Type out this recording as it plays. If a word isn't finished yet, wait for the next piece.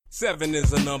7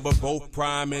 is a number both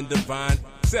prime and divine.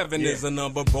 7 is a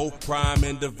number both prime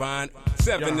and divine.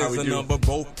 7 is a number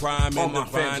both prime and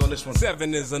divine.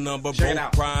 7 is a number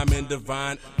both prime and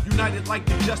divine. United like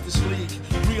the Justice League,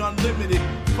 we unlimited.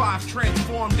 5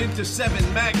 transformed into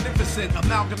 7, magnificent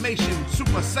amalgamation.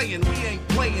 Super Saiyan, we ain't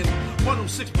playing.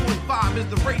 106.5 is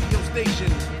the radio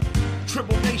station.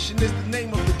 Tribble Nation is the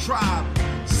name of the tribe.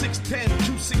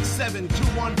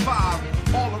 610-267-215.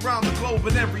 All around the globe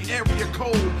in every area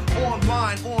code.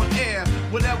 Online, on air,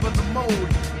 whatever the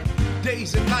mode.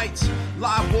 Days and nights,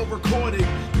 live or recorded.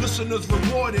 Listeners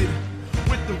rewarded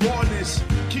with the rawness.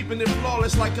 Keeping it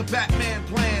flawless like a Batman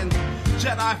plan.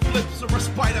 Jedi flips or a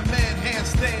Spider-Man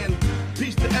handstand.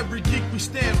 Peace to every geek we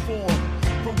stand for.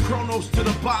 From Kronos to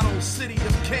the bottle, city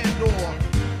of Kandor.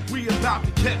 We about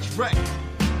to catch wreck.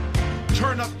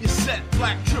 Turn up your set,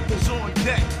 Black Triples on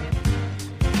deck.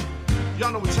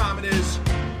 Y'all know what time it is.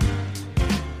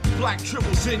 Black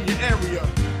Triples in your area.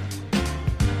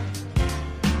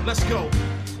 Let's go.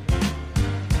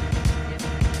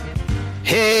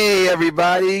 Hey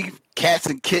everybody, cats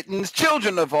and kittens,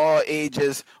 children of all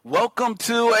ages, welcome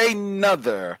to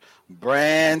another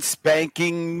brand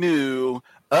spanking new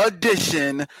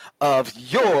edition of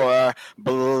your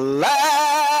Black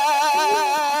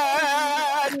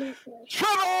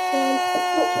Tribble!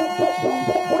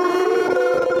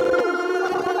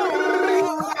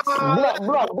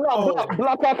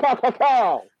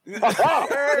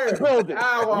 Building.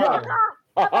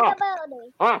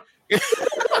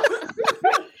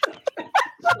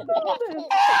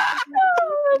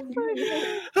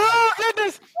 Oh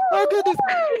goodness! Oh goodness!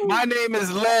 My name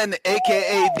is Len,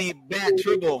 aka the Bad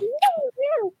Tribble,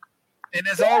 and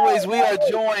as always, we are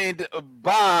joined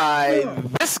by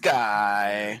this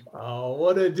guy. Oh,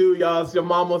 what it do, y'all? It's your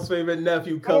mama's favorite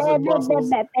nephew, cousin Muscles.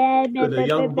 To the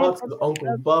young bucks, the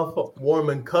Uncle Buff, warm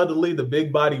and cuddly, the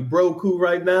big body Broku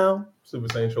right now. Super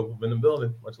Saiyan Show in the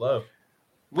building. Much love.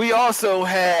 We also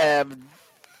have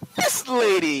this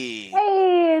lady.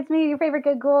 Hey, it's me, your favorite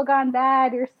good ghoul gone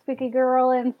bad, your spooky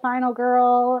girl and final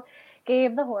girl,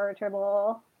 Gabe the Horror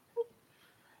Tribble.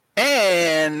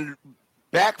 And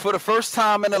back for the first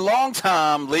time in a long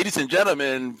time, ladies and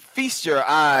gentlemen, feast your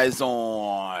eyes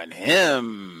on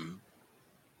him.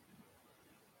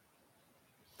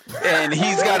 And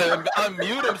he's got to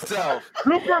unmute himself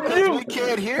because we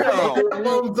can't hear him.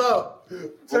 Headphones up.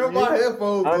 Turn my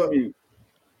headphones up.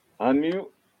 Unmute.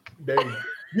 There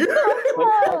you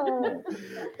go.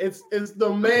 It's the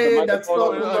man that's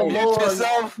stuck with the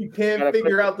horn. He can't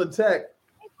figure out the tech.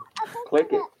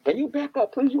 Click it. Can you back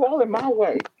up, please? You all in my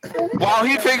way. While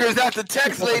he figures out the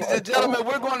text, ladies and gentlemen,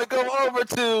 we're going to go over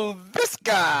to this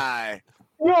guy.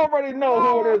 You already know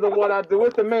who it is and what I do.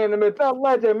 It's the man, the myth, the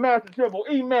legend, Master Tribble,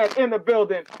 E-Mac in the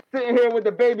building, sitting here with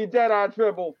the baby Jedi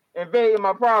Tribble, invading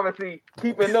my privacy,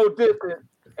 keeping no distance,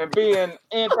 and being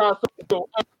anti-social,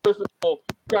 unpersonal,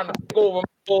 trying to take over my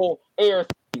whole air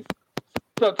space.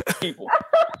 Suck people.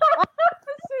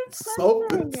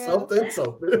 Something.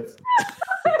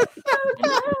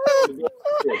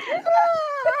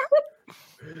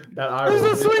 That That's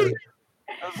so sweet.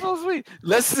 That's so sweet.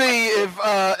 Let's see if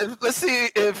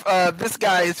this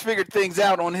guy has figured things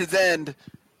out on his end.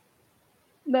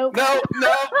 Nope. No.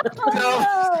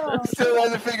 Still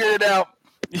hasn't figured it out.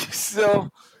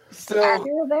 Still.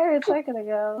 You were there a second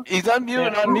ago. He's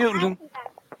unmuting.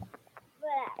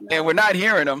 And we're not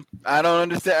hearing him. I don't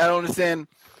understand.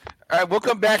 All right, we'll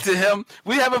come back to him.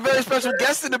 We have a very special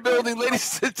guest in the building,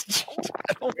 ladies and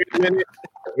gentlemen.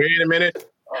 Wait a minute.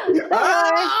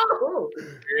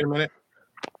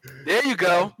 There you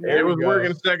go. It was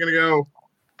working a second ago.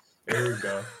 There you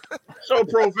go. So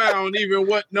profound, even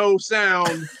what no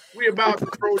sound. We about to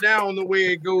throw down the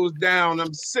way it goes down.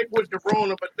 I'm sick with the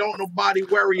Rona, but don't nobody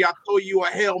worry. I throw you a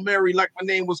Hail Mary like my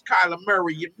name was Kyler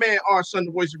Murray. Your man, our son,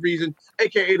 the voice of reason,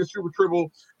 a.k.a. the Super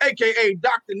Tribble, a.k.a.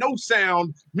 Dr. No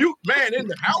Sound, mute man in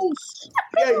the house.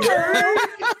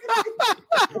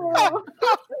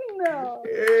 No.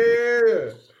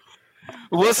 Yeah.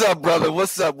 What's up, brother?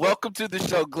 What's up? Welcome to the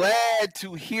show. Glad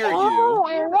to hear you. Oh,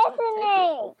 I'm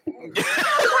listening.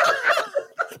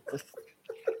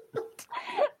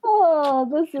 Oh,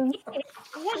 this is.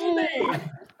 What's your name?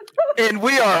 And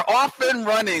we are off and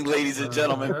running, ladies and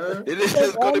gentlemen. It is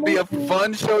going to be a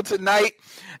fun show tonight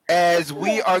as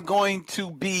we are going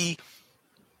to be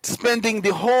spending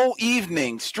the whole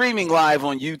evening streaming live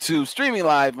on YouTube, streaming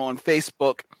live on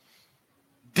Facebook,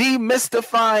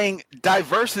 demystifying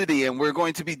diversity, and we're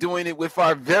going to be doing it with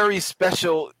our very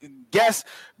special guest.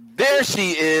 There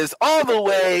she is, all the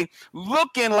way,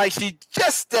 looking like she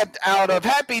just stepped out of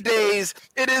Happy Days.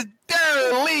 It is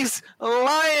Darren Elise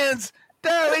Lyons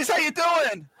Daryl, how you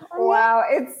doing? Wow,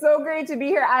 it's so great to be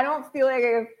here. I don't feel like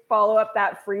I can follow up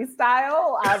that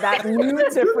freestyle, that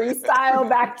mute to freestyle,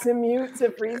 back to mute to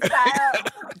freestyle.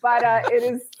 But it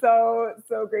is so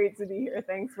great to be here.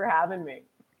 Thanks for having me.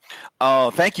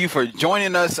 Oh, thank you for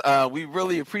joining us. We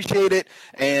really appreciate it.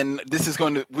 And this is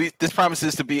this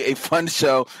promises to be a fun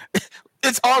show.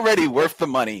 It's already worth the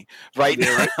money right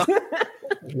now.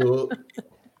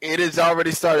 It has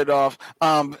already started off.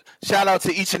 Shout out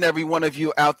to each and every one of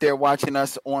you out there watching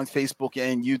us on Facebook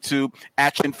and YouTube.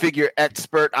 Action Figure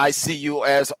Expert, I see you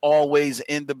as always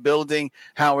in the building.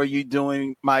 How are you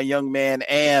doing, my young man?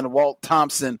 And Walt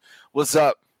Thompson, what's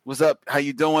up? What's up? How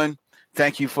you doing?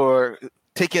 Thank you for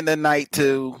taking the night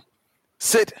to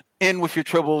sit in with your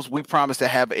tribbles. We promise to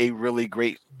have a really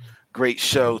great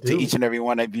show to each and every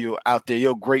one of you out there.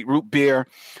 Yo, great root beer.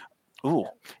 Ooh,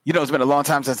 it's been a long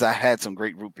time since I had some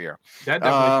great root beer. That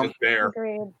definitely is bear.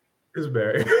 Agreed. It's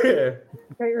berry.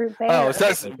 Great root beer. Oh,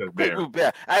 it's great root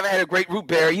beer. I haven't had a great root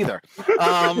beer either.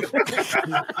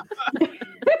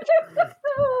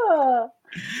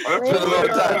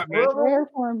 Rare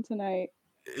form tonight.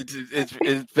 It's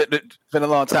been a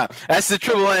long time. That's the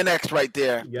Triple NX right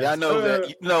there. Yes, y'all know that.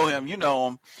 You know him. You know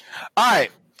him. All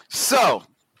right. So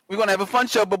we're gonna have a fun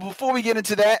show, but before we get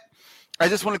into that, I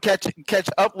just want to catch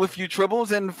up with you,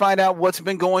 Tribbles, and find out what's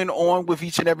been going on with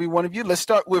each and every one of you. Let's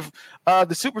start with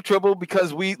the Super Tribble,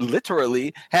 because we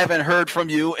literally haven't heard from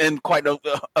you in quite a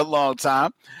long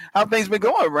time. How things been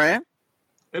going, Rand?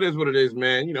 It is what it is,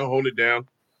 man. Hold it down.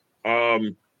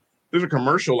 There's a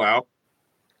commercial out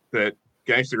that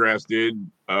Gangsta Grass did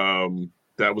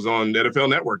that was on NFL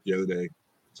Network the other day.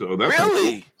 So that's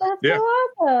really cool. That's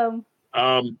so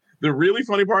awesome. The really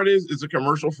funny part is it's a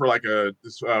commercial for like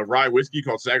this rye whiskey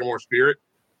called Sagamore Spirit,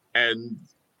 and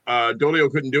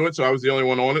Dolio couldn't do it, so I was the only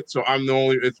one on it. So I'm the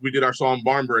only. We did our song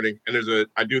Barn Burning, and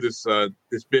I do this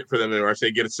bit for them where I say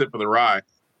get a sip of the rye.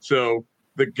 So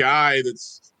the guy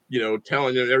that's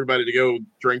telling everybody to go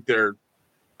drink their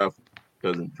stuff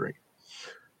doesn't drink.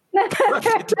 yes.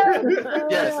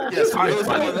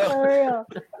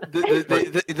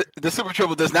 The Super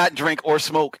Triple does not drink or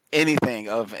smoke anything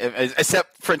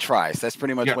except French fries. That's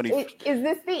pretty much what he. Is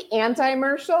this the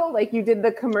anti-mercial? Like you did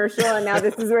the commercial, and now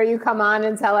this is where you come on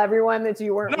and tell everyone that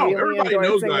you weren't really everybody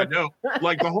knows that. No,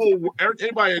 like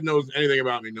anybody that knows anything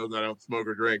about me knows I don't smoke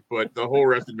or drink. But the whole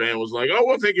rest of the band was like, "Oh,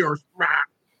 we'll take yours."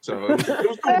 So it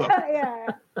was cool. Yeah.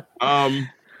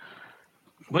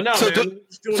 But no,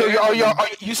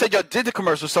 you said y'all did the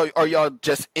commercial. So are y'all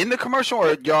just in the commercial,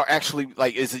 or y'all actually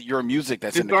is it your music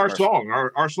that's in the commercial? It's our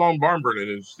song. Our song Barn Burning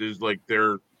is like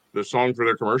the song for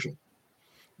their commercial.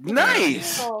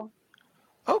 Nice.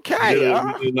 Okay.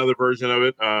 Another version of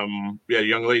it. A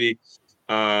young lady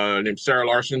named Sarah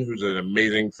Larson, who's an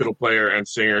amazing fiddle player and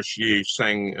singer. She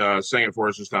sang it for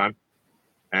us this time,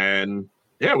 and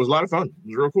it was a lot of fun. It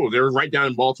was real cool. They were right down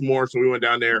in Baltimore, so we went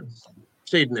down there.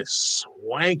 Stayed in this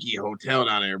swanky hotel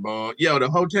down there, bro. Yo, the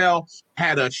hotel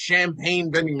had a champagne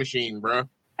vending machine, bro.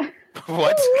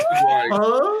 What?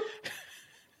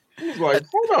 He was like,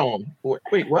 hold on.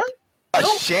 Wait, what?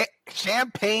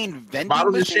 Champagne vending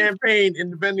bottles machine? of champagne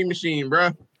in the vending machine, bro.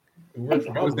 It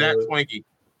was that swanky.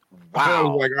 Wow. I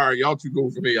was like, all right, y'all too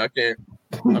cool for me. I'm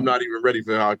not even ready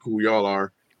for how cool y'all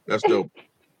are. That's dope.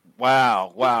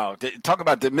 Wow. Talk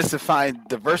about demystifying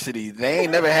diversity. They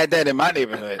ain't never had that in my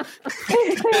neighborhood.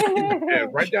 Yeah,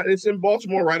 right down. It's in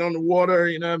Baltimore, right on the water.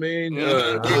 You know what I mean?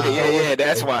 Yeah.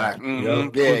 That's why.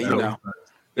 Mm-hmm. Yeah,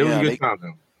 It was a good time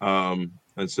though.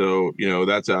 And so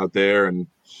that's out there, and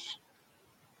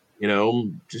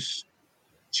just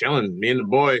chilling. Me and the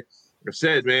boy. Like I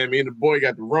said, man, me and the boy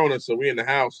got the Rona, so we in the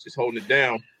house just holding it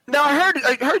down. Now I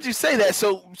heard you say that.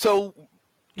 So.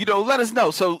 Let us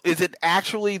know. So, is it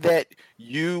actually that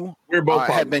you've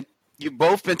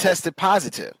both been tested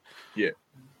positive? Yeah.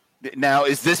 Now,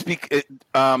 is this do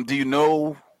you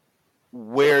know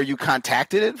where you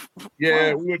contacted it from?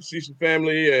 Yeah, we went to see some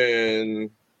family,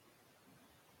 and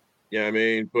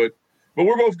but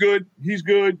we're both good. He's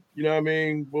good. You know what I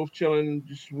mean? Both chilling,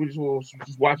 just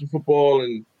watching football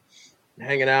and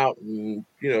hanging out, and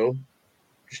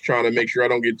just trying to make sure I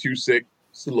don't get too sick.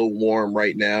 It's a little warm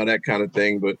right now, that kind of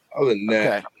thing. But other than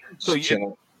that, so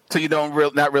you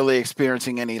don't not really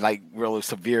experiencing any really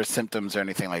severe symptoms or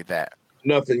anything like that.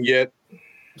 Nothing yet.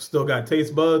 Still got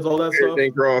taste buds, all that stuff.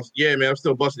 Everything crossed. Yeah, man, I'm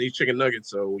still busting these chicken nuggets.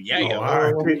 So yeah.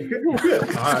 All right.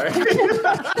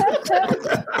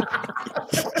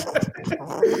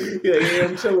 Yeah,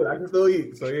 I'm chilling. I can still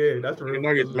eat. So yeah, that's real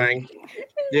nuggets, man.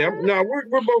 Yeah, no,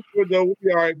 we're both good though. We'll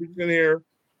be all right. We're just in here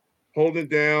holding it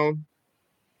down.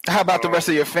 How about the rest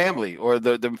of your family, or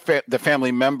the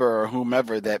family member or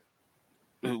whomever that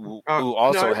who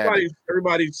also had it.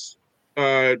 Everybody's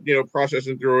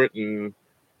processing through it, and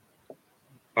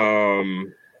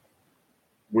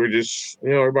we're just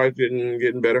everybody's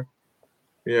getting better.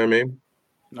 You know what I mean?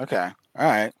 Okay. All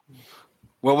right.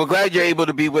 Well, we're glad you're able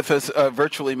to be with us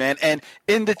virtually, man. And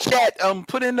in the chat,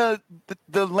 put in the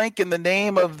link and the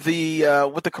name of the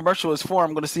what the commercial is for.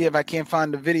 I'm going to see if I can't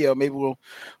find the video. Maybe we'll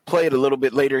play it a little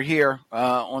bit later here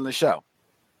on the show.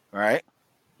 All right.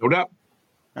 No doubt.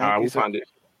 We'll so find it.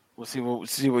 We'll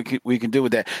see what we can do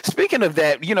with that. Speaking of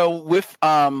that, with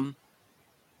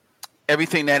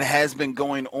everything that has been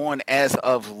going on as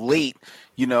of late,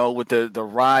 with the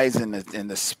rise and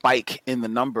the spike in the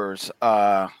numbers.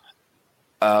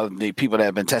 The people that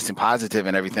have been testing positive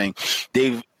and everything,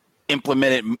 they've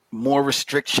implemented more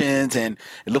restrictions, and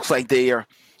it looks like they are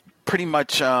pretty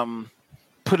much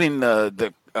putting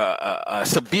the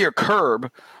severe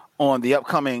curb on the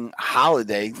upcoming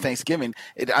holiday, Thanksgiving.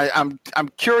 I'm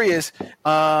curious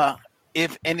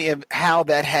if any of how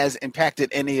that has impacted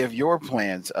any of your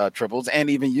plans, Triples,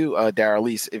 and even you,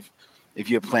 Darrellise, if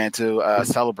you plan to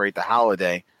celebrate the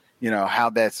holiday, how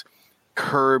that's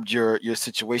curbed your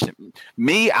situation.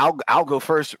 Me, I'll go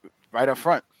first right up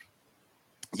front.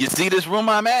 You see this room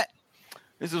I'm at?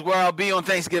 This is where I'll be on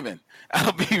Thanksgiving.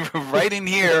 I'll be right in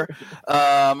here.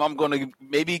 I'm going to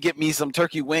maybe get me some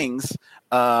turkey wings.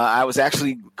 I was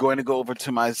actually going to go over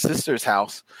to my sister's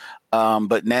house,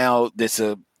 but now there's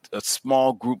a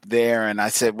small group there, and I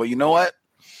said, well, you know what?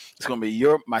 It's going to be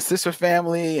my sister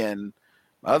family and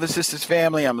my other sister's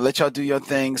family. I'm going to let y'all do your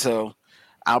thing, so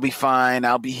I'll be fine.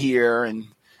 I'll be here and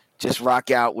just rock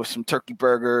out with some turkey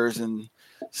burgers and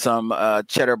some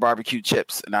cheddar barbecue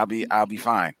chips, and I'll be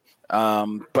fine.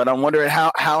 But I'm wondering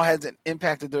how has it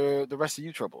impacted the rest of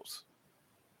you, Triples?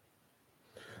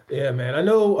 Yeah, man. I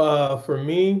know for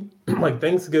me, like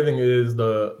Thanksgiving is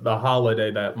the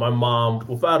holiday that my mom,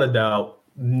 without a doubt,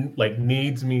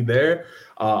 needs me there.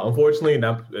 Unfortunately,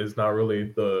 that is not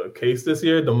really the case this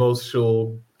year. The most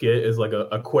she'll get is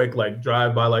a quick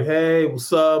drive by, hey,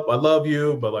 what's up? I love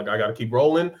you, but I got to keep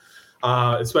rolling.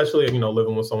 Especially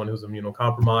living with someone who's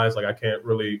immunocompromised, I can't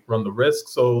really run the risk.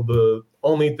 So the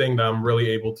only thing that I'm really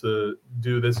able to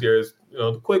do this year is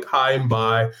the quick hi and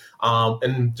bye,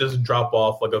 and just drop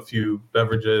off a few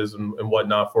beverages and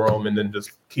whatnot for them, and then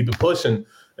just keep it pushing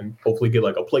and hopefully get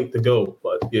a plate to go.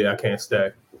 But yeah, I can't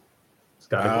stack. Just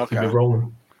gotta keep it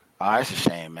rolling. Oh, that's a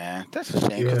shame, man. That's a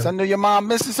shame because I know your mom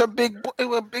misses her big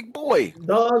boy.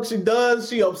 Dog, she does.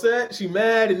 She upset. She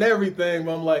mad and everything.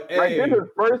 But I'm like, hey, this is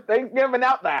first Thanksgiving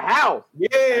out the house. Yeah,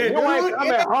 you ain't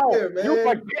coming home. Man. You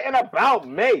forgetting about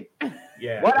me.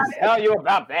 Yeah. What I tell you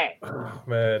about that?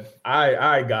 Man,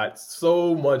 I got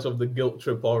so much of the guilt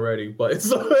trip already, but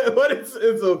it's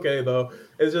okay though.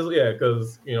 It's just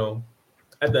because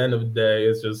at the end of the day,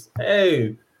 it's just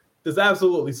hey. This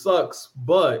absolutely sucks,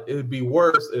 but it'd be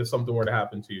worse if something were to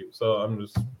happen to you. So I'm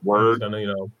just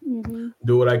gonna,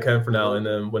 do what I can for now, and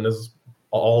then when this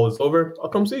all is over, I'll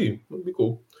come see you. It'll be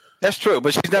cool. That's true,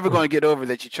 but she's never going to get over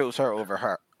that you chose her over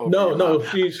her. No,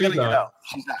 she's not.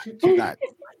 She's not.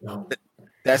 No.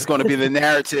 That's going to be the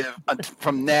narrative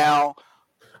from now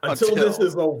until this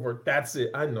is over. That's it.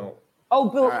 I know. Oh,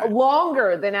 but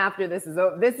longer than after this is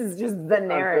over. This is just the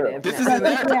narrative. This is the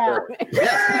narrative.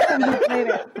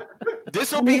 Yeah.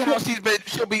 This will be how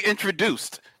she'll be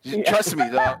introduced. Trust me,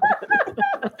 though.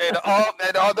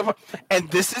 And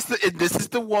this is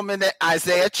the woman that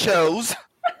Isaiah chose.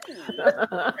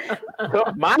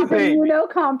 My baby.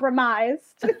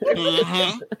 Compromised.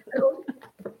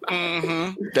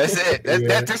 Mm-hmm. That's it.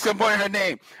 That's just some point in her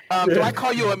name. Do I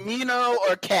call you Amino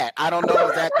or Cat? I don't know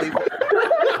exactly.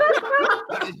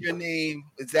 What is your name?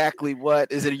 Exactly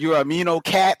what is it? You're Amino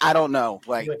Cat? I don't know.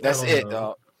 That's it,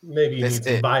 dog. Maybe you need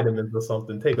some vitamins or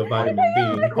something. Take a vitamin B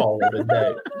and call it a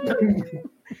day.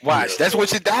 Watch. That's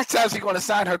how she's going to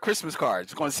sign her Christmas card.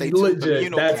 It's going to say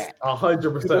legit. That's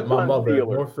 100% my mother.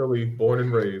 North Philly, born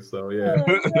and raised. So yeah.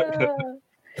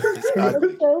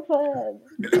 It's so fun.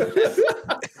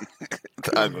 It's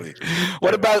ugly.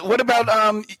 What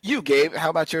about you, Gabe?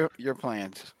 How about your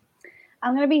plans?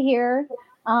 I'm gonna be here.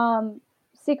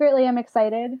 Secretly, I'm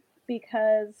excited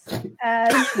because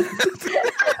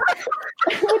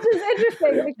which is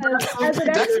interesting because as an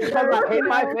extrovert, I hate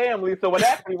my family, so it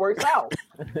actually works out.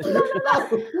 No.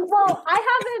 Well,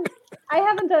 I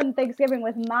haven't done Thanksgiving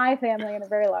with my family in a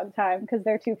very long time because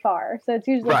they're too far. So it's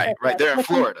usually right. They're in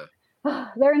Florida.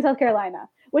 They're in South Carolina,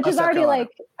 which is already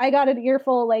I got an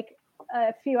earful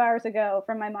a few hours ago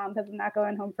from my mom because I'm not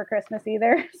going home for Christmas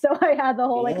either. So I had the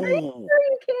whole are you sure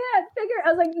you can't figure?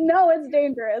 I was like, no, it's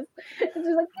dangerous. And she's like,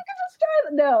 you can just try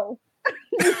it. No.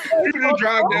 You just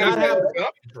drive down.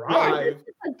 Drive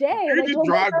a day. You just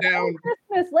drive down.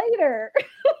 Christmas later.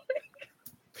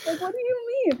 Like, what do you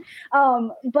mean?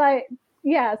 But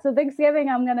yeah, so Thanksgiving,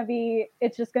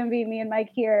 it's just gonna be me and Mike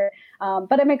here.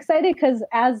 But I'm excited because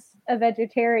as a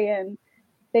vegetarian,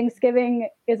 Thanksgiving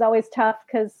is always tough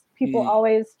because people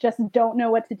always just don't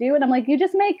know what to do. And I'm like, you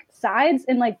just make sides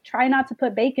and like try not to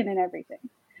put bacon in everything.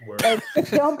 Like,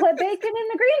 just don't put bacon in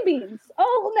the green beans.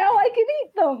 Oh, now I can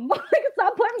eat them. Like,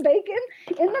 stop putting bacon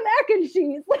in the mac and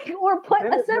cheese. Like, or put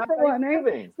a separate one,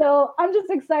 right? So I'm just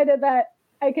excited that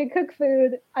I can cook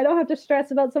food. I don't have to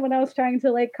stress about someone else trying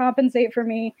to like compensate for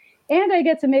me. And I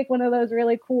get to make one of those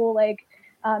really cool, like,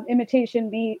 imitation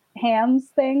meat hams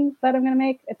thing that I'm going to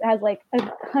make. It has like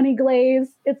a honey glaze.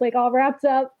 It's like all wrapped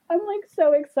up. I'm like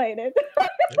so excited.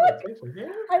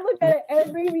 I look at it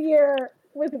every year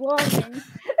with longing.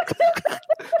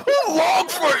 Who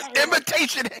longs for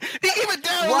imitation? Even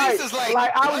Darren is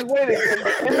like I was waiting.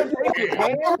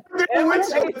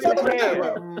 Imitation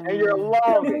ham, and you're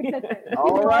longing.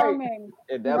 All right.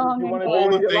 If that's what you want to do, all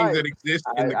the things that exist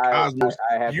in the cosmos,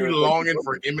 you longing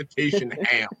for imitation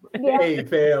ham. Yeah. Hey,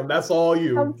 fam, that's all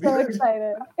you. I'm so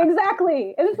excited.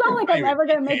 Exactly. And it's not like I'm ever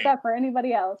going to make that for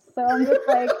anybody else. So I'm just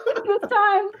like, this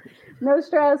time, no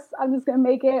stress. I'm just going to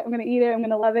make it. I'm going to eat it. I'm going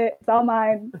to love it. It's all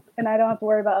mine. And I don't have to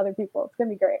worry about other people. It's going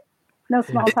to be great. No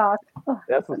small talk. Oh,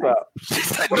 that's what's up.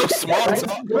 No small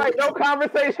talk. Like, no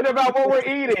conversation about what we're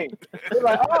eating. It's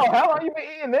like, oh, how long you been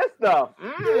eating this stuff?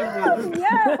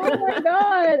 Yeah. Oh my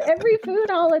God. Every food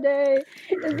holiday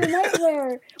is a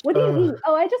nightmare. What do you eat?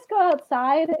 Oh, I just go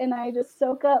outside and I just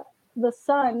soak up the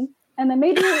sun. And then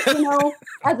maybe,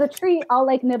 as a treat, I'll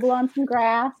like nibble on some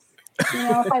grass.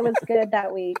 If I was good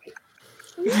that week.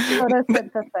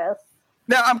 Photosynthesis.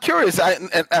 Now I'm curious.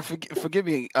 Forgive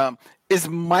me. Is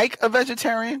Mike a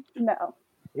vegetarian? No.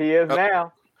 He is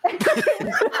now.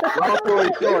 Long story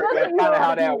short, that's kind of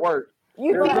how that works.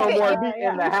 There's no more meat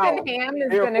in the house.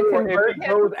 Therefore, if he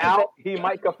goes out, he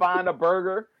might could find a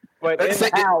burger. But in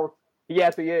the house,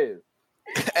 yes, he is.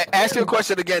 Ask your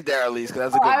question again, Darylise,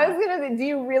 because that's a good one. I was gonna say, do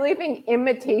you really think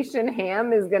imitation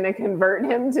ham is gonna convert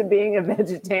him to being a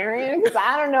vegetarian? Because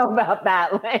I don't know about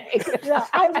that. Yeah,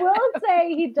 I will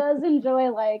say he does enjoy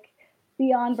like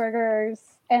Beyond Burgers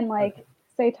and like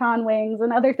seitan wings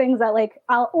and other things that like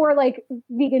or like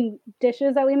vegan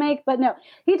dishes that we make. But no,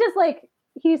 he just like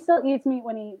he still eats meat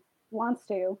when he wants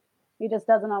to. He just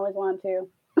doesn't always want to.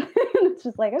 It's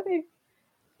just like okay.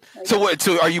 So what?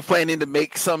 So are you planning to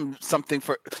make something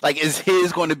for like? Is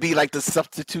his going to be like the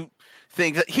substitute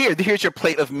thing? Here's your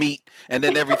plate of meat, and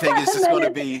then everything is just going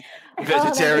to be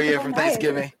vegetarian for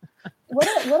Thanksgiving.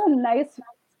 What a nice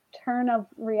turn of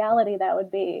reality that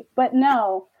would be. But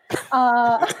no, because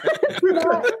I would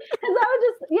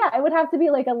just it would have to be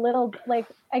like a little like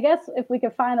I guess if we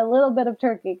could find a little bit of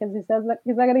turkey because he says that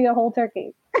he's not going to eat a whole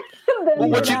turkey.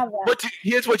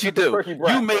 Here's what you do.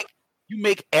 You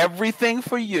make everything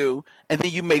for you, and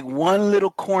then you make one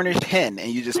little Cornish hen, and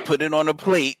you just put it on a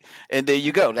plate, and there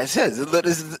you go. That's it.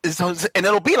 And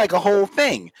it'll be like a whole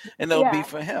thing, and it'll be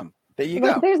for him. There you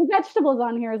go. There's vegetables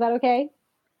on here. Is that okay?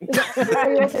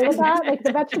 Are you okay with that? Like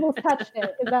the vegetables touched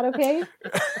it. Is that okay?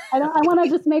 I want to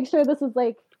just make sure this is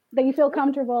like that you feel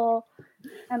comfortable,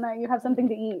 and that you have something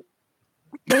to eat.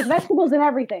 There's vegetables in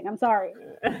everything. I'm sorry.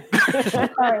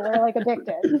 We're like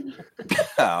addicted.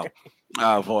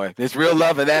 Oh boy, there's real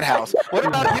love in that house. What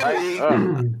about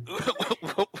you?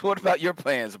 What about your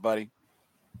plans, buddy?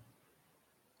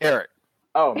 Eric.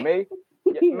 Oh, me?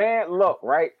 Man, look,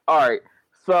 right? All right.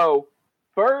 So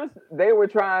first, they were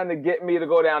trying to get me to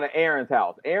go down to Aaron's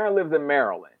house. Aaron lives in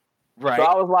Maryland. Right. So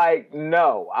I was like,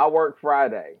 no, I work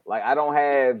Friday. Like, I don't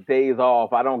have days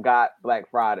off. I don't got Black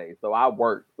Friday. So I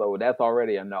work. So that's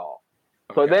already a no.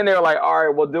 So then they were like, all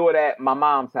right, we'll do it at my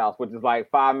mom's house, which is like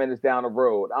 5 minutes down the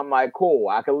road. I'm like, cool,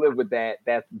 I can live with that.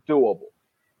 That's doable.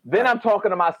 Then I'm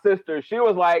talking to my sister. She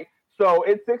was like, so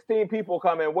it's 16 people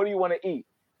coming. What do you want to eat?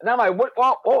 And I'm like, what?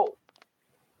 Oh.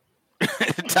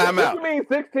 Time out. What do you mean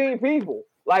 16 people?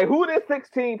 Like, who is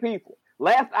 16 people?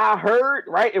 Last I heard,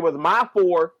 right, it was my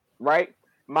 4, right?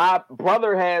 My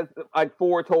brother has like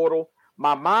 4 total.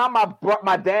 My mom,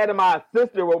 my dad, and my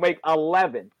sister will make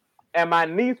 11. And my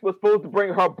niece was supposed to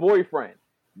bring her boyfriend.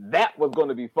 That was going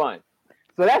to be fun.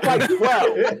 So that's like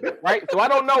 12, right? So I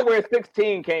don't know where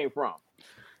 16 came from.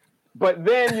 But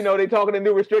then, they talking to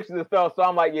new restrictions and stuff. So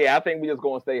I'm like, yeah, I think we just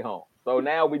going to stay home. So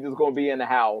now we just going to be in the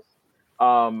house.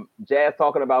 Jazz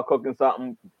talking about cooking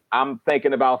something. I'm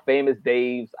thinking about Famous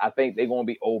Dave's. I think they're going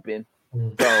to be open.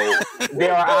 So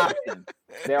there are options.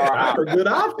 That's a good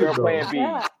option. There are plan B.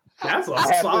 Yeah. That's a I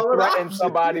have solid to threaten option.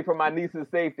 somebody for my niece's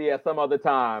safety at some other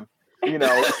time. in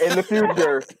the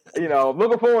future, I'm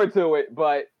looking forward to it.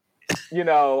 But,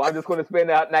 I'm just going to spend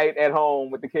that night at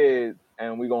home with the kids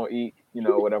and we're going to eat,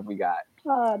 whatever we got.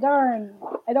 Oh, darn.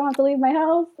 I don't have to leave my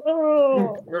house.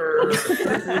 Oh.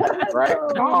 Right?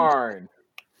 Darn.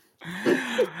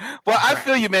 Well, I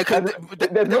feel you, man. That's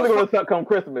really going to suck come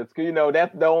Christmas. Because,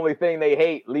 that's the only thing they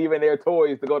hate, leaving their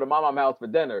toys to go to Mama's house for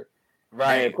dinner.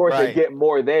 Right. And of course, they get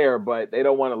more there, but they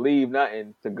don't want to leave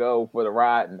nothing to go for the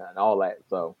ride and all that.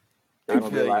 So they're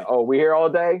going to be like, oh, we here all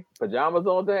day? Pajamas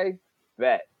all day?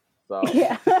 Bet. So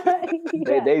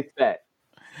they set.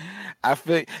 I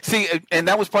feel, and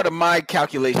that was part of my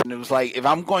calculation. It was like, if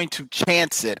I'm going to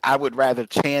chance it, I would rather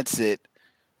chance it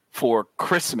for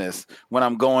Christmas when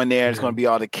I'm going there. It's going to be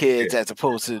all the kids as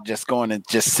opposed to just going and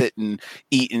just sitting,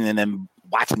 eating, and then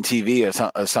watching TV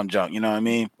or some junk. You know what I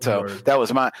mean? So that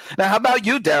was mine. Now, how about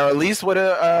you, Dara? At least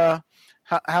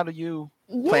how do you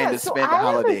plan to spend the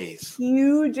holidays? I have a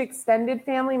huge extended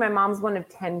family. My mom's one of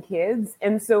 10 kids.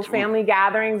 And so family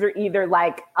gatherings are either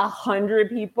like 100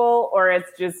 people or it's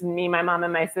just me, my mom,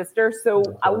 and my sister. So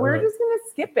we're just going to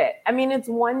skip it. I mean, it's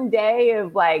one day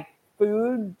of like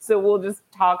food. So we'll just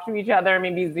talk to each other,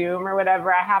 maybe Zoom or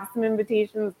whatever. I have some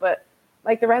invitations, but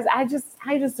like the rest, I just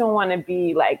don't want to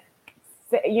be like,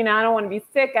 I don't want to be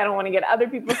sick. I don't want to get other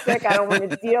people sick. I don't want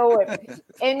to deal with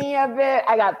any of it.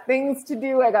 I got things to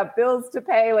do. I got bills to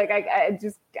pay. Like I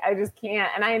just can't.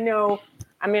 And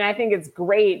I think it's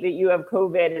great that you have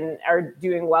COVID and are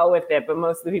doing well with it. But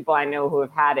most of the people I know who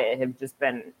have had it have just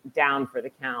been down for the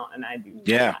count. And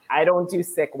I don't do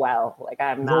sick well. Like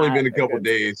I'm not. It's only been a couple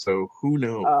days, so who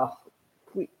knows?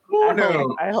 Who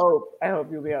knows? I hope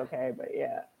you'll be okay. But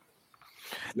yeah.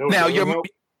 Now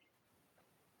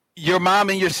your mom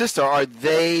and your sister, are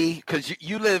they, because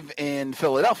you live in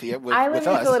Philadelphia with us. I live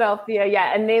in Philadelphia,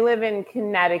 yeah, and they live in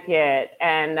Connecticut,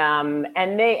 and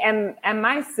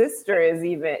my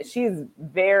sister she's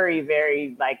very,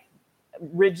 very like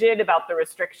rigid about the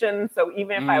restrictions. So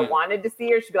even if I wanted to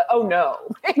see her, she'd be like, "Oh no,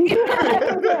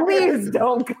 please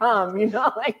don't come."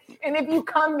 And if you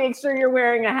come, make sure you're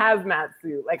wearing a hazmat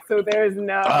suit. Like, so there's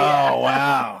no. Oh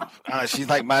wow, she's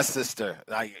like my sister.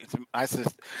 Like my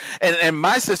sister, and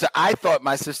my sister. I thought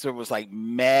my sister was like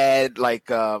mad,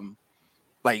 like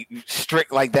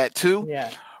strict like that too. Yeah.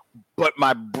 But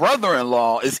my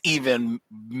brother-in-law is even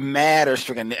madder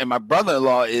strict, and my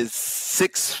brother-in-law is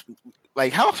 6.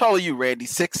 Like, how tall are you, Randy?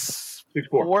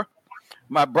 6'4"?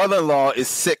 My brother-in-law is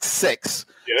 6'6".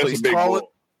 Yeah, so he's taller.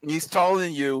 He's taller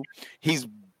than you. He's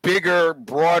bigger,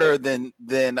 broader than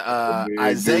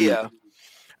Isaiah.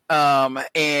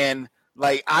 And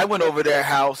like, I went over their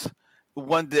house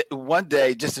one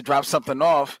day just to drop something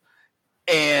off,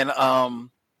 and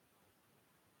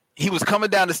he was coming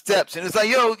down the steps, and it's like,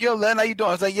 yo, Len, how you doing?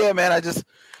 I was like, yeah, man, I just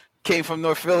came from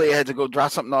North Philly. I had to go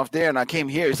drop something off there, and I came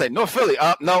here. He's like, North Philly?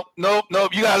 No,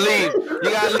 you gotta leave. You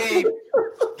gotta leave.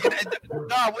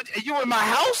 No, you in my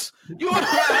house? You in my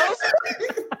house?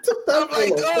 I'm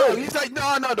like, oh. He's like,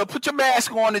 no. Put your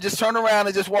mask on and just turn around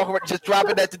and just walk around. Just drop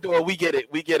it at the door. We get it.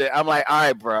 I'm like, all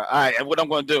right, bro. All right. And what I'm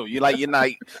gonna do? You're like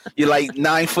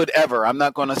 9 foot ever. I'm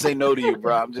not gonna say no to you,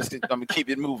 bro. I'm gonna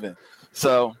keep it moving.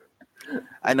 So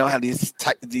I know how these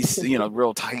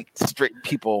real tight, strict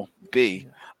people be.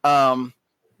 All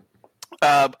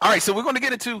right, so we're going to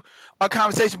get into our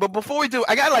conversation, but before we do,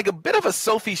 I got like a bit of a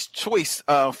Sophie's choice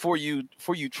for you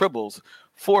Tribbles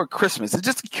for Christmas. It's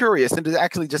just curious, and it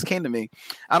actually just came to me.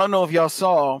 I don't know if y'all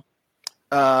saw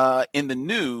in the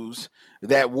news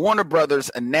that Warner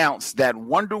Brothers announced that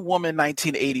Wonder Woman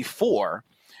 1984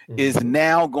 is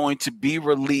now going to be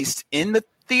released in the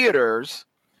theaters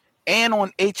and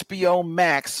on HBO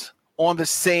Max on the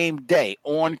same day,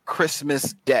 on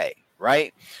Christmas Day.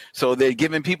 Right, so they're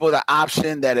giving people the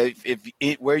option that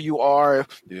if where you are,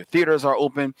 if the theaters are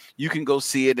open, you can go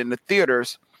see it in the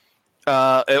theaters,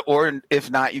 or if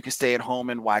not, you can stay at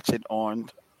home and watch it on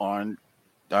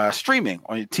streaming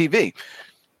on your TV.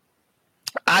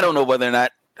 I don't know whether or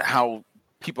not how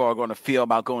people are going to feel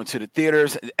about going to the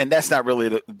theaters, and that's not really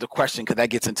the question, because that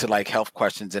gets into like health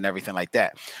questions and everything like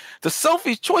that. The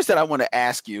Sophie's choice that I want to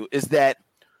ask you is that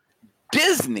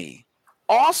Disney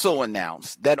also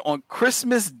announced that on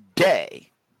Christmas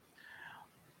Day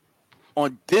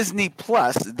on Disney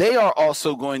Plus, they are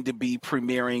also going to be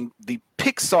premiering the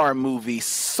Pixar movie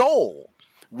Soul,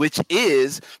 which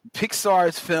is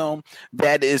Pixar's film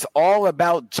that is all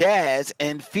about jazz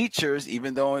and features,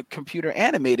 even though it's computer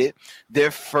animated,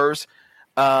 their first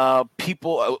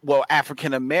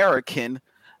African American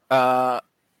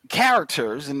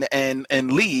characters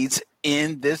and leads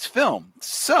in this film.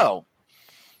 So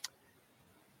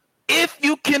If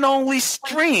you can only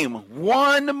stream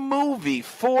one movie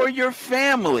for your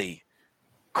family,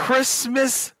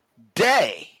 Christmas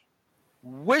Day,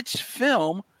 which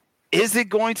film is it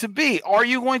going to be? Are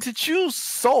you going to choose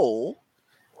Soul,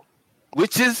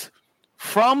 which is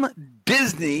from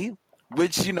Disney,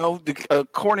 which, you know,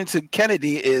 according to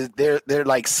Kennedy, is they're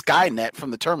like Skynet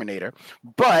from the Terminator.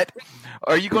 But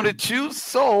are you going to choose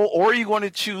Soul, or are you going to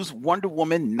choose Wonder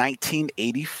Woman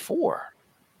 1984?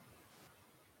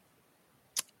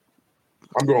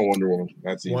 I'm going Wonder Woman.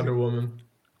 That's easy. Wonder Woman.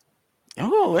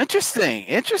 Oh, interesting.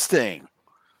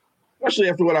 Especially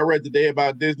after what I read today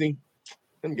about Disney.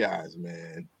 Them guys,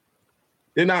 man.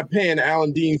 They're not paying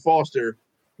Alan Dean Foster,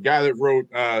 the guy that wrote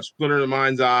Splinter in the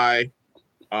Mind's Eye.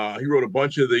 He wrote a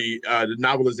bunch of the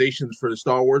novelizations for the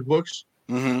Star Wars books.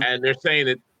 Mm-hmm. And they're saying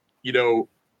that, you know,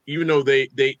 even though they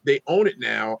own it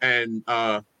now, and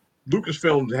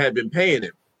Lucasfilms had been paying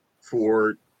him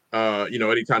for, you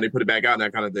know, anytime they put it back out and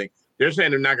that kind of thing, they're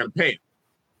saying they're not going to pay him.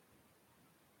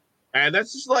 And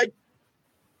that's just like,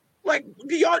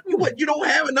 you don't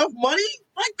have enough money?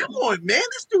 Like, come on, man.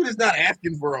 This dude is not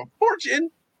asking for a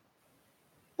fortune.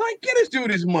 Like, get this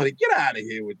dude his money. Get out of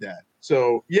here with that.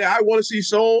 So, yeah, I want to see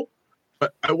Soul,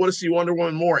 but I want to see Wonder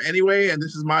Woman more anyway, and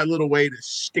this is my little way to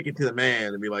stick it to the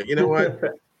man and be like, you know what?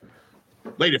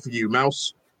 Later for you,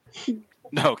 mouse.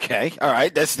 Okay. All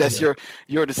right. That's your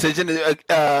decision.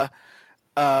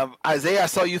 Isaiah, I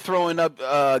saw you throwing up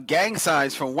gang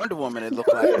signs from Wonder Woman, it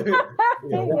looked like.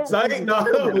 No. I didn't know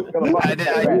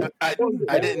that.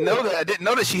 I didn't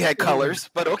know that she had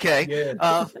colors, but okay. Yeah,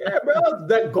 bro,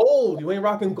 that gold. You ain't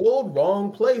rocking gold.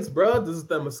 Wrong place, bro. This is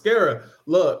the mascara.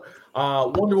 Look,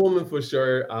 Wonder Woman for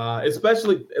sure.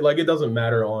 Especially, like, it doesn't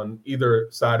matter on either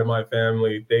side of my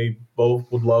family. They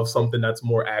both would love something that's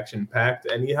more action-packed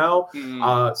anyhow.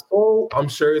 So I'm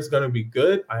sure it's going to be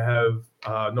good. I have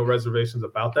no reservations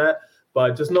about that.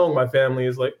 But just knowing my family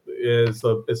is like, it's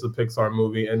a Pixar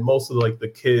movie, and most of the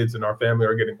kids in our family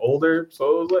are getting older,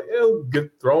 so it was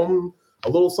like, throw them a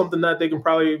little something that they can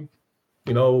probably,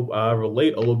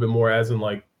 relate a little bit more, as in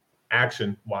like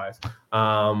action wise.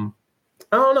 I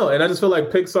don't know, and I just feel like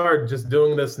Pixar just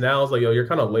doing this now is like, yo, you're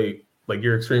kind of late, like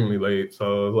you're extremely late,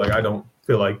 so like I don't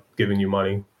feel like giving you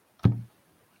money.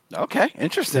 Okay,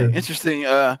 interesting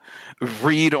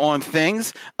read on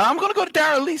things. I'm gonna go to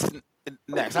Dara Lee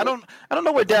next. I don't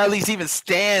know where Dara Lee even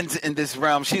stands in this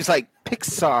realm. She's like,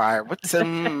 Pixar. What's let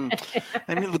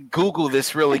me Google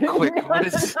this really quick. What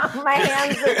is my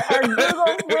hands are Google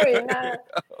free.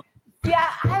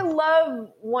 Yeah, I love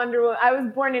Wonder Woman. I was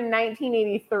born in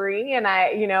 1983, and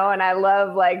I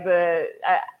love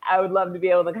I would love to be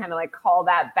able to kind of like call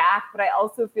that back, but I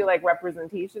also feel like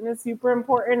representation is super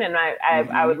important, and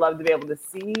I would love to be able to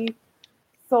see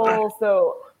Soul.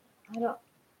 So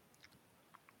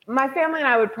my family and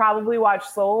I would probably watch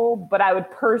Soul, but I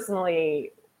would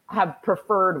personally have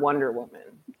preferred Wonder Woman.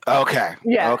 Okay.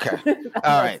 Yeah. Okay.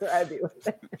 All right.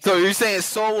 So you're saying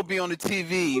Soul will be on the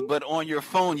TV, but on your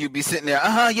phone you'd be sitting there.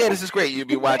 Yeah, this is great. You'd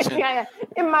be watching. Yeah.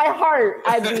 In my heart,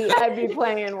 I'd be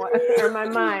playing, or in my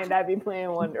mind, I'd be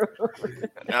playing Wonder Woman.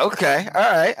 Okay. All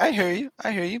right. I hear you.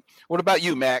 What about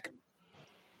you, Mac?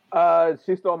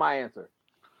 She stole my answer.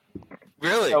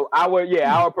 Really? So I would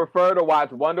prefer to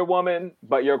watch Wonder Woman,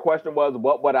 but your question was,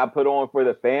 what would I put on for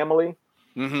the family?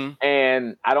 Mm-hmm.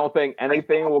 And I don't think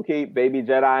anything will keep Baby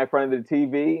Jedi in front of the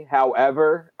TV.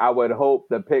 However, I would hope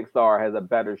the Pixar has a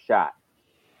better shot.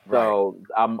 So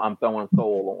I'm throwing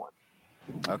Soul on.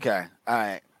 Okay.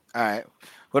 All right.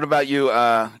 What about you,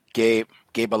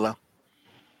 Gabriela?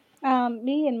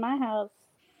 Me and my house,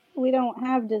 we don't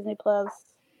have Disney Plus,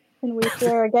 and we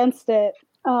swear against it.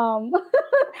 So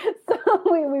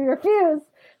we refuse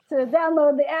to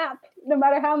download the app, no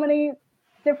matter how many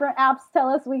different apps tell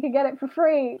us we could get it for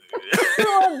free. We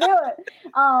won't do it.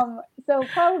 So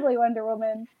probably Wonder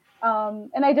Woman.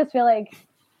 And I just feel like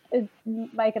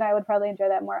Mike and I would probably enjoy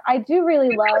that more. I do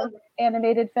really love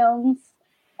animated films,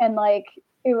 and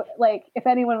if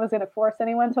anyone was going to force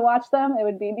anyone to watch them, it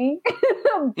would be me.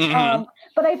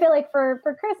 But I feel like for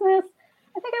Christmas,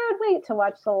 I think I would wait to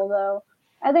watch Soul, though.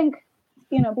 I think,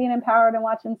 being empowered and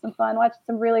watching some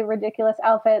really ridiculous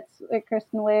outfits like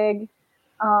Kristen Wiig,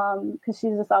 because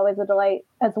she's just always a delight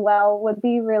as well, would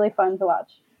be really fun to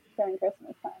watch during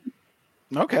Christmas time.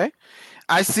 Okay.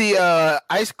 I see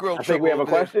Ice Girl. I think we have a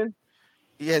question.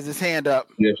 He has his hand up.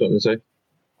 You have something to say?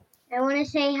 I want to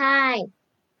say hi.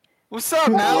 What's up,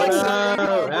 Alex?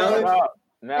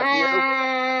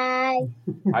 Hi.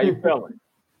 How you feeling?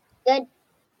 Good.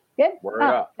 Word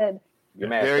up. Good.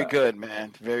 Very good,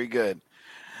 man. Very good.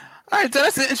 All right, so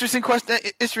that's an interesting question.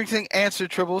 Interesting answer,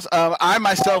 Tribbles. I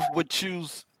myself would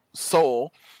choose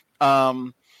Soul.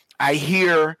 I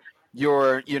hear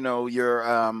your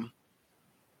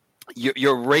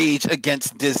rage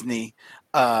against Disney,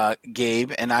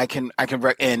 Gabe, and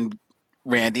and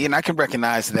Randy, and I can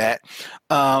recognize that.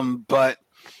 But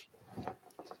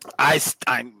I just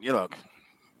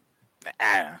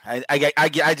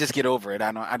get over it.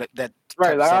 That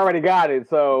right. I already got it.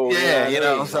 So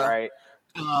yeah, so, right.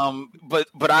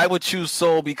 But I would choose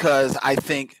Soul because I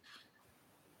think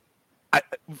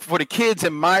for the kids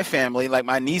in my family, like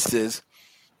my nieces,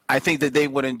 I think that they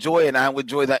would enjoy it, and I would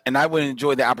enjoy that, and I would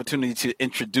enjoy the opportunity to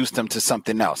introduce them to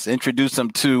something else, introduce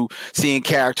them to seeing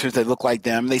characters that look like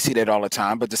them. They see that all the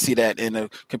time, but to see that in a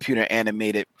computer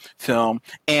animated film,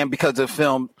 and because the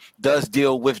film does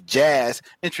deal with jazz,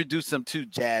 introduce them to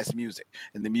jazz music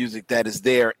and the music that is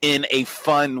there in a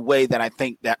fun way that I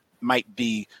think that might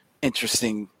be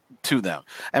interesting to them.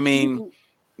 I mean,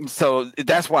 so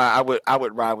that's why I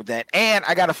would ride with that. And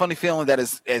I got a funny feeling that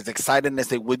as exciting as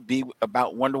they would be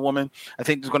about Wonder Woman, I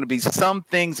think there's going to be some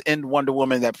things in Wonder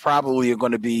Woman that probably are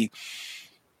going to be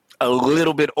a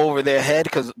little bit over their head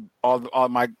because all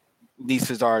my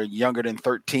nieces are younger than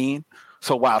 13.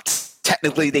 So while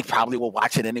technically they probably will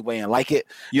watch it anyway and like it,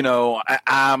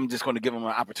 I'm just going to give them an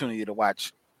opportunity to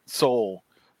watch Soul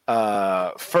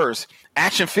first.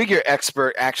 Action figure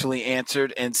expert actually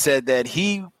answered and said that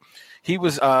he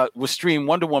was stream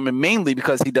Wonder Woman mainly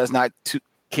because he does not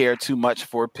care too much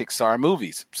for Pixar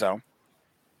movies. So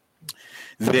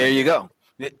there you go.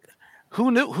 Who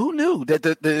knew that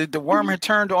the worm had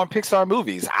turned on Pixar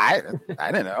movies? I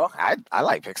didn't know. I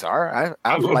like Pixar.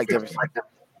 I liked everything.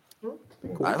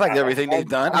 I like everything they've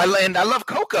done. I love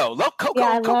Coco. Love Coco. Yeah,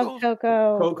 I love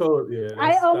Coco. Coco, yeah.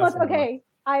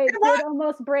 I did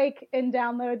almost break and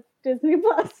download Disney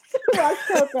Plus to watch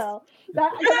Coco.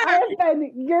 I have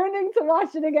been yearning to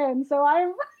watch it again, so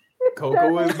I'm.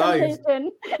 Coco is nice.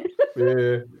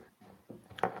 Yeah.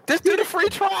 Just do the free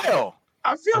trial.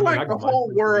 I feel like the whole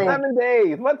world. 7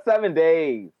 days. What's 7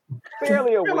 days?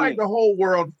 Barely a week. I feel like the whole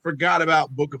world forgot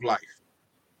about Book of Life.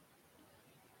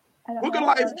 Book of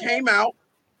Life came out.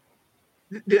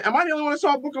 Am I the only one that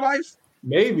saw Book of Life?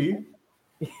 Maybe.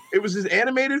 It was this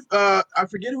animated. I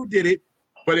forget who did it,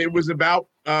 but it was about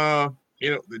the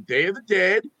Day of the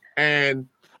Dead, and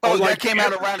that came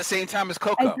out around the same time as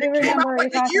Coco. It came out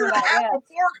like a year and a half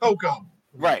before Coco.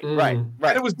 Right. And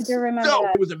it was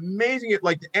it was amazing. It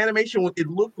the animation. It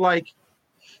looked like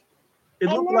they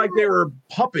were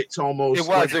puppets almost. It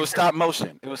was stop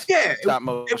motion. It was stop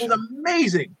motion. It was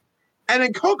amazing. And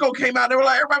then Coco came out. They were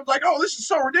like, everybody was like, "Oh, this is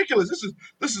so ridiculous! This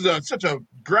is such a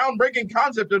groundbreaking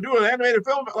concept of doing an animated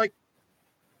film." But like,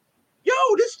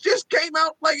 this just came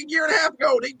out like a year and a half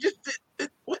ago. They just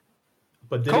what?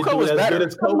 But Coco was better.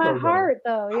 Coco, my heart,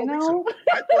 though, So.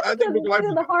 I think Book of Life.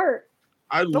 The heart.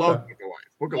 I love Book of Life.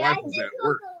 Book of Life is at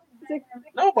work.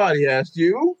 Nobody asked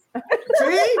you. See,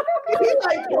 he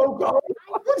like Coco.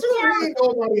 What you mean?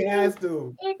 Nobody has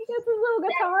to. He gets his little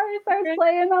guitar. He starts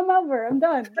playing. I'm over. I'm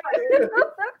done.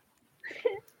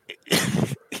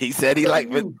 He said he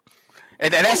liked it.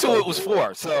 And that's who it was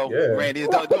for. So, Randy,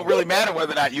 it don't really matter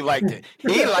whether or not you liked it.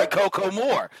 He liked Coco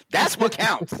more. That's what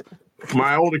counts.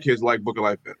 My older kids like Book of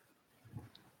Life better.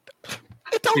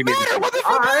 It don't matter whether it's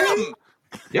for them.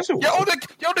 Yes, it will. Your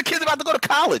older kid's about to go to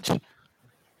college.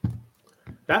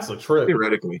 That's a trip.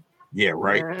 Theoretically. Yeah,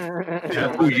 right.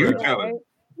 Who you telling?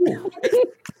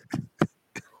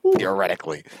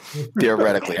 Theoretically.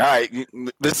 All right.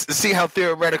 Let's see how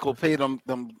theoretical pay them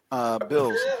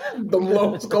bills. Them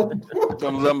loans go.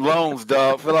 Them loans,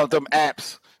 dog. Fill out them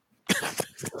apps.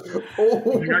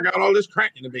 I got all this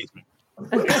crack in the basement.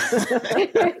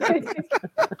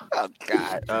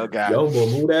 Oh God. Yo, boy,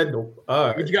 move that door. All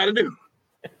right. What you got to do?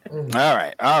 All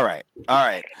right.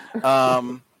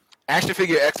 Action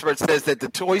figure expert says that the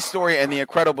Toy Story and The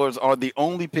Incredibles are the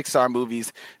only Pixar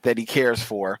movies that he cares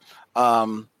for.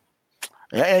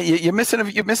 You're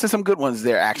missing some good ones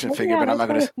there, action figure. But I'm not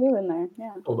gonna.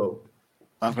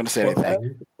 I'm gonna say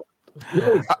anything.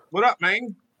 What up,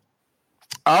 man?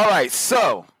 All right,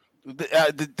 so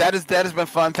that has been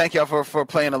fun. Thank y'all for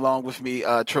playing along with me,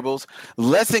 Tribbles.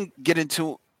 Let's get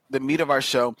into the meat of our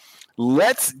show.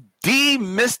 Let's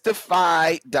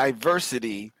demystify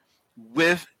diversity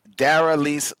with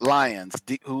Darralice Lyons,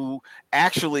 who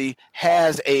actually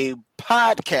has a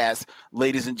podcast,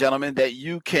 ladies and gentlemen, that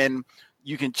you can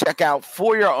check out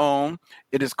for your own.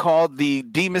 It is called the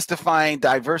Demystifying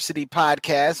Diversity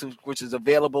Podcast, which is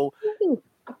available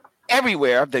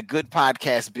everywhere that good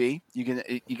podcasts be. You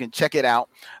can check it out.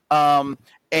 And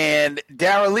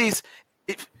Darralice,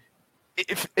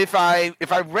 if I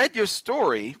read your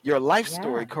story, your life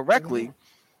story correctly,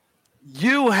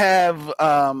 you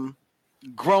have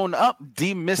grown up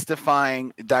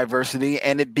demystifying diversity,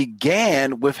 and it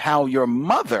began with how your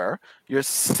mother, your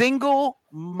single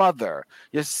mother,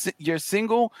 your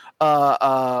single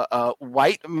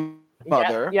white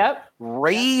mother,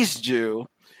 raised you,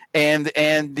 and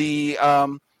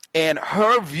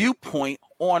her viewpoint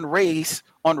on race,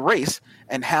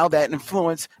 and how that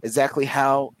influenced exactly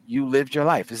how you lived your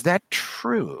life. Is that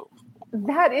true?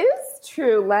 That is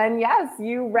true, Len. Yes,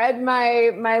 you read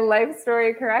my life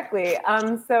story correctly.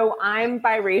 So I'm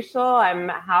biracial. I'm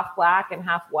half Black and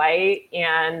half white,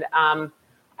 and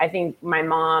I think my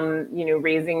mom,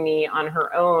 raising me on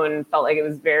her own, felt like it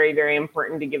was very, very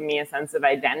important to give me a sense of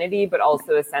identity, but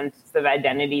also a sense of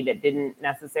identity that didn't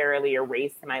necessarily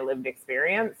erase my lived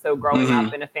experience. So growing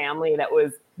up in a family that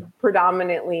was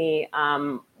predominantly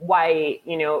white,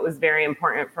 it was very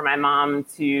important for my mom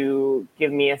to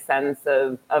give me a sense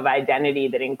of identity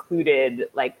that included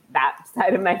like that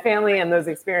side of my family and those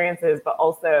experiences, but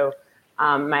also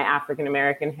my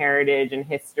African-American heritage and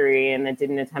history, and that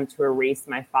didn't attempt to erase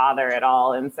my father at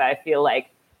all. And so I feel like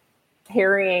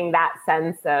carrying that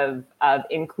sense of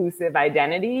inclusive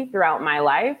identity throughout my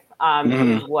life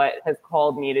is what has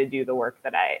called me to do the work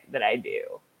that I do.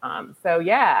 So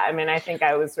yeah, I mean, I think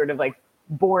I was sort of like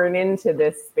born into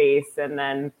this space and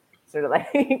then sort of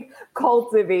like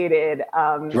cultivated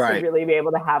to really be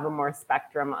able to have a more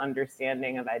spectrum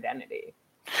understanding of identity.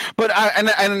 But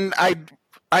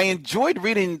I enjoyed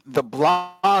reading the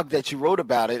blog that you wrote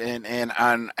about it,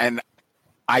 and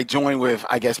I join with,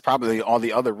 I guess, probably all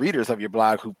the other readers of your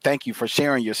blog who thank you for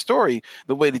sharing your story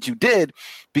the way that you did,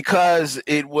 because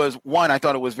it was, one, I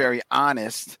thought it was very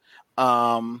honest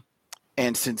and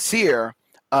sincere,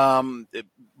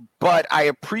 but I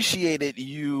appreciated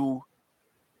you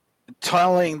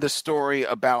telling the story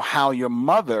about how your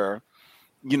mother,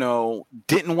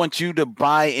 didn't want you to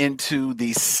buy into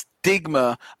the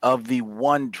stigma of the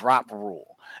one drop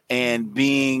rule, and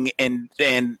being and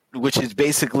which is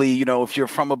basically, if you're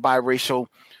from a biracial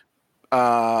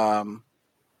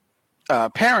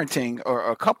parenting or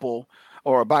a couple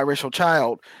or a biracial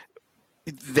child,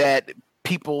 that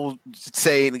people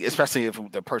say, especially if one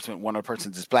of the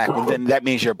persons is Black, well, then that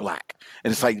means you're Black,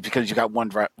 and it's like because you got one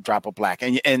drop of Black,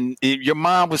 and your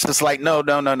mom was just like, no.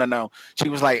 She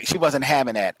was like, she wasn't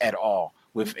having that at all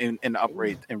in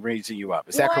raising you up.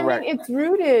 Is that correct? I mean, it's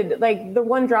rooted, like the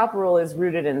one drop rule is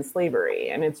rooted in slavery,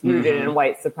 and it's rooted in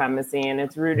white supremacy, and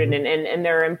it's rooted in, and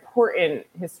there are important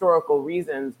historical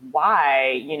reasons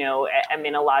why, I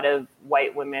mean, a lot of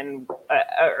white women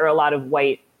or a lot of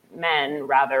white men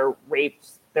rather raped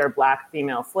their Black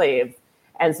female slaves.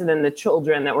 And so then the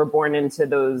children that were born into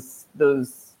those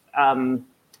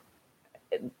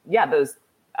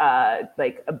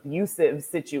like abusive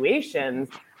situations,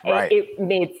 it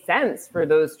made sense for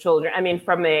those children. I mean,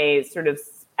 from a sort of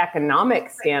economic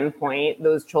standpoint,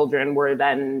 those children were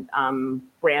then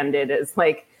branded as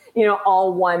like,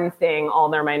 all one thing, all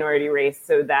their minority race,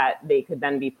 so that they could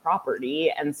then be property.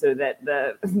 And so that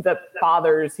the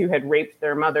fathers who had raped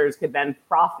their mothers could then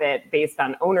profit based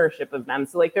on ownership of them.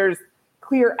 So like there's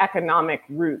clear economic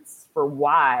roots for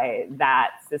why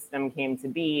that system came to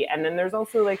be. And then there's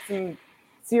also like some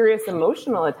serious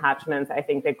emotional attachments, I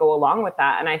think, that go along with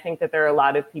that. And I think that there are a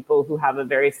lot of people who have a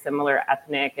very similar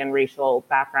ethnic and racial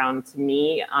background to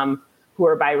me, who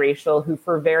are biracial, who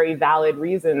for very valid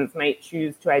reasons might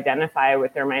choose to identify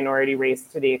with their minority race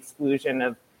to the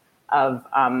exclusion of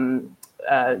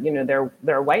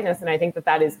their whiteness. And I think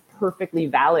that is perfectly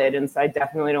valid. And so I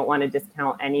definitely don't want to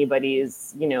discount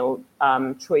anybody's,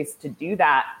 choice to do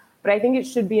that. But I think it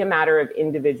should be a matter of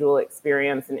individual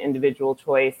experience and individual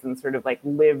choice and sort of like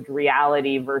lived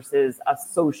reality versus a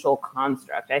social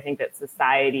construct. I think that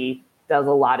society does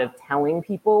a lot of telling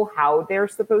people how they're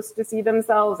supposed to see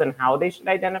themselves and how they should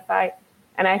identify.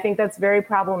 And I think that's very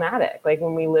problematic. Like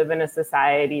when we live in a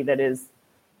society that is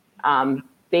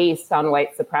based on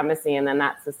white supremacy, and then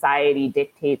that society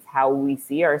dictates how we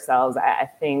see ourselves, I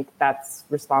think that's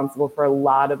responsible for a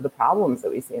lot of the problems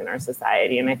that we see in our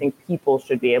society. And I think people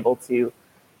should be able to,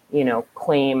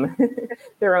 claim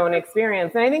their own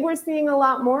experience. And I think we're seeing a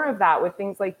lot more of that with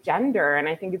things like gender. And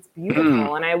I think it's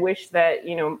beautiful. And I wish that,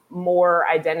 more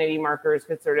identity markers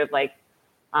could sort of like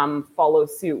follow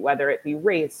suit, whether it be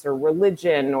race or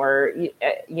religion or,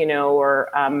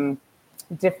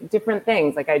 different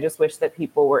things. Like, I just wish that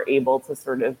people were able to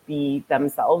sort of be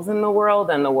themselves in the world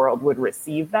and the world would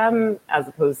receive them, as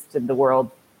opposed to the world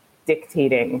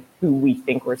dictating who we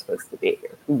think we're supposed to be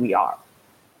or who we are.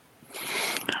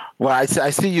 Well, I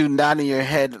see you nodding your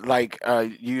head like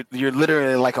you're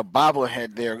literally like a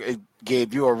bobblehead there.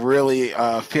 Gabe, you are really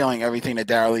feeling everything that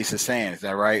Darrell is saying. Is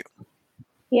that right?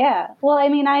 Yeah. Well, I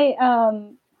mean, I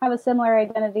have a similar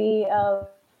identity of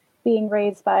being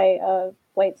raised by a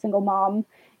white single mom,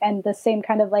 and the same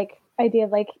kind of like idea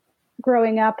of like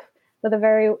growing up with a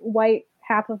very white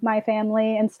half of my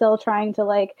family and still trying to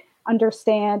like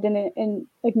understand and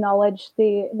acknowledge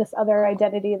this other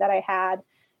identity that I had.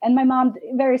 And my mom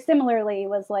very similarly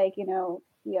was like,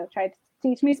 tried to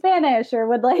teach me Spanish or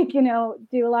would like,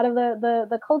 do a lot of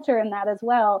the culture in that as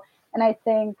well. And I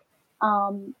think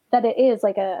that it is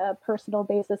like a personal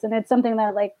basis. And it's something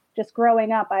that like just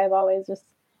growing up, I've always just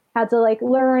had to like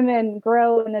learn and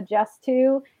grow and adjust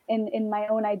to in my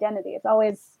own identity.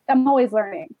 I'm always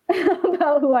learning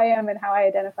about who I am and how I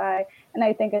identify. And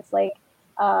I think it's like,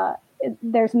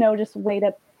 there's no just way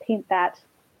to paint that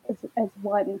as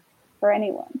one for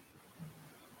anyone.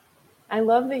 I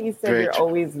love that you said you're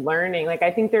always learning. Like,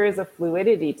 I think there is a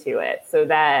fluidity to it, so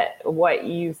that what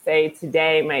you say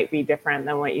today might be different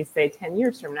than what you say 10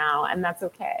 years from now. And that's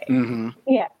okay. Mm-hmm.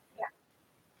 Yeah.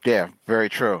 Yeah. Very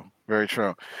true. Very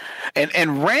true.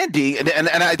 And Randy, and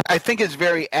I think it's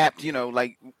very apt,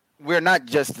 like, we're not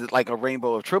just like a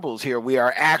rainbow of tribbles here. We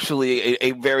are actually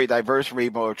a very diverse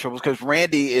rainbow of tribbles, because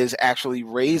Randy is actually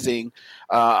raising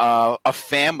a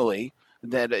family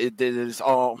that is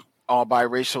all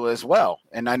biracial as well.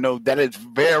 And I know that it's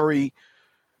one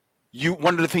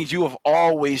of the things you have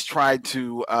always tried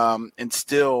to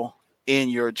instill in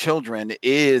your children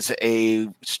is a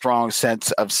strong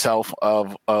sense of self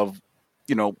of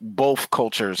both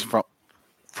cultures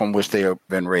from which they have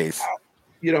been raised.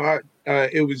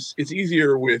 It's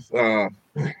easier with Amy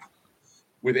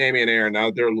and Aaron.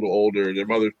 Now they're a little older. Their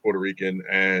mother's Puerto Rican,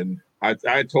 and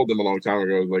I told them a long time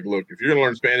ago, I was like, look, if you're gonna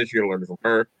learn Spanish, you're gonna learn it from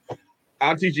her.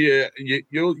 I'll teach you.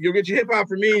 You'll get your hip hop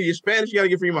from me. Your Spanish, you gotta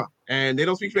get from your mom. And they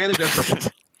don't speak Spanish. That's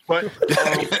but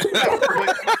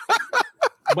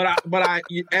I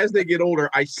as they get older,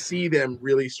 I see them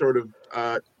really sort of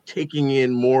taking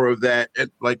in more of that.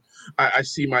 Like I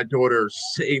see my daughter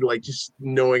say, like, just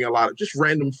knowing a lot of just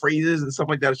random phrases and stuff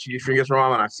like that. She gets from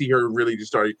mom, and I see her really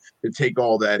just starting to take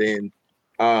all that in.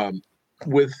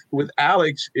 With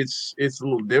Alex, it's a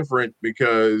little different,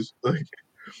 because like,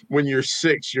 when you're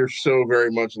 6, you're so very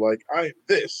much like, I am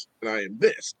this and I am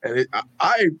this, and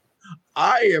I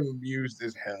am amused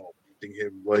as hell watching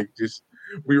him. Like, just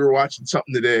we were watching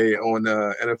something today on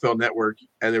NFL Network,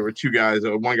 and there were two guys.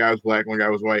 One guy was black, one guy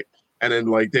was white, and then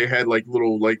like they had like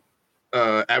little like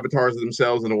avatars of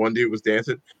themselves, and the one dude was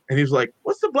dancing, and he was like,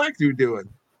 "What's the black dude doing?"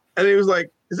 And he was like,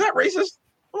 "Is that racist?"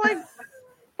 I'm like,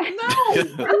 "No,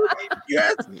 you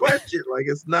asked the question. Like,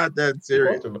 it's not that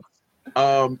serious." And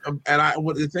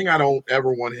the thing I don't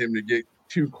ever want him to get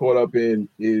too caught up in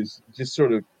is just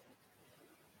sort of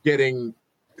getting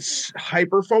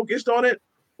hyper focused on it.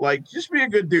 Like, just be a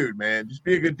good dude, man. Just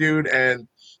be a good dude and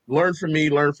learn from me,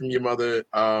 learn from your mother.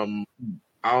 All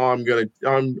I'm gonna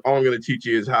teach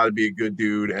you is how to be a good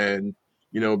dude, and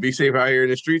be safe out here in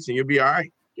the streets, and you'll be all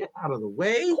right. Get out of the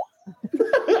way.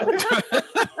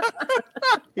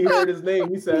 He heard his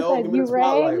name. He said, "Oh, give me the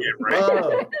spotlight."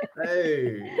 Right.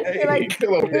 Hey, like, be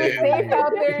safe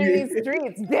out there in these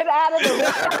streets. Get out of the way.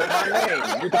 My name.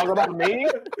 You talking about me?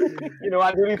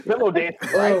 I do these pillow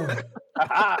dances, right?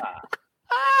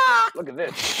 Look at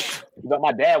this. You thought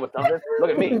my dad was something.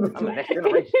 Look at me. I'm the next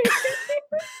generation.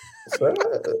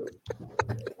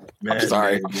 I'm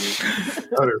sorry.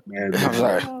 Man. I'm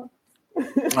sorry.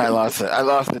 I lost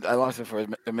it for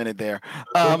a minute there.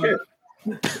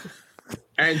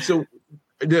 And so,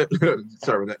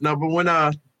 sorry about that. No, but when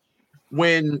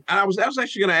I was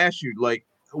actually going to ask you, like,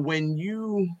 when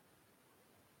you,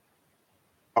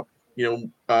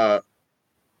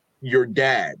 your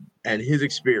dad and his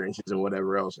experiences and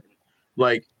whatever else,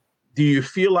 like, do you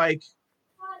feel like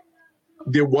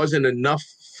there wasn't enough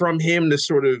from him to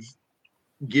sort of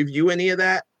give you any of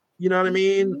that? You know what I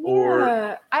mean? Yeah,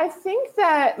 or I think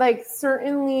that, like,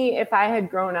 certainly if I had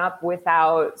grown up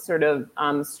without sort of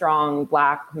strong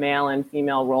Black male and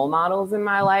female role models in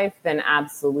my life, then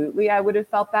absolutely I would have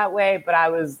felt that way. But I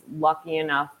was lucky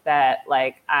enough that,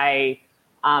 like,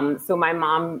 so my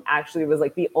mom actually was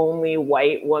like the only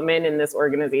white woman in this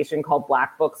organization called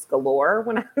Black Books Galore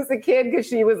when I was a kid, because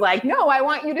she was like, no, I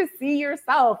want you to see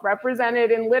yourself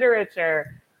represented in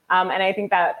literature. And I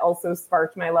think that also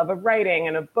sparked my love of writing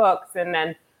and of books. And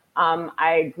then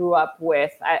I grew up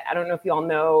with, I don't know if you all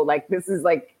know, like, this is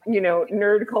like,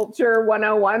 Nerd Culture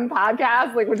 101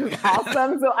 podcast, like, which is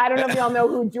awesome. So I don't know if you all know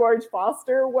who George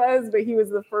Foster was, but he was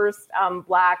the first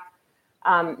Black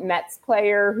Mets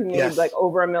player who made like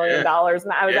over $1 million.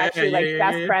 And I was actually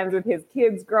best friends with his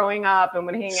kids growing up and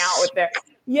would hang out with their,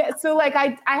 so like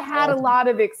I had a lot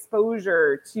of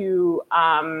exposure to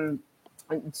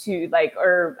to like,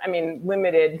 or I mean,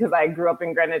 limited because I grew up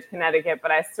in Greenwich, Connecticut,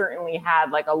 but I certainly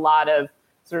had like a lot of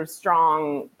sort of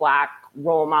strong Black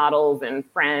role models and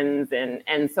friends.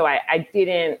 And so I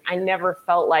never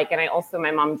felt like, and I also,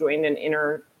 my mom joined an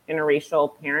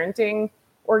interracial parenting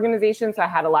organization. So I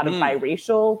had a lot of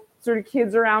biracial sort of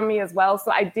kids around me as well.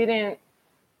 So I didn't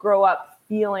grow up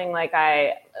feeling like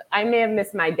I may have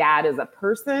missed my dad as a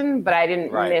person, but I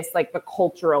didn't miss like the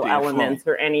cultural elements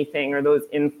or anything or those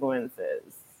influences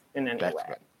in any way.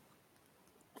 Good.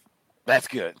 That's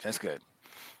good. That's good.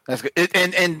 That's good.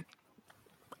 And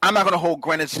I'm not going to hold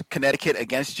Greenwich, Connecticut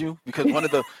against you because one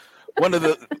of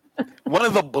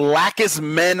the blackest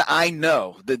men I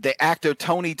know, the actor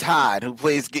Tony Todd, who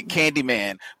plays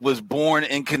Candyman, was born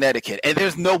in Connecticut, and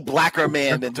there's no blacker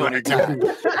man than Tony Todd.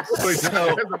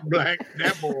 So,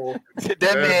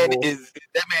 that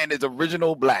man is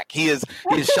original Black. He is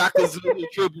Shaka Zulu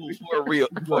Triple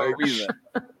for a reason.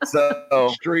 So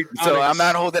I'm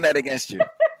not holding that against you.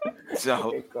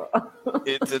 So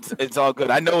it's all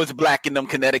good. I know it's Black in them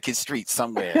Connecticut streets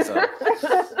somewhere. So.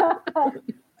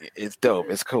 It's dope.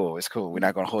 It's cool. It's cool. We're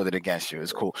not going to hold it against you.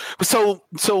 It's cool. So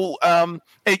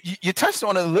you touched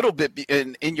on it a little bit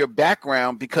in your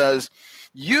background because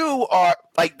you are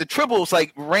like the Tribbles,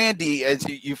 like Randy, as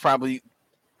you probably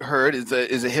heard, is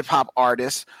a hip hop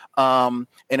artist. And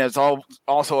is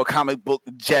also a comic book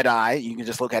Jedi. You can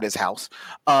just look at his house.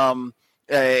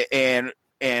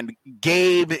 And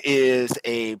Gabe is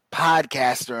a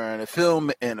podcaster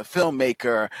and a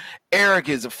filmmaker. Eric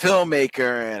is a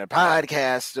filmmaker and a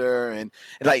podcaster, and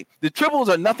like the Tribbles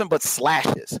are nothing but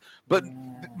slashes. But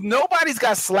nobody's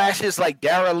got slashes like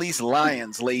Darylise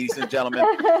Lyons, ladies and gentlemen.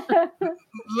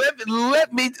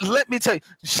 let me tell you,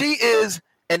 she is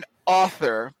an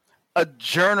author, a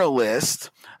journalist,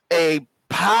 a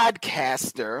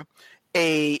podcaster,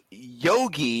 a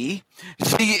yogi.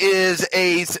 She is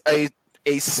a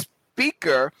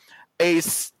speaker, a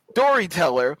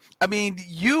storyteller. I mean,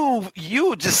 you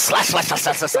just slash.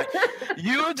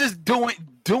 You're just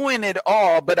doing it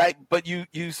all. But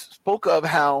you spoke of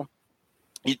how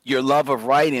your love of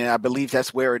writing. I believe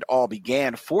that's where it all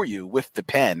began for you with the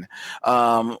pen.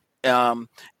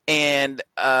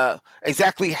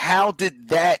 Exactly how did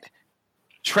that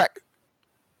trek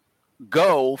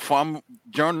go from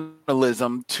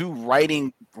journalism to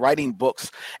writing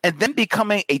books and then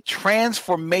becoming a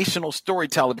transformational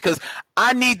storyteller? Because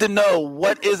I need to know,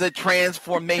 what is a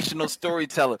transformational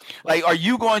storyteller? Like, are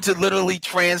you going to literally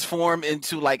transform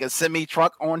into like a semi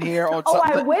truck on here or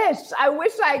something? I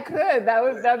wish I could.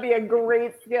 That'd be a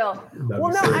great skill.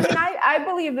 Well, no, I mean, I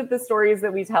believe that the stories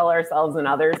that we tell ourselves and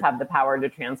others have the power to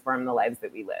transform the lives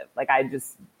that we live. Like, I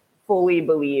just fully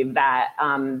believe that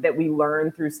that we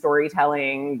learn through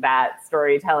storytelling, that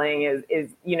storytelling is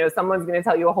someone's going to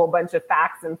tell you a whole bunch of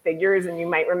facts and figures and you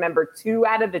might remember 2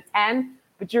 out of the 10,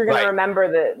 but you're going to remember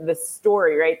the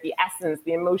story, right? The essence,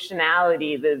 the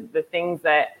emotionality, the things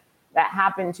that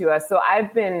happen to us. So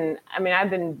I've been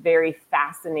very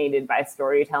fascinated by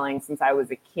storytelling since I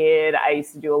was a kid. I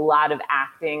used to do a lot of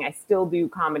acting. I still do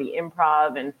comedy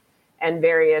improv and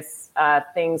various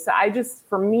things. So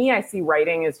for me, I see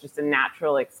writing as just a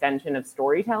natural extension of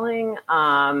storytelling.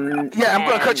 I'm going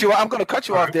to cut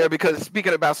you off there because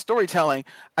speaking about storytelling,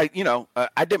 I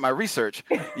did my research.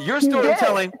 Your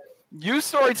storytelling,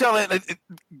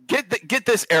 get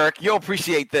this, Eric, you'll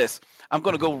appreciate this. I'm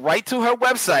going to go right to her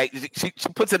website. She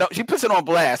puts it on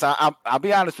blast. I'll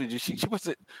be honest with you. She puts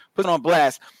it on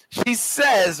blast. She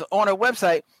says on her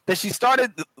website that she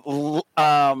started,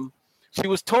 she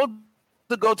was told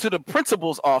to go to the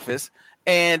principal's office,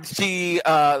 and she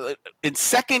in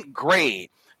 2nd grade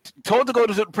told to go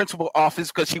to the principal's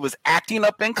office because she was acting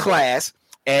up in class,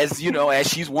 as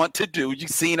she's wont to do.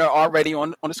 You've seen her already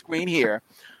on the screen here.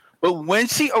 But when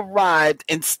she arrived,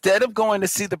 instead of going to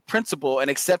see the principal and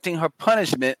accepting her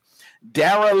punishment,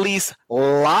 Darylise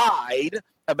lied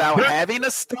about having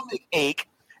a stomach ache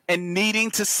and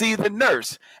needing to see the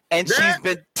nurse. And she's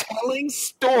been telling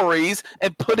stories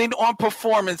and putting on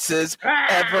performances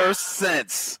ever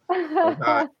since.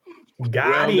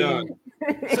 Got him.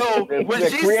 So when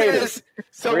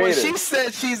she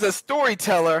says she's a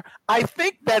storyteller, I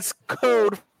think that's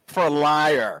code for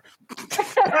liar.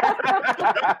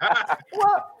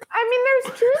 Well, I mean, there's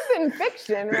truth in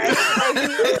fiction, right?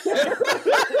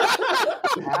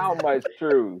 How much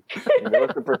truth?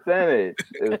 What's the percentage?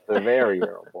 It's the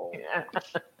variable.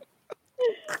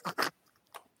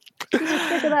 So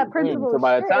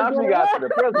by the time she got to the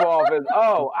principal office,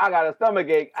 I got a stomach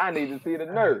ache. I need to see the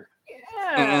nurse.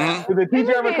 Yeah. Did the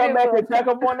teacher ever come back and check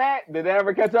up on that? Did they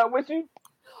ever catch up with you?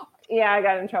 Yeah, I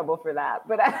got in trouble for that,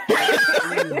 but I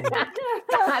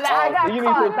got you need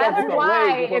to caught. That's focus on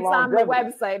why legs for it's on the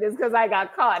longevity. website. Is because I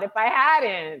got caught. If I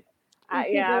hadn't,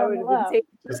 I would have been taken.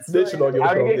 Just snitching on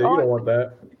yourself. Yeah, you don't want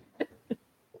that.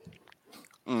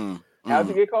 How'd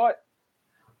you get caught?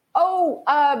 Oh,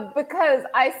 because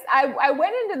I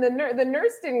went into the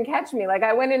nurse didn't catch me. Like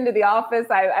I went into the office,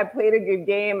 I played a good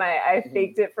game, I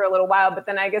faked it for a little while, but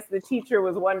then I guess the teacher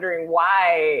was wondering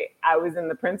why I was in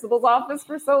the principal's office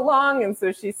for so long, and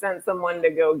so she sent someone to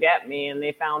go get me, and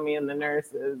they found me in the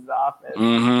nurse's office.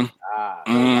 All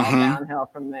downhill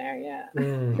from there, yeah.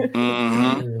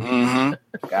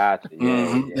 Gotcha.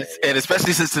 Yeah. And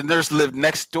especially since the nurse lived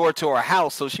next door to our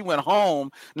house, so she went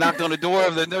home, knocked on the door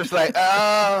of the nurse, like,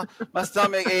 my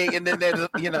stomach ache, and then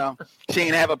she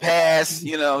didn't have a pass.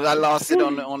 I lost it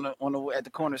on the at the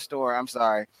corner store. I'm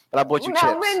sorry, but I bought you chips.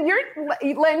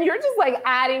 Len, you're just like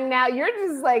adding now. You're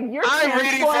just like I'm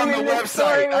reading from the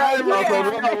website. I'm reading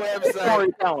from the website.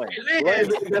 Storytelling. Hey, Liz,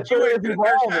 you went to the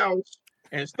nurse's house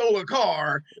and stole a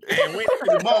car and went to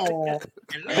the mall.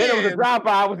 And then it was a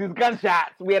drive-by with these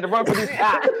gunshots. We had to run for these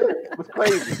shots. It was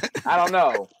crazy. I don't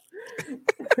know.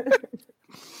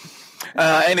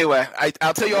 Anyway,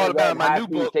 I'll tell you all about my new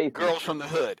book, Girls from the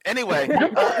Hood. Anyway.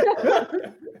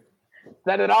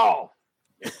 Set it off.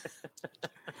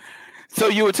 So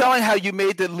you were telling how you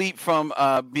made the leap from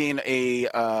being a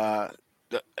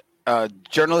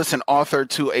journalist and author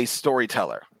to a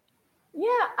storyteller. Yeah,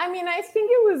 I mean, I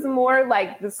think it was more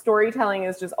like the storytelling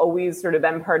has just always sort of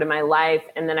been part of my life.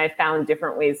 And then I found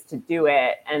different ways to do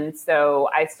it. And so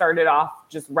I started off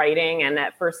just writing. And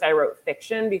at first I wrote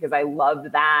fiction because I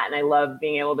loved that. And I loved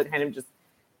being able to kind of just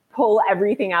pull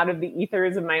everything out of the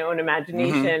ethers of my own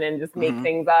imagination and just make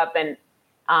things up. And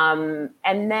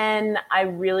then I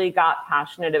really got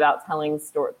passionate about telling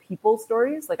people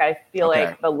stories. Like I feel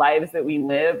like the lives that we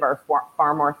live are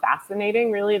far more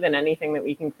fascinating, really, than anything that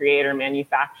we can create or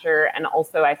manufacture. And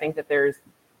also, I think that there's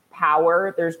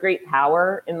great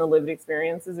power in the lived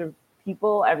experiences of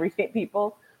people, everyday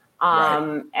people.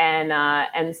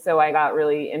 And so I got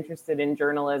really interested in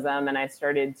journalism, and I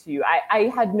started to. I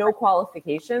had no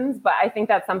qualifications, but I think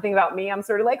that's something about me. I'm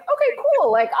sort of like, okay,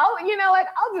 cool. Like I'll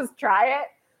just try it.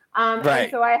 And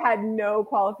so I had no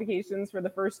qualifications for the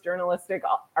first journalistic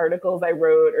articles I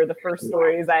wrote or the first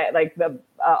stories the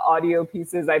audio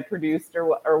pieces I produced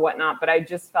or whatnot. But I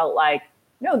just felt like,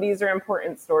 no, these are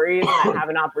important stories, and I have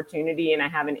an opportunity and I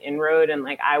have an inroad, and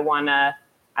like I want to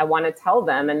tell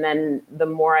them. And then the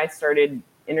more I started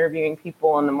interviewing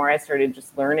people and the more I started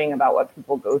just learning about what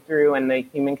people go through and the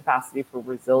human capacity for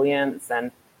resilience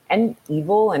and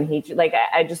evil and hatred, like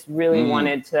I just really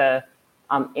wanted to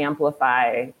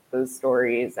amplify those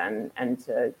stories and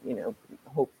to,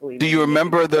 hopefully. Do you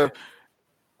remember the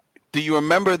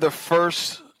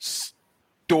first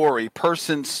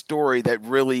person story that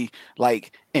really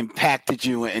like impacted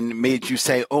you and made you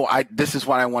say, this is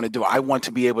what I want to do. I want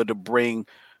to be able to bring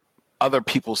other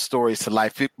people's stories to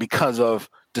life because of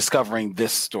discovering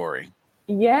this story?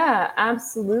 Yeah,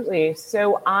 absolutely.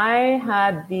 So I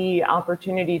had the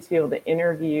opportunity to be able to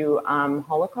interview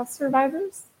Holocaust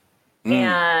survivors.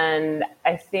 And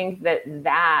I think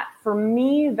that for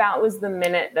me, that was the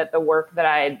minute that the work that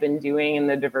I had been doing in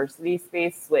the diversity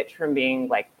space switched from being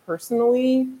like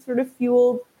personally sort of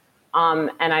fueled.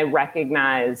 And I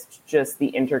recognized just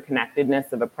the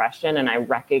interconnectedness of oppression. And I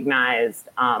recognized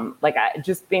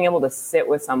just being able to sit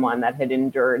with someone that had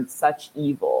endured such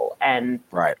evil and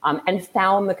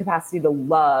found the capacity to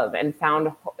love and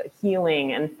found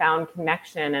healing and found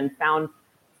connection and found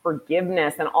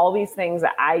forgiveness and all these things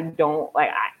that I don't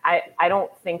like. I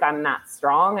don't think I'm that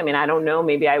strong. I mean, I don't know,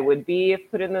 maybe I would be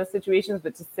if put in those situations,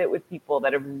 but to sit with people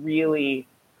that have really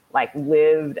like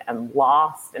lived and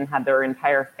lost and had their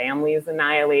entire families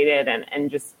annihilated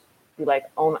and just be like,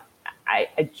 oh,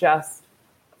 I just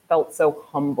felt so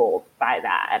humbled by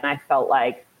that. And I felt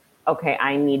like, okay,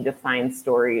 I need to find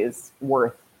stories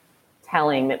worth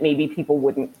telling that maybe people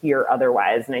wouldn't hear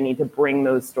otherwise. And I need to bring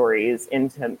those stories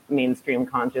into mainstream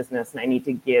consciousness. And I need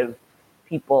to give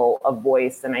people a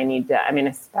voice. And I need to,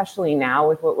 especially now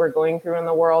with what we're going through in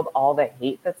the world, all the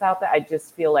hate that's out there, I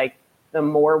just feel like the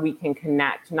more we can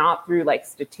connect, not through like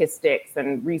statistics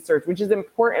and research, which is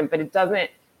important, but it doesn't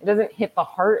hit the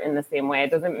heart in the same way.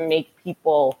 It doesn't make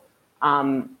people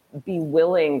be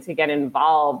willing to get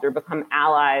involved or become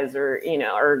allies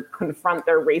or confront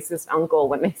their racist uncle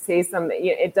when they say something.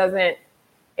 It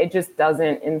just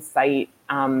doesn't incite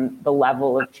the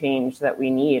level of change that we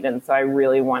need. And so I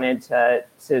really wanted to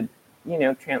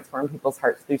transform people's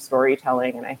hearts through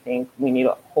storytelling. And I think we need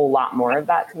a whole lot more of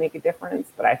that to make a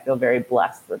difference. But I feel very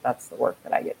blessed that that's the work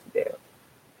that I get to do.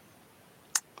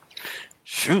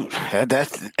 Shoot,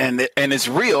 that's and it's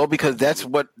real because that's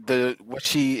what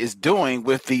she is doing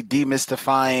with the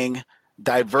Demystifying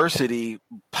Diversity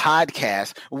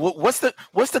podcast. What's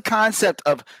the concept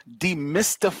of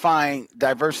demystifying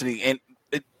diversity? And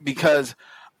because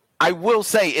I will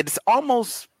say it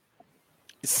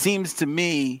seems to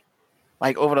me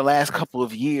like over the last couple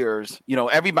of years,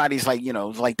 everybody's like,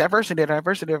 like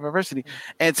diversity,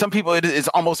 and some people it's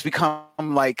almost become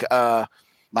like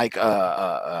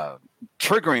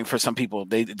triggering for some people.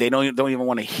 They don't even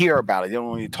want to hear about it. They don't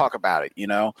want to talk about it,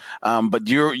 But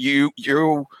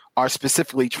you are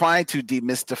specifically trying to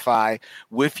demystify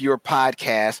with your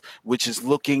podcast, which is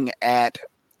looking at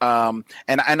and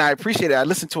I appreciate it. I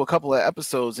listened to a couple of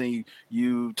episodes and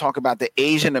you talk about the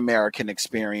Asian American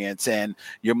experience, and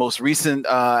your most recent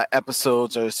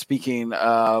episodes are speaking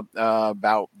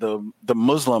about the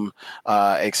Muslim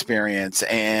experience.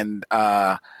 And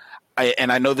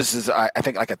I know this is I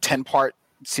think like a 10-part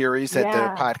series that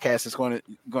the podcast is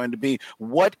going to be.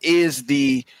 What is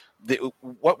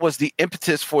what was the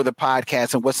impetus for the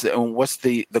podcast, and what's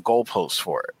the goalpost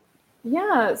for it?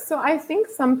 Yeah, so I think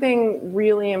something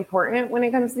really important when it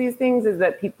comes to these things is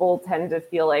that people tend to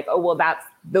feel like, oh, well, that's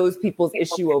those people's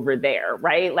issue over there,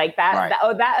 right? Like that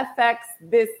affects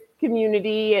this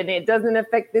community and it doesn't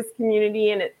affect this community.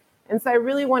 And so I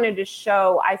really wanted to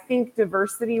show, I think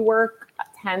diversity work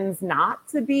tends not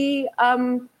to be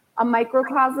a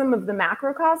microcosm of the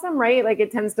macrocosm, right? Like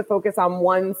it tends to focus on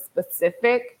one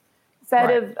specific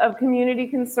set of community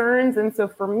concerns. And so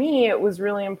for me, it was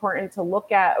really important to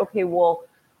look at, okay, well,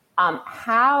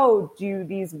 how do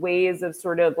these ways of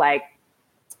sort of like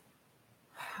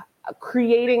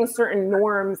creating certain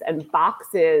norms and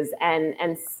boxes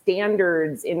and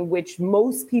standards in which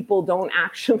most people don't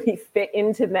actually fit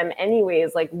into them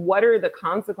anyways, like what are the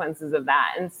consequences of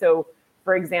that? And so,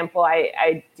 for example,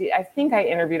 I think I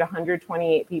interviewed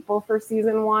 128 people for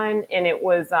season 1, and it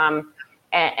was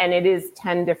and it is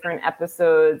 10 different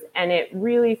episodes, and it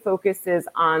really focuses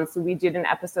on, so we did an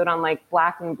episode on like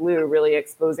Black and Blue, really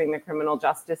exposing the criminal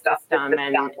justice system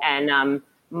and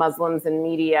Muslims in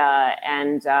media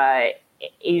and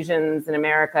Asians in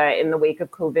America in the wake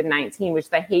of COVID-19, which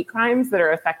the hate crimes that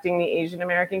are affecting the Asian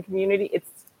American community,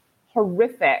 it's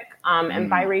horrific, and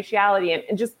biraciality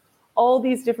and just all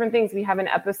these different things. We have an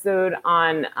episode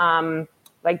on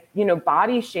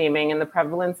body shaming and the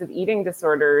prevalence of eating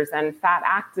disorders and fat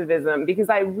activism, because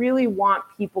I really want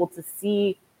people to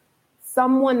see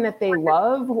someone that they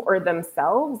love or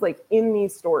themselves like in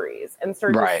these stories and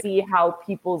start to see how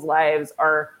people's lives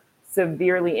are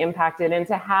severely impacted, and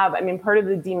to have, part of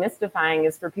the demystifying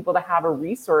is for people to have a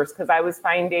resource, because I was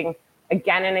finding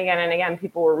again and again and again,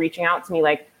 people were reaching out to me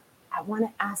like, I want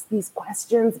to ask these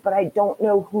questions, but I don't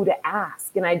know who to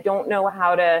ask, and I don't know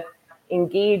how to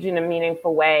engage in a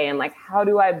meaningful way, and like, how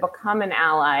do I become an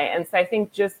ally? And so I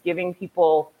think just giving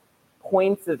people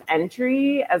points of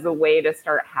entry as a way to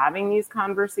start having these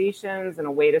conversations and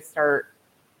a way to start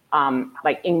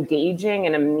engaging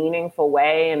in a meaningful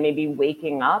way and maybe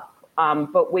waking up,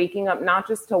 but waking up not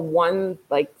just to one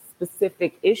like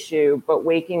specific issue, but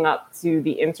waking up to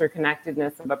the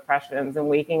interconnectedness of oppressions and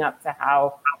waking up to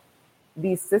how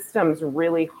these systems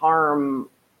really harm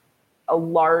a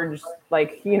large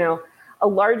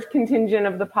contingent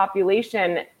of the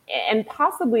population and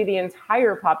possibly the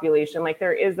entire population. Like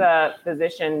there is a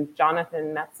physician,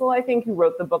 Jonathan Metzl, I think, who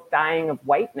wrote the book Dying of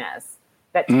Whiteness,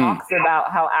 that talks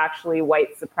about how actually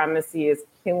white supremacy is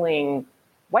killing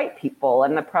white people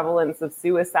and the prevalence of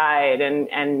suicide and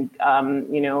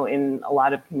in a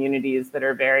lot of communities that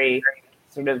are very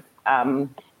sort of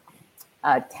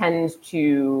tend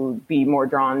to be more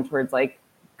drawn towards like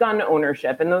gun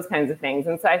ownership and those kinds of things.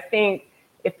 And so I think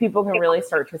if people can really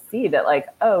start to see that, like,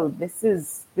 oh, this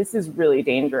is really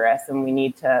dangerous, and we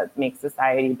need to make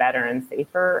society better and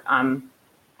safer.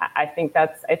 I think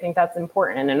that's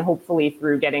important, and hopefully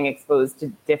through getting exposed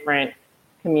to different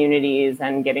communities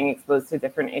and getting exposed to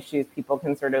different issues, people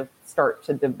can sort of start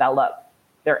to develop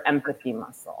their empathy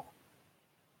muscle.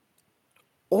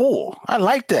 Oh, I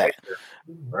like that.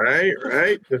 Right.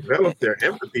 Develop their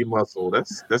empathy muscle.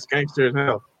 That's gangster as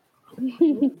hell.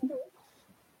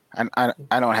 I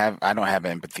don't have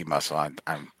an empathy muscle. I'm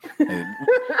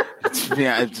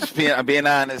being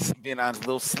honest, a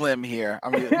little slim here. I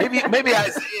mean, maybe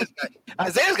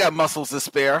Isaiah's got muscles to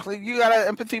spare. You got an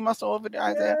empathy muscle over there,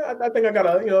 Isaiah? Yeah, I think I got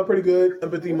a pretty good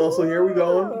empathy muscle here. We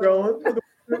growing.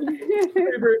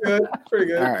 Pretty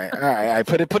good. All right.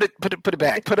 Put it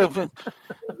back.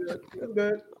 It's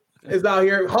good. It's out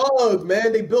here. Hugs,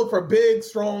 man. They built for big,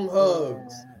 strong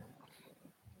hugs.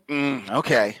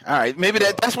 Okay, all right. Maybe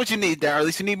that's what you need, Darryl. At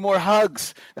least you need more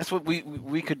hugs. That's what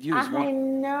we could use. I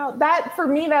know that for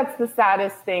me, that's the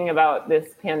saddest thing about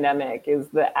this pandemic is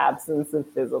the absence of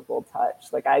physical touch.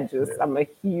 Like I'm a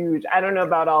huge. I don't know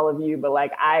about all of you, but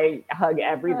like I hug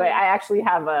everybody. I actually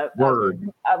have a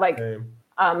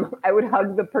I would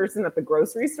hug the person at the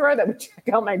grocery store that would check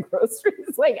out my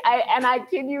groceries. Like I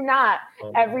kid you not,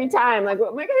 every time. Like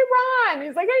I'm like, hey Ron,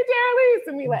 he's like, hey Darylise,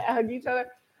 and we like hug each other.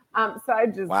 So I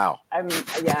just, I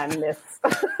miss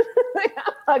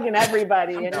hugging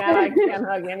everybody, and now I can't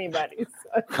hug anybody. So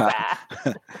it's bad.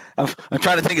 I'm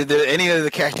trying to think if there any of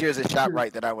the cashiers at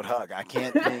ShopRite that I would hug. I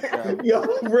can't think. Yo,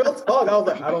 real talk. I was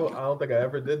like, I don't think I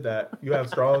ever did that. You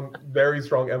have very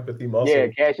strong empathy muscle. Yeah,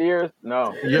 cashiers.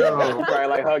 No. Yo, probably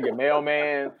like hugging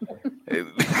mailman.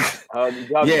 Hugging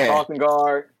crossing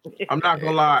guard. I'm not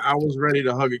gonna lie. I was ready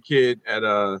to hug a kid at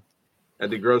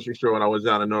the grocery store when I was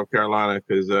down in North Carolina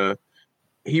because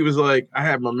he was like, I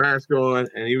had my mask on,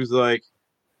 and he was like,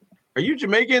 "Are you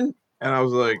Jamaican?" And I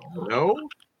was like, "No."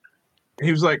 And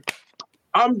he was like,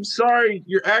 "I'm sorry,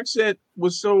 your accent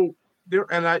was so there,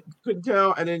 and I couldn't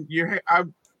tell." And then I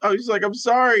was like, "I'm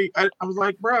sorry." I was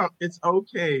like, "Bro, it's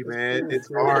okay, man.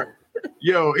 It's hard."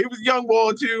 Yo, it was young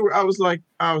boy too. I was like,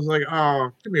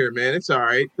 "Oh, come here, man. It's all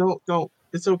right. Don't.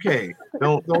 It's okay.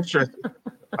 Don't stress it."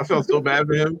 I felt so bad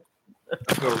for him.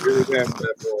 I felt really bad for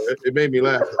that boy. It made me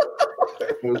laugh.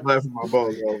 I was laughing my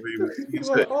balls off. He was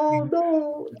like, "Oh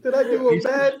no, did I do a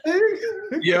bad thing?"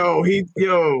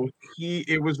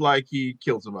 It was like he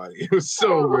killed somebody. It was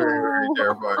so very, very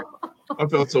terrifying. I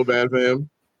felt so bad for him.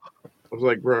 I was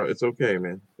like, "Bro, it's okay,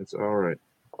 man. It's all right."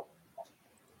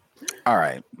 All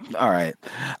right.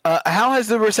 How has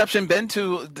the reception been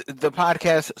to the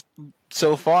podcast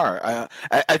so far?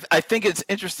 I think it's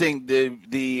interesting.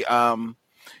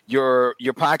 Your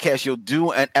podcast, you'll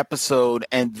do an episode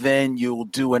and then you'll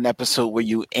do an episode where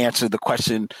you answer the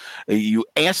question. You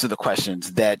answer the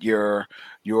questions that the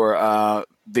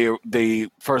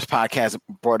first podcast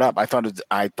brought up. I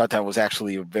thought that was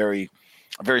actually a very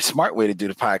smart way to do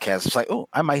the podcast. It's like, oh,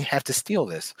 I might have to steal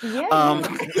this. Yeah.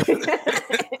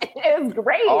 It was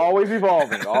great. Always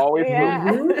evolving. Always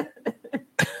moving.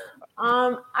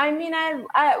 I mean,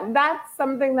 that's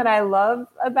something that I love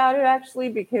about it actually,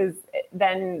 because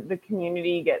then the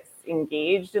community gets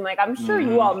engaged. And like, I'm sure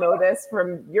you all know this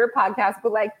from your podcast,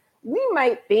 but like, we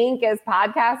might think as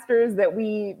podcasters that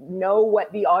we know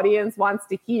what the audience wants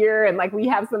to hear. And like, we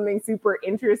have something super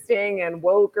interesting and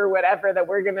woke or whatever that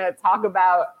we're going to talk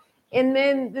about. And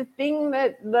then the thing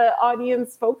that the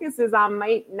audience focuses on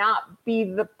might not be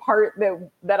the part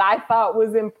that I thought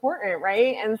was important.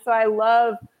 Right. And so I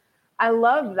love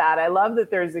that. I love that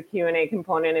there's a Q&A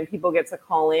component and people get to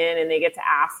call in and they get to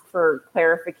ask for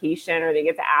clarification, or they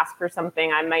get to ask for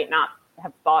something I might not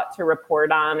have thought to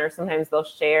report on, or sometimes they'll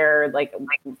share like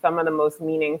some of the most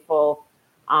meaningful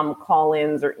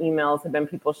call-ins or emails have been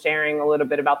people sharing a little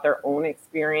bit about their own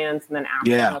experience and then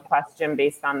asking a question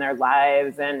based on their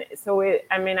lives. And so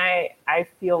I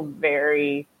feel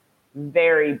very,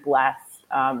 very blessed.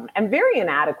 And very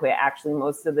inadequate actually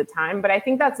most of the time, but I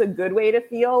think that's a good way to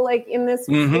feel like in this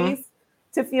space,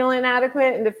 to feel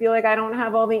inadequate and to feel like I don't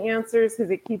have all the answers, because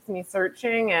it keeps me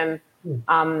searching and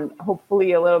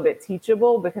hopefully a little bit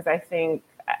teachable, because I think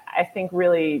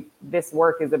really this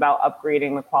work is about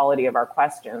upgrading the quality of our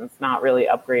questions, not really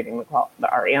upgrading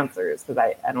our answers, because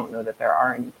I don't know that there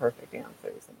are any perfect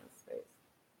answers in this space.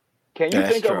 Can you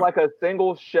think of like a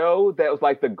single show that was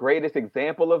like the greatest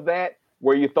example of that,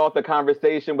 where you thought the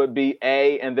conversation would be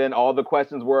A and then all the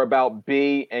questions were about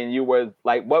B, and you was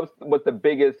like, what's the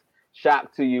biggest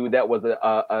shock to you that was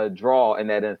a draw in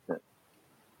that instance?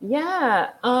 Yeah.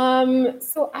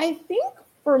 So I think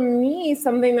for me,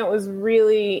 something that was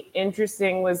really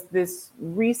interesting was this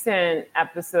recent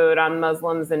episode on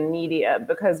Muslims and media,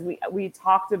 because we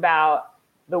talked about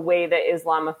the way that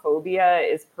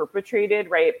Islamophobia is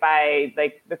perpetrated, right, by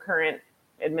like the current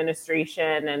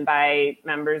administration and by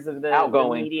members of the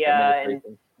media. And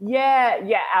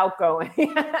outgoing.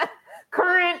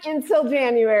 Current until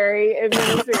January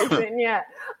administration.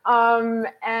 And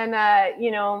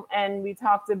we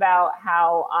talked about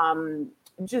how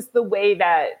just the way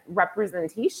that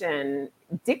representation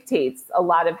dictates a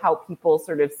lot of how people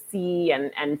sort of see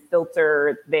and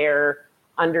filter their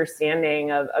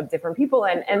understanding of different people.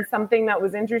 And something that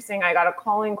was interesting, I got a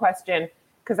calling question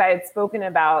because I had spoken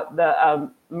about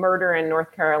the murder in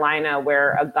North Carolina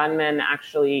where a gunman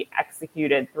actually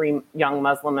executed 3 young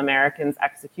Muslim Americans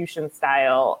execution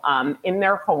style in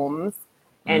their homes.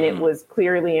 And it was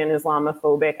clearly an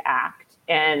Islamophobic act.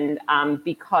 And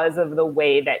because of the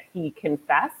way that he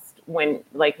confessed, when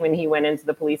he went into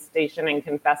the police station and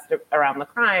confessed around the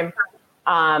crime,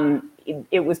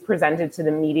 it was presented to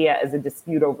the media as a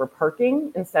dispute over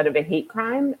parking instead of a hate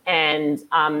crime. And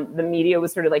the media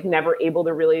was sort of like never able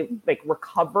to really like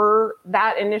recover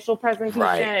that initial presentation.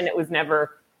 Right. And it was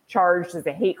never charged as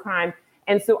a hate crime.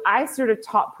 And so I sort of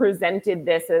presented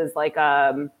this as like,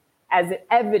 as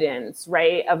evidence,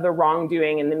 right, of the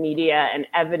wrongdoing in the media and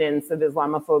evidence of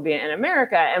Islamophobia in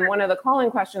America. And one of the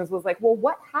calling questions was like, well,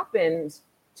 what happened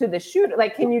to the shooter?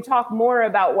 Like, can you talk more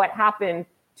about what happened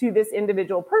to this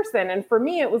individual person? And for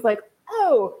me, it was like,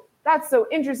 oh, that's so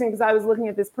interesting, because I was looking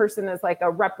at this person as like a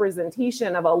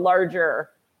representation of a larger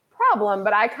problem,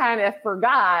 but I kind of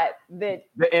forgot that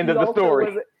the end of the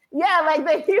story. Like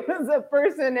that he was a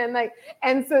person,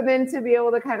 and so then to be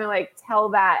able to kind of like tell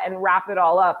that and wrap it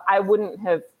all up, I wouldn't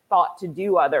have thought to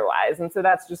do otherwise. And so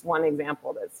that's just one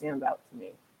example that stands out to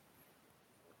me.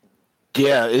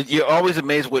 Yeah, you're always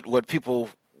amazed what people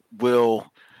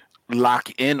will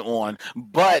lock in on,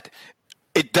 but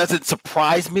it doesn't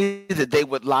surprise me that they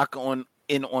would lock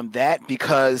in on that,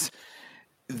 because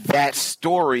that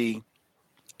story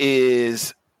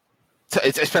is,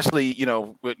 especially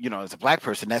as a Black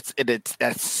person, that's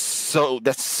so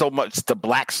much the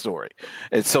Black story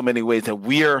in so many ways,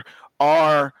 that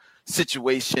our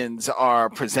situations are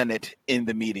presented in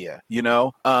the media. It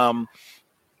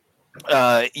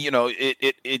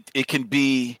can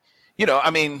be,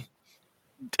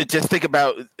 just think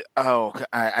about,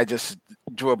 I just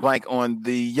drew a blank on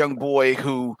the young boy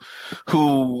who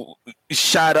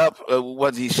shot up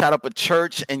shot up a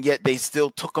church, and yet they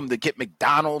still took him to get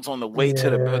McDonald's on the way to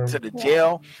the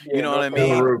jail. You know what I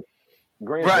mean?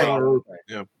 Right.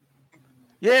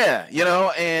 Yeah.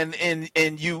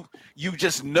 And you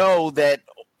just know that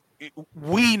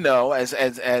we know as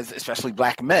especially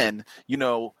Black men,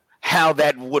 how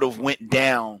that would have went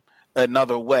down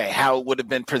another way, how it would have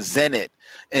been presented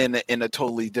in a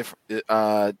totally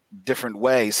different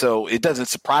way. So it doesn't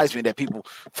surprise me that people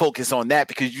focus on that,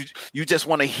 because you just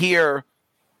want to hear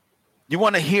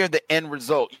the end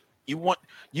result. You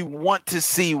want to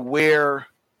see where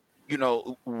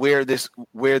this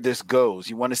goes.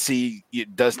 You want to see,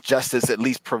 does justice at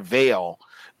least prevail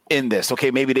in this?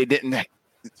 Okay, maybe they didn't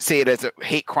say it as a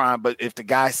hate crime, but if the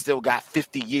guy still got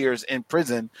 50 years in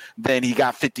prison, then he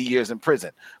got 50 years in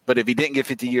prison. But if he didn't get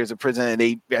 50 years in prison and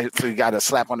he got a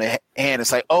slap on the hand,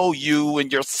 it's like, oh, you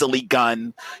and your silly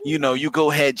gun, you go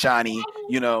ahead, Johnny.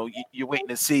 You're waiting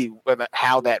to see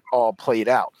how that all played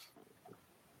out.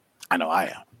 I know I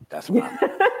am. That's what I'm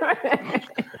doing.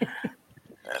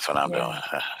 That's what I'm doing.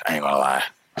 I ain't gonna lie.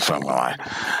 That's what I'm gonna lie.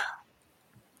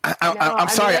 I'm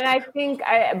sorry. I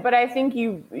think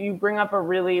you bring up a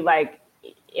really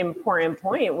important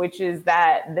point, which is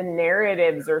that the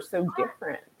narratives are so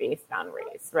different based on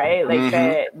race, right? Like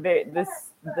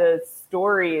the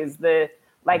stories,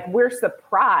 we're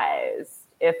surprised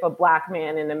if a Black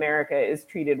man in America is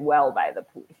treated well by the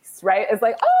police, right? It's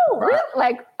like, oh, really?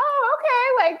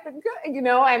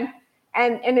 Okay,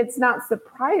 and it's not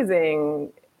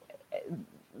surprising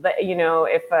that,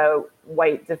 if a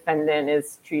white defendant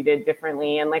is treated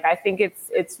differently. And I think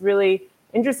it's really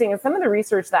interesting. And some of the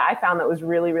research that I found that was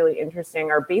really, really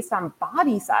interesting are based on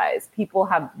body size.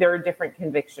 There are different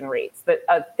conviction rates, that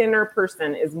a thinner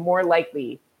person is more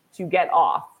likely to get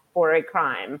off for a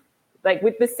crime,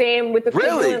 with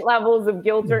equivalent levels of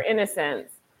guilt or innocence,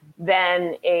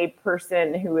 than a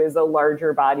person who is a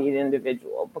larger bodied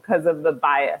individual, because of the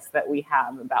bias that we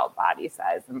have about body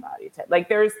size and body type.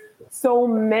 There's so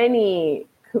many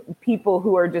people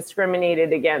who are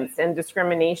discriminated against, and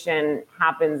discrimination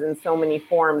happens in so many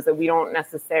forms that we don't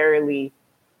necessarily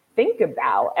think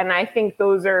about. And I think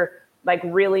those are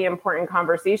really important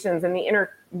conversations, and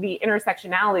the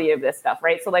intersectionality of this stuff,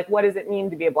 right? So what does it mean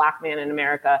to be a Black man in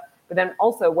America? But then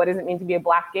also, what does it mean to be a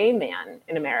Black gay man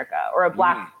in America, or a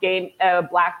Black gay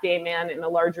man in a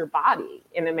larger body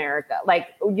in America?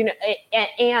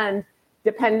 And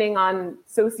depending on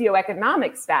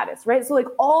socioeconomic status, right? So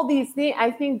all these things,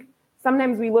 I think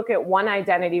sometimes we look at one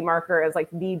identity marker as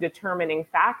the determining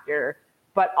factor,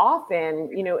 but often,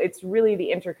 it's really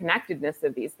the interconnectedness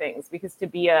of these things, because to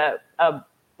be a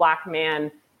Black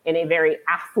man in a very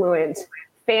affluent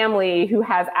family who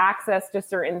has access to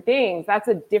certain things, that's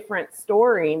a different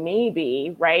story,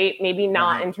 maybe, right? Maybe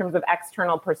not in terms of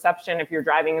external perception if you're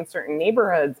driving in certain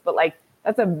neighborhoods, but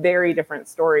that's a very different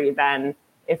story than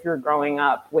if you're growing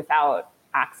up without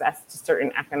access to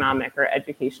certain economic or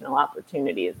educational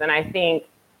opportunities. And I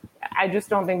just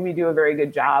don't think we do a very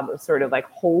good job of sort of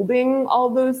holding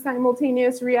all those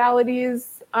simultaneous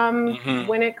realities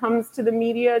when it comes to the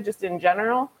media, just in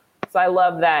general. So I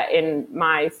love that in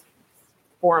my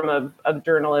form of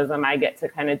journalism, I get to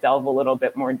kind of delve a little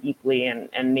bit more deeply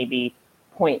and maybe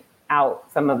point out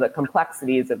some of the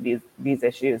complexities of these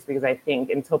issues, because I think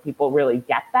until people really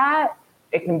get that,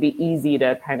 it can be easy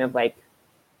to kind of like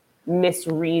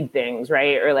misread things,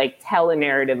 right? Or like tell a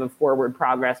narrative of forward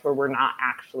progress where we're not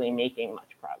actually making much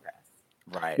progress.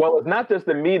 Right. Well, it's not just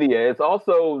the media. It's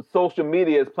also social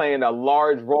media is playing a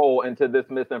large role into this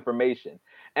misinformation.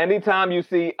 Anytime you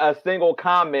see a single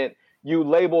comment, you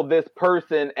label this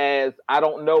person as I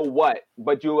don't know what,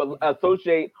 but you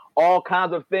associate all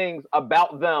kinds of things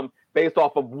about them based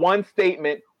off of one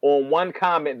statement on one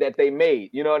comment that they made.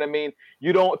 You know what I mean?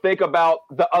 You don't think about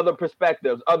the other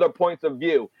perspectives, other points of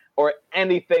view, or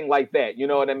anything like that. You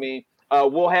know what I mean?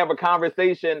 We'll have a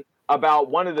conversation about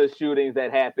one of the shootings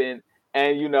that happened,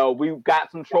 and, you know, we've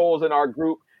got some trolls in our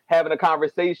group having a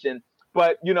conversation.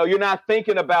 But, you know, you're not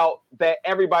thinking about that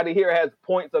everybody here has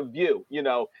points of view. You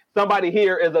know, somebody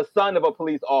here is a son of a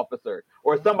police officer,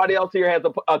 or somebody else here has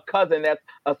a cousin that's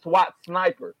a SWAT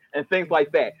sniper and things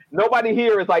like that. Nobody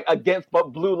here is like against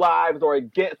blue lives or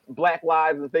against black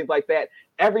lives and things like that.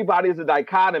 Everybody is a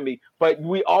dichotomy, but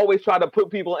we always try to put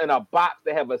people in a box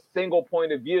that have a single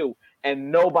point of view,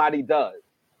 and nobody does.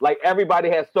 Like, everybody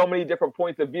has so many different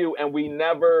points of view, and we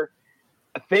never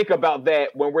think about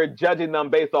that when we're judging them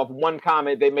based off one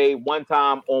comment they made one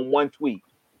time on one tweet.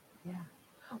 Yeah.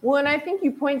 Well, and I think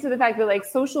you point to the fact that like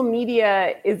social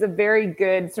media is a very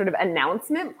good sort of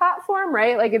announcement platform,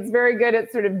 right? Like, it's very good at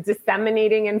sort of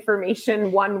disseminating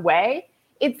information one way.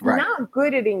 It's not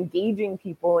good at engaging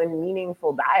people in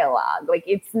meaningful dialogue. Like,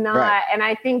 it's not. And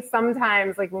I think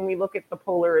sometimes, like, when we look at the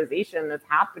polarization that's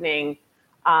happening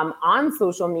on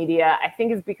social media, I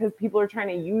think it's because people are trying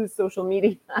to use social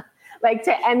media like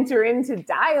to enter into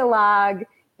dialogue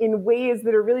in ways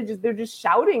that are really just, they're just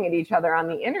shouting at each other on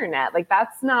the internet. Like,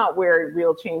 that's not where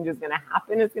real change is going to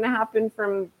happen. It's going to happen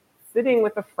from sitting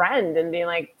with a friend and being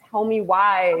like, tell me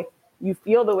why you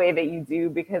feel the way that you do,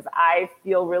 because I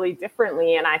feel really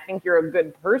differently. And I think you're a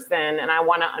good person, and I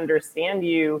want to understand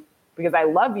you because I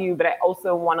love you, but I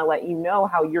also want to let you know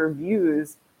how your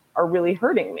views are really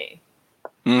hurting me.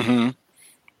 Mm-hmm.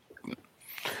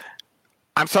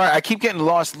 I'm sorry, I keep getting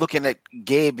lost looking at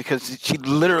Gabe because she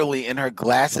literally in her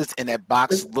glasses in that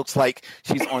box looks like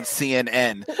she's on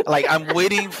CNN. Like, I'm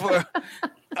waiting for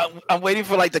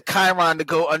like the chyron to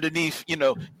go underneath, you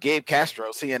know, Gabe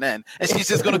Castro, CNN, and she's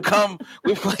just gonna come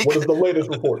with like, what is the latest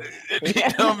report? You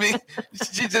know what I mean?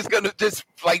 She's just gonna just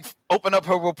like open up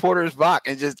her reporter's box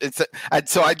and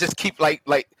so I just keep like,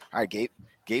 all right,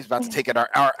 Gabe's about to take it.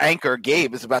 Our anchor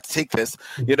Gabe is about to take this,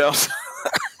 you know.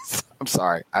 I'm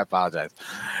sorry. I apologize.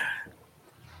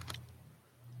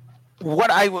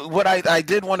 What I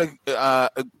did want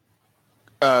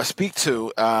to speak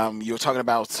to, you were talking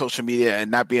about social media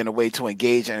and not being a way to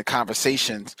engage in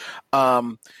conversations.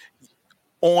 On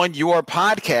your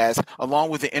podcast,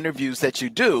 along with the interviews that you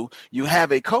do, you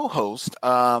have a co-host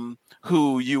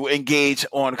who you engage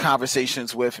on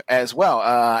conversations with as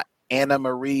well. Anna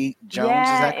Marie Jones, is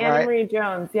that correct? Anna Marie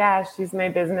Jones. Yeah, she's my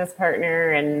business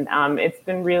partner, and it's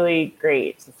been really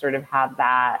great to sort of have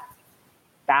that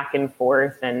back and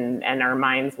forth, and our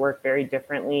minds work very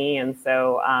differently, and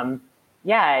so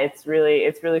it's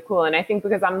really cool. And I think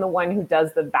because I'm the one who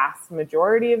does the vast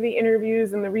majority of the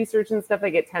interviews and the research and stuff,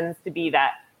 like, it tends to be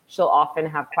that she'll often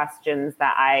have questions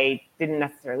that I didn't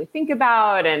necessarily think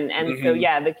about, and so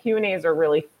the Q&As are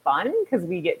really fun because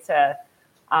we get to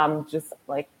just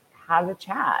like have a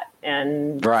chat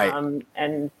and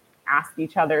and ask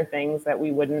each other things that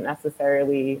we wouldn't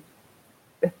necessarily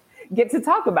get to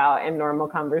talk about in normal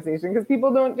conversation, because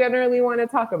people don't generally want to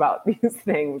talk about these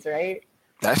things, right?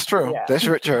 That's true. Yeah. That's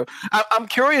true. I'm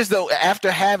curious though, after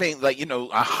having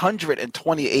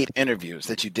 128 interviews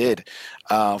that you did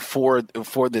for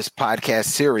this podcast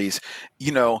series,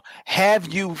 have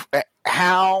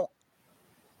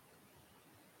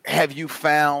you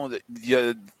found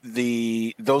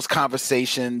those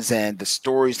conversations and the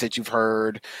stories that you've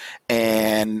heard,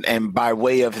 and by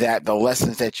way of that, the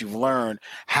lessons that you've learned,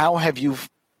 how have you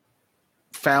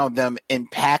found them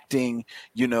impacting,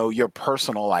 your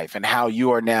personal life and how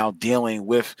you are now dealing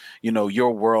with,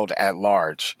 your world at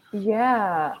large?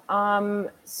 Yeah.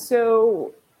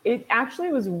 So it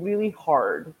actually was really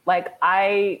hard. Like,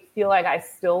 I feel like I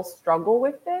still struggle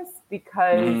with this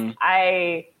because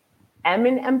I am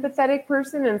an empathetic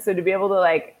person. And so to be able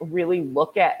to really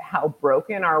look at how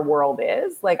broken our world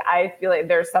is, I feel like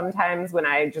there's sometimes when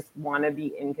I just want to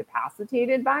be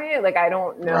incapacitated by it. I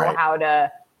don't know how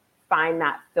to find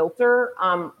that filter.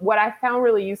 What I found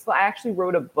really useful, I actually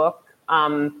wrote a book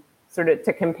sort of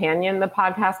to companion the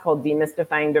podcast called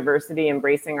Demystifying Diversity,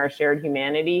 Embracing Our Shared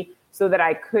Humanity, so that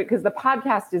I could, because the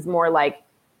podcast is more like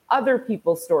other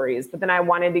people's stories, but then I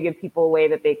wanted to give people a way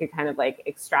that they could kind of like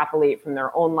extrapolate from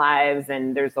their own lives.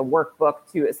 And there's a workbook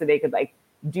to it so they could like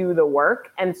do the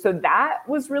work. And so that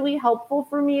was really helpful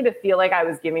for me to feel like I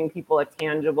was giving people a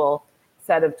tangible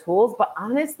set of tools. But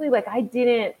honestly, like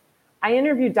I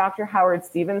interviewed Dr. Howard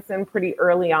Stevenson pretty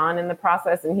early on in the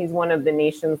process, and he's one of the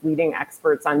nation's leading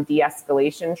experts on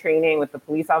de-escalation training with the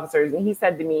police officers. And he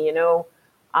said to me,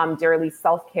 Daralee,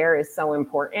 self-care is so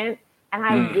important. And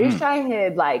I wish I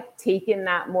had like taken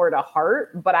that more to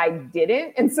heart, but I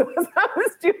didn't. And so as I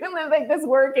was doing like this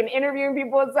work and interviewing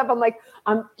people and stuff, I'm like,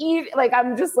 I'm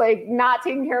just like not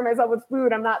taking care of myself with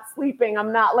food. I'm not sleeping.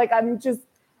 I'm just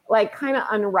like kind of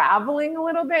unraveling a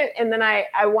little bit. And then I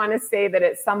want to say that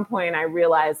at some point I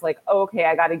realized like, okay,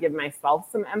 I got to give myself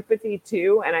some empathy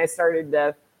too. And I started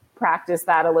to practice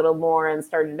that a little more and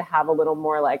started to have a little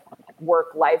more like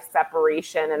work-life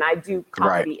separation. And I do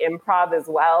comedy improv as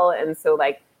well. And so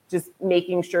like just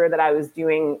making sure that I was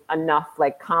doing enough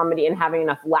like comedy and having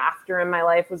enough laughter in my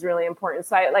life was really important.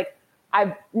 So I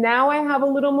have a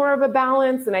little more of a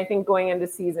balance. And I think going into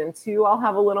season 2, I'll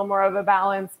have a little more of a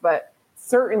balance, but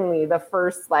certainly the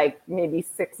first like maybe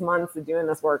 6 months of doing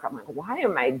this work, I'm like, why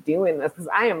am I doing this? Because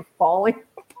I am falling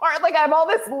apart. Like I have all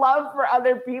this love for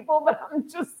other people, but I'm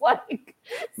just like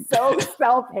so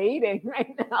self-hating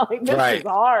right now. Like this is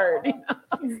hard.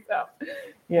 So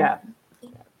yeah.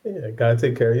 Yeah, gotta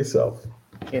take care of yourself.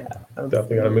 Yeah.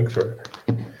 Definitely gotta make sure.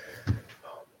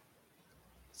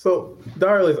 So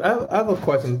Daralee, I have a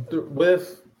question.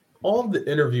 With all the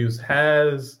interviews,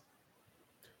 has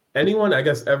anyone, I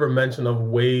guess, ever mentioned of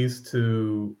ways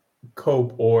to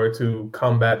cope or to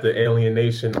combat the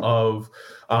alienation of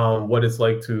what it's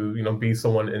like to, be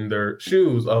someone in their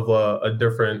shoes of a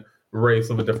different race,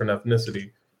 of a different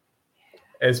ethnicity,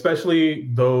 especially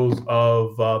those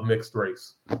of mixed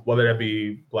race, whether that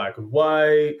be Black and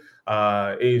white,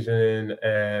 Asian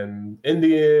and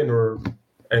Indian, or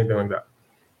anything like that?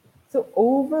 So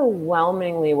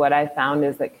overwhelmingly, what I found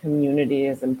is that community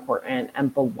is important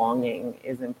and belonging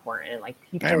is important. Like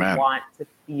people want to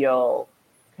feel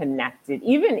connected.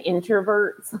 Even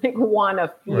introverts like want to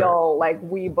feel like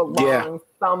we belong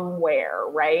somewhere,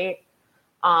 right?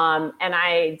 And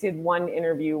I did one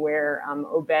interview where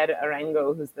Obed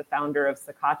Arango, who's the founder of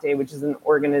Sakate, which is an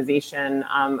organization,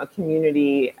 a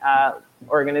community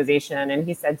organization, and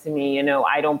he said to me,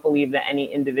 I don't believe that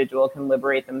any individual can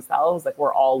liberate themselves. Like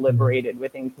we're all liberated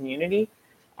within community.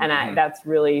 And that's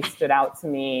really stood out to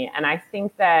me. And I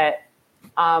think that,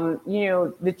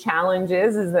 the challenge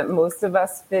is that most of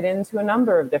us fit into a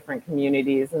number of different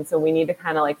communities. And so we need to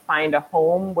kind of like find a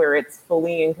home where it's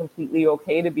fully and completely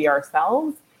okay to be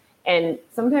ourselves. And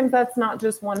sometimes that's not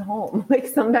just one home. Like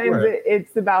sometimes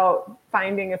it's about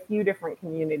finding a few different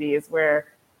communities where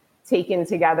taken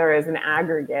together as an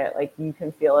aggregate, like you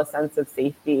can feel a sense of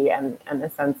safety and a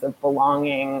sense of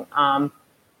belonging.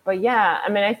 But yeah, I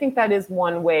mean, I think that is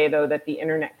one way though that the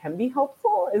internet can be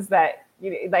helpful, is that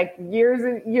like years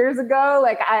ago,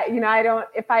 like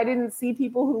if I didn't see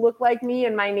people who look like me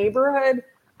in my neighborhood,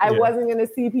 I wasn't going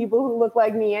to see people who look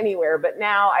like me anywhere. But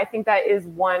now I think that is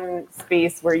one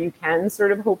space where you can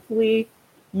sort of hopefully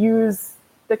use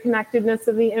the connectedness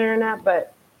of the internet.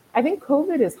 But I think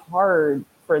COVID is hard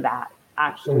for that,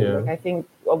 actually. Like, I think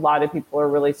a lot of people are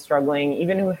really struggling,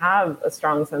 even who have a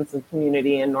strong sense of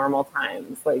community in normal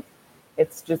times. Like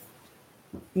it's just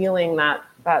feeling that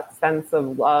sense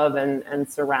of love and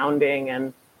surrounding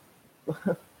and,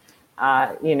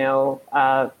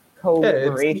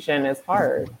 cooperation is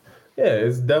hard. Yeah,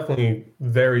 it's definitely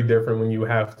very different when you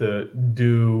have to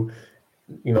do,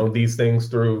 these things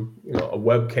through, a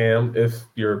webcam. If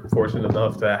you're fortunate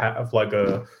enough to have like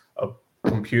a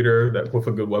computer that with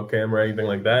a good webcam or anything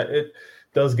like that, it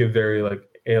does get very like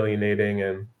alienating.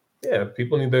 And yeah,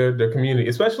 people need their community,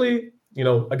 especially,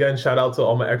 again, shout out to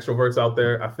all my extroverts out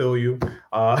there. I feel you.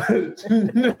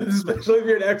 Especially if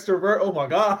you're an extrovert. Oh my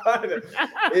God.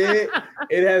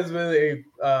 It has been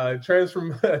a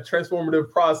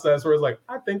transformative process where it's like,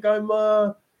 I think I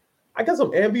guess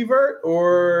I'm ambivert,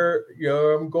 or,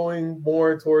 I'm going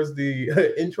more towards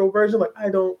the introversion. Like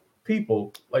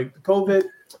people like COVID,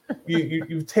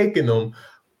 you've taken them.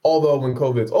 Although when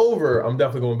COVID's over, I'm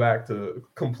definitely going back to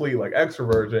complete like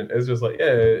extroversion. It's just like,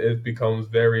 it becomes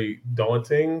very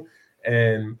daunting.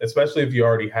 And especially if you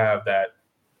already have that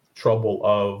trouble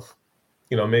of,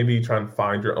 maybe trying to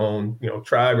find your own,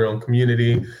 tribe, your own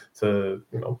community to,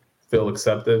 feel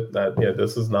accepted, that,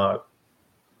 this is not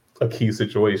a key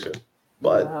situation.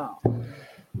 But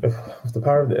if the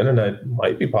power of the internet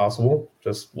might be possible,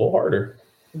 just a little harder.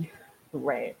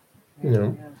 Right.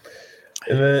 And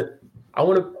then I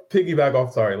want to piggyback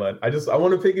off. Sorry, Len. I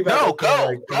want to piggyback off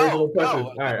original question.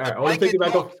 All right. I want to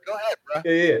piggyback off. Go ahead,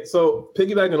 bro. Yeah. So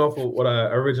piggybacking off of what I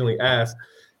originally asked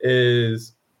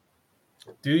is,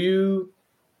 do you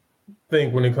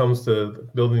think when it comes to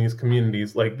building these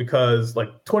communities, like, because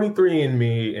like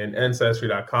 23andMe and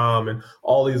Ancestry.com and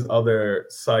all these other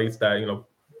sites that, you know,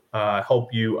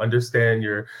 help you understand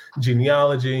your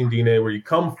genealogy and DNA, where you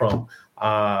come from,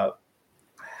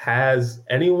 has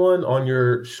anyone on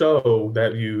your show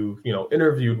that you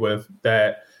interviewed with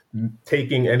that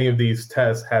taking any of these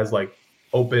tests has like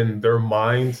opened their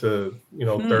mind to,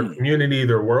 their community,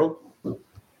 their world?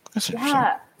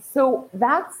 Yeah. So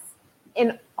that's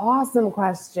an awesome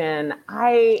question.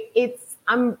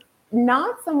 I'm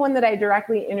not someone that I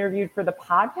directly interviewed for the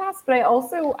podcast, but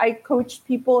I coach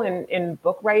people in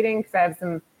book writing because I have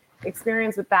some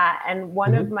experience with that. And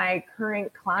one of my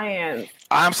current clients.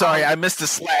 I'm sorry, I missed the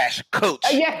slash. Coach.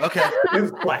 Yeah. Okay.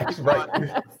 Slash, right.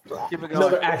 Keep it going.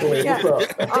 Another accolade. Yeah.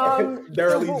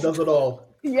 Daryl does it all.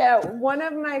 Yeah, one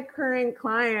of my current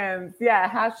clients,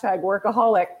 hashtag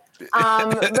workaholic.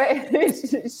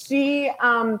 But she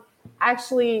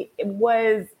actually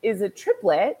is a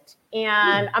triplet,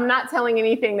 and I'm not telling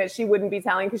anything that she wouldn't be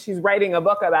telling because she's writing a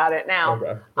book about it now.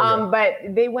 Okay.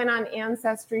 But they went on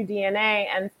Ancestry DNA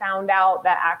and found out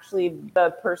that actually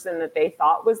the person that they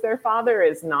thought was their father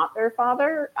is not their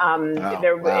father.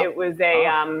 It was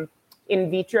a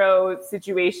in vitro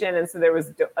situation, and so there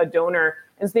was a donor,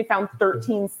 and so they found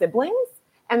 13 siblings.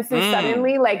 And so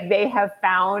suddenly, like, they have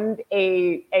found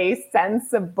a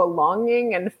sense of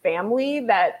belonging and family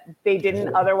that they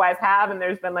didn't otherwise have. And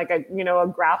there's been like a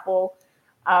grapple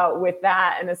with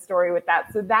that and a story with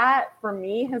that. So that for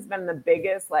me has been the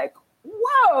biggest, like,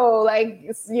 whoa, like,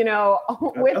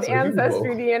 with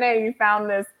Ancestry DNA, you found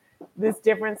this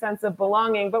different sense of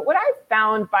belonging. But what I've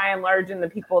found by and large in the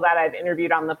people that I've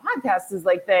interviewed on the podcast is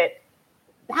like that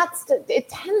it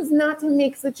tends not to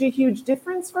make such a huge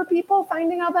difference for people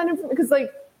finding out that information. Because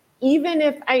like, even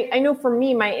if I know for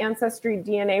me, my Ancestry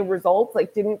DNA results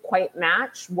like didn't quite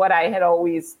match what I had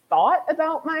always thought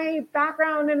about my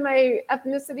background and my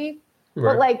ethnicity.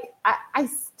 Right. But like, I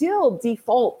still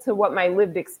default to what my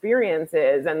lived experience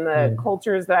is and the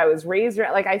cultures that I was raised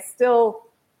around. Like, I still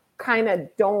kind of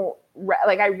don't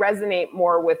I resonate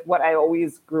more with what I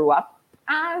always grew up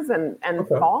as and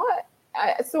thought.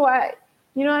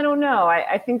 I don't know.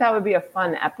 I think that would be a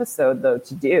fun episode, though,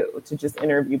 to just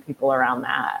interview people around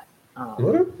that.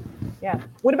 Yeah.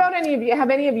 What about any of you? Have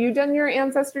any of you done your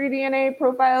Ancestry DNA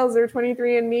profiles or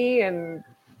 23andMe and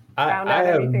found out I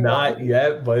have anything not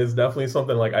yet, but it's definitely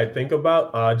something like I think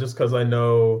about just because I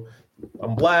know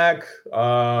I'm Black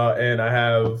and I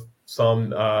have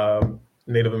some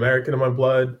Native American in my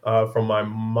blood from my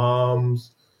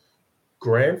mom's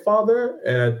grandfather,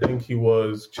 and I think he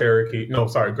was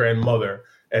grandmother,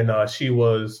 and she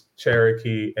was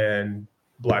Cherokee and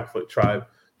Blackfoot tribe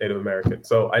Native American.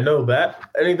 So I know that.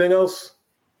 Anything else?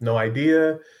 No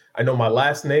idea. I know my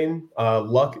last name,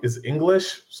 Luck, is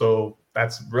English, so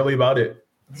that's really about it.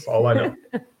 That's all I know.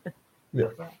 Yeah.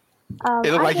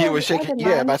 It looked like you were shaking.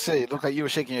 Yeah, it looked like you were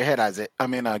shaking your head, Isaac.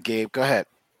 Gabe, go ahead.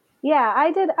 Yeah,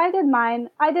 I did mine.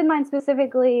 I did mine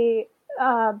specifically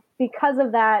because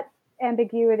of that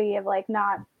ambiguity of like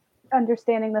not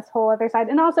understanding this whole other side.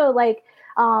 And also like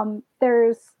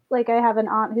there's like I have an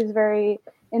aunt who's very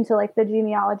into like the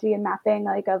genealogy and mapping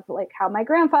like of like how my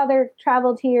grandfather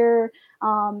traveled here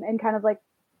and kind of like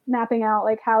mapping out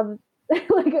like how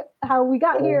like how we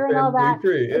got here and all that.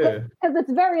 Because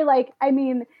it's very like, I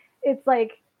mean, it's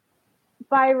like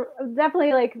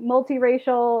definitely like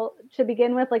multiracial to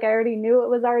begin with. Like I already knew it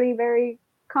was already very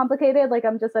complicated. Like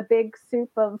I'm just a big soup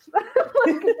of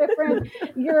like different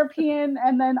European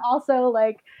and then also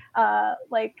like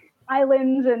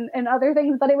islands and other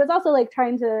things. But it was also like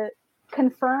trying to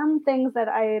confirm things that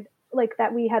I like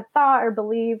that we had thought or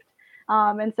believed.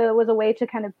 And so it was a way to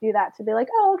kind of do that, to be like,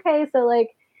 oh, okay, so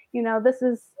like, this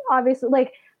is obviously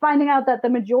like finding out that the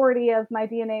majority of my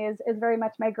DNA is very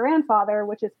much my grandfather,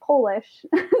 which is Polish.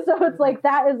 So it's like,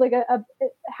 that is like it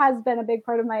has been a big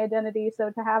part of my identity. So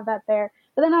to have that there,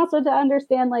 but then also to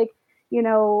understand like,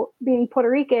 being Puerto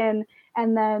Rican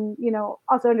and then,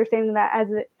 also understanding that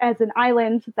as an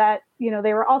island that,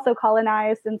 they were also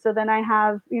colonized. And so then I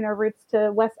have, roots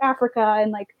to West Africa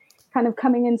and like kind of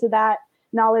coming into that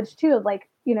knowledge too, of like,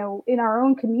 in our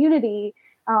own community,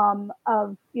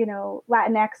 of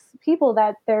Latinx people,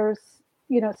 that there's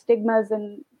stigmas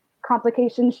and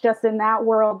complications just in that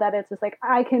world, that it's just like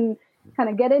I can kind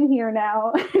of get in here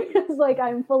now because like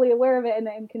I'm fully aware of it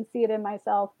and can see it in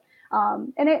myself.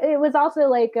 And it was also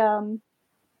like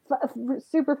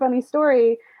super funny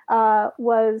story.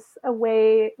 was a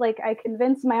way, like I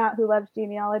convinced my aunt who loves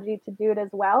genealogy to do it as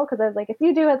well, because I was like, if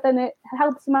you do it, then it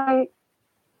helps my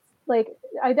like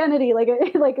identity, like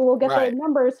we'll get the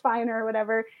numbers finer or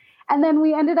whatever. And then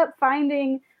we ended up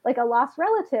finding like a lost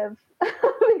relative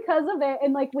because of it,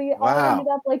 and like we all ended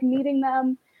up like meeting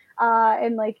them,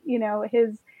 and like, you know,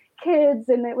 his kids,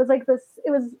 and it was like this,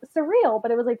 it was surreal, but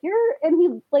it was like and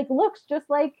he like looks just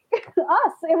like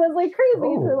us. It was like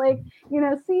crazy to like, you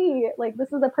know, see like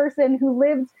this is a person who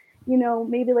lived, you know,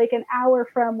 maybe like an hour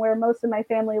from where most of my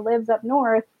family lives up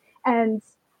north, and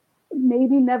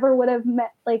maybe never would have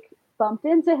met, like bumped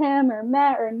into him or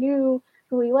met or knew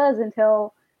who he was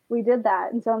until we did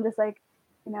that. And so I'm just like,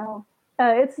 you know,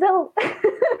 it's still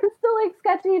it's still like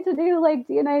sketchy to do like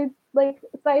DNA like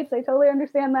sites. I totally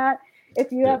understand that.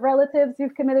 If you have relatives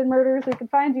who've committed murders, we can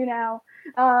find you now.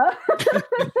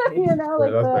 You know,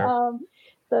 like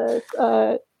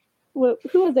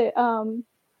who was it?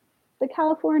 The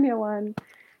California one,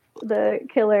 the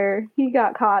killer. He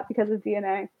got caught because of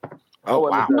DNA. Oh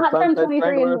wow! Not from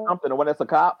 23 or something. The one that's a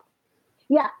cop.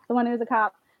 Yeah, the one who's a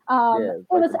cop. It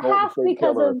was half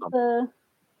because of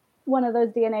one of those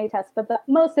DNA tests, but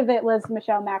most of it was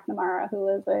Michelle McNamara, who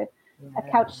was a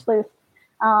couch sleuth.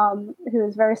 Who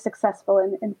was very successful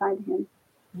in finding him.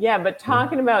 Yeah, but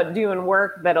talking about doing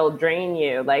work that'll drain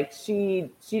you, like she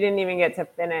didn't even get to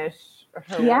finish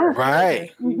her work.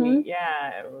 Right.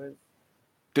 Yeah, it was.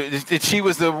 She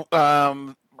was the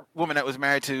woman that was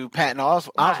married to Patton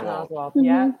Oswalt.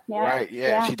 Yeah. Right.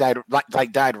 Yeah. She died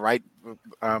died right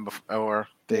before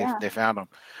they found him.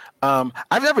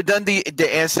 I've never done the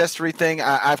ancestry thing.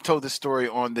 I've told this story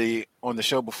on the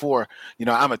show before. You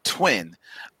know, I'm a twin,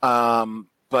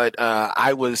 but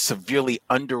I was severely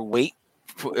underweight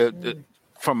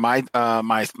from my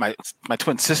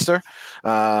twin sister.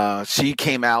 She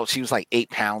came out. She was like 8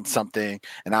 pounds something,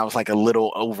 and I was like a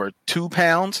little over 2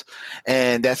 pounds.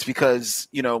 And that's because,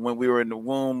 you know, when we were in the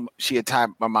womb, she had tied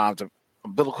my mom's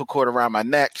umbilical cord around my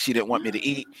neck. She didn't want me to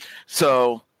eat,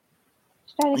 so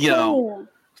you know.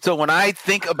 So when I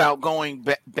think about going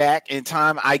back in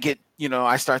time, I get, you know,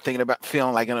 I start thinking about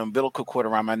feeling like an umbilical cord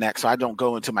around my neck, so I don't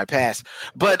go into my past.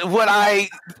 But what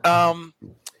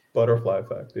butterfly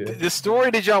effect. Yeah. The story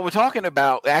that y'all were talking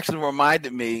about actually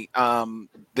reminded me.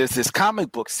 There's this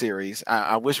comic book series.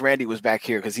 I wish Randy was back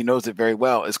here because he knows it very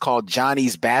well. It's called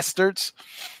Johnny's Bastards,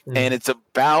 and it's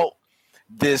about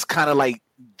this kind of like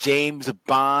James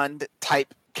Bond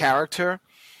type character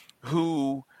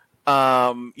who.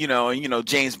 You know,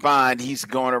 James Bond, he's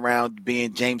going around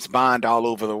being James Bond all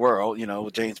over the world, you know,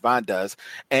 what James Bond does.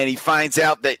 And he finds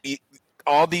out that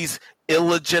all these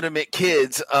illegitimate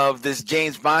kids of this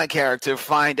James Bond character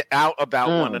find out about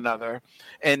one another.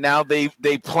 And now they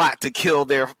plot to kill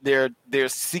their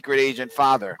secret agent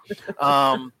father.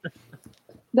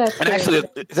 That's and actually,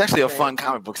 it's actually a fun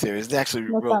comic book series. It's actually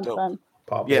real dope.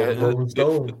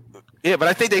 Yeah, but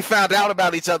I think they found out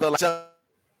about each other like.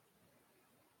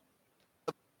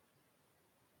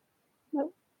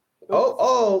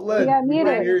 Len, got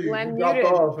muted. Len dropped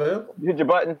off, man. You hit your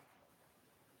button.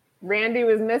 Randy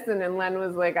was missing, and Len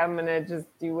was like, "I'm gonna just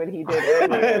do what he did."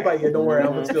 Like, yeah, don't worry,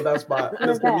 I'm gonna steal that spot.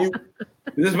 Mute.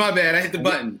 This is my bad. I hit the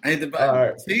button. All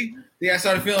right. See, I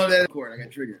started feeling that cord. I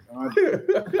got triggered.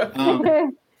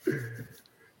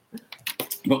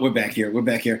 But we're back here.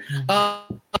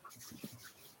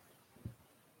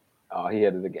 Oh, he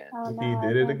hit it again. Oh, no, He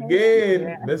did it again.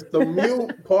 Yeah. Mr.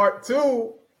 Mute Part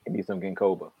 2. He needs some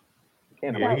Ginkgoba.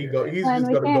 Yeah, he's Len, just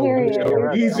we gonna can't go hear on the you. show.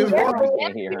 He's just I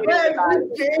can't hear him.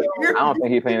 I don't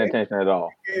think he's paying attention at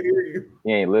all. Can't hear you.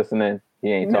 He ain't listening.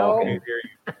 He ain't No. talking. Can't hear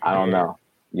you. I don't know.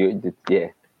 You're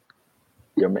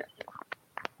man.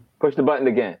 Push the button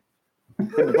again.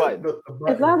 Hit the button.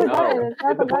 It's not the No, button. It's not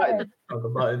hit the the button. button. On the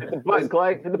button. Hit the button,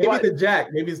 Clay. Hit the Maybe button. the jack.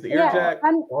 Maybe it's the ear Yeah, jack.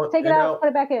 take it out, put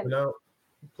it back in. No.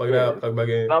 Plug it out. Plug it back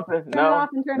in. Something? Turn it No. off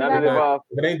and turn it None of back the on. above.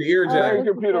 If it ain't the ear Turn jack,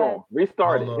 your computer on.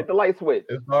 Restart it. Hold on. Hit the light switch.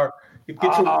 it's hard. You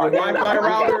get your Wi-Fi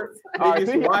router. All right, Get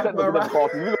see, your he got Wi-Fi technical router.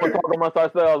 difficulties. We're going to talk amongst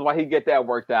ourselves while he get that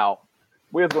worked out.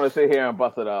 We're just going to sit here and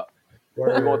bust it up.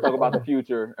 We're going to talk about the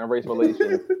future and race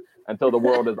relations until the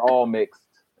world is all mixed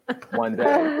one day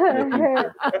in the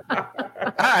future. All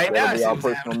right, now That'll be our it's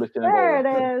personal mission. There it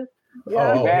is.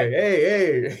 Oh, Back.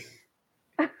 hey.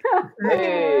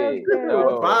 Hey.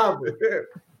 So, Bob.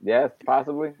 yes,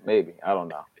 possibly. Maybe. I don't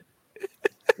know.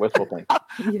 Wishful thinking.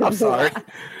 I'm sorry.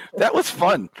 That was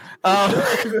fun.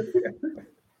 That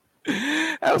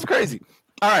was crazy.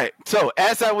 All right. So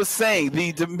as I was saying,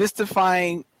 the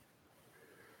Demystifying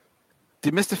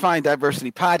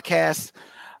Diversity podcast.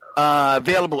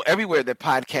 Available everywhere that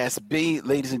podcasts be.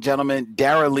 Ladies and gentlemen,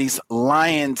 Darylise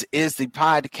Lyons is the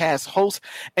podcast host,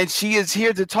 and she is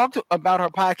here to talk about her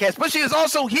podcast, but she is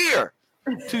also here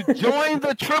to join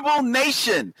the Tribble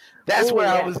Nation. That's where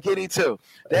I was getting to.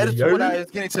 That is what I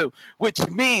was getting to, which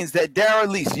means that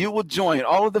Darylise, you will join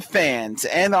all of the fans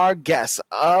and our guests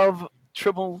of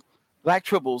Black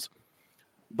Tribbles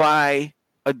by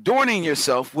adorning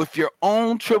yourself with your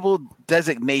own Tribble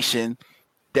designation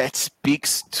that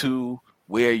speaks to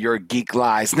where your geek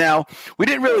lies. Now, we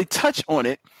didn't really touch on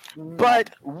it,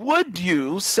 but would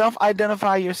you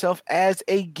self-identify yourself as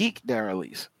a geek,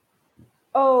 Darylise?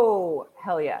 Oh,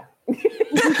 hell yeah. Yeah,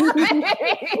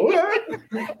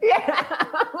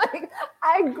 like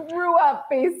I grew up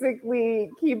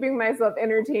basically keeping myself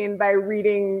entertained by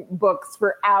reading books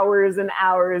for hours and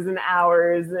hours and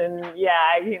hours, and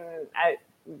yeah,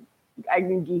 I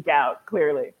can geek out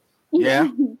clearly. Yeah.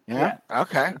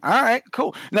 Okay. All right.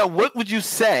 Cool. Now, what would you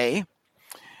say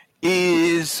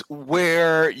is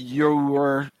where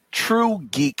your true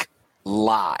geek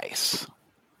lies?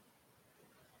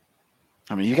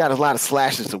 I mean, you got a lot of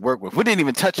slashes to work with. We didn't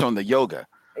even touch on the yoga.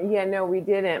 Yeah, no, we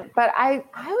didn't. But I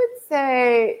would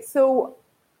say, so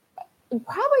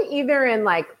probably either in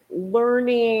like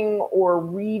learning or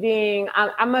reading.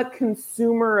 I'm a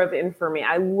consumer of information.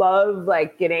 I love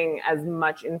like getting as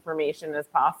much information as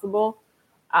possible.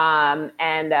 I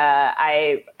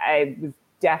was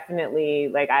definitely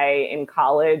like in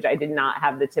college, I did not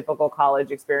have the typical college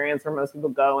experience where most people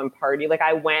go and party. Like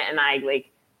I went and I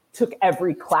like took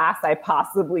every class I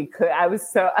possibly could. I was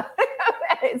so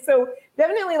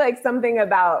definitely like something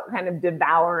about kind of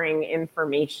devouring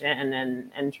information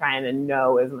and trying to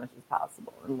know as much as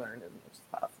possible and learn as much as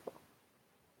possible.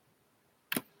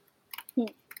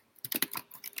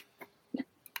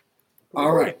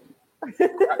 All right.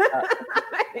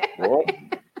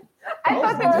 I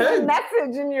thought there was a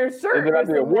message in your shirt. I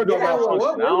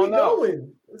don't know.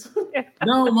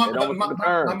 No,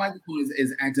 my microphone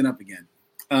is acting up again.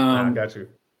 I got you.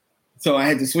 So I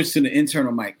had to switch to the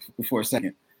internal mic for a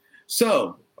second.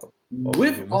 So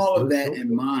with all of that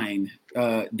in mind,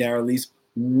 Darylise,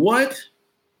 what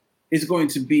is going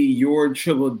to be your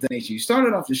Tribble destination? You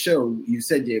started off the show, you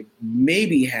said you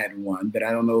maybe had one, but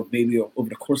I don't know if maybe over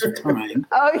the course of time.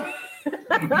 Oh,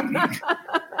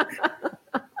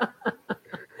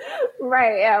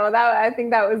 right. Yeah. Well, I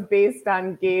think that was based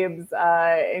on Gabe's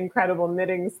incredible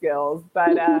knitting skills.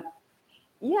 But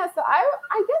yeah, so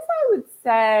I guess I would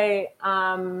say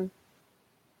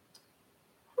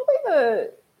probably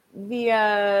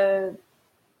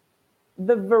the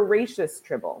voracious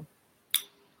Tribble.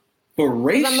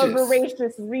 Voracious. I'm a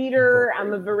voracious reader.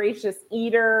 I'm a voracious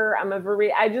eater.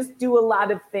 I just do a lot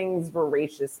of things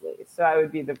voraciously. So I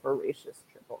would be the voracious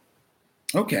Tribble.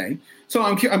 Okay. So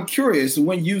I'm curious,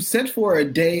 when you sit for a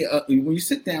day, when you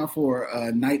sit down for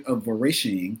a night of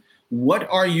voracious, what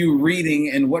are you reading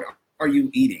and what are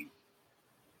you eating?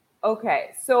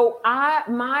 Okay. So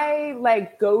my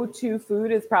like go-to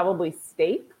food is probably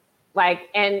steak. Like,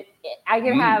 and I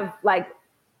can have like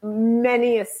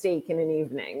many a steak in an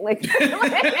evening. Like,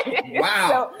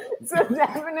 wow. So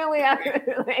definitely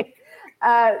like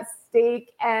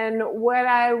steak. And what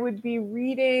I would be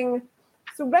reading.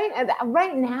 So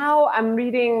right now I'm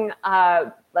reading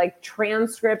like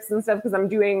transcripts and stuff because I'm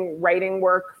doing writing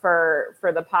work for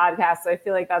the podcast. So I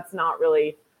feel like that's not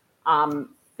really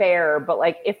fair. But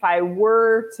like if I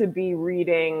were to be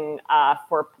reading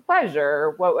for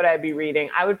pleasure, what would I be reading?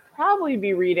 I would probably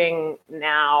be reading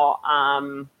now.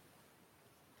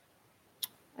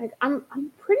 Like I'm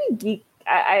pretty geek.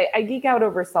 I geek out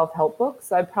over self-help books.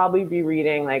 So I'd probably be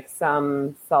reading like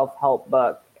some self-help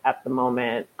book at the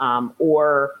moment,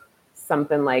 or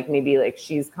something like maybe like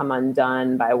She's Come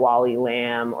Undone by Wally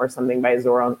Lamb or something by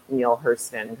Zora Neale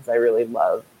Hurston because I really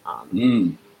love.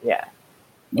 Yeah.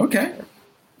 Okay.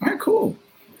 All right. Cool.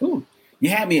 You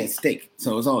had me at steak,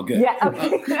 so it's all good. Yeah.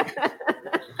 Okay.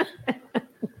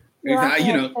 You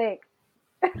know.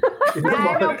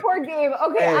 I know, poor Gabe.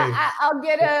 Okay, hey. I'll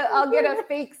get a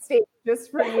fake steak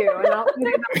just for you, and I'll eat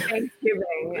it on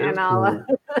Thanksgiving, and I'll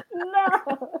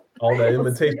no. All that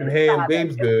imitation ham,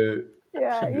 babe's good.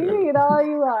 Yeah, you can eat all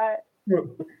you want.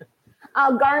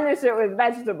 I'll garnish it with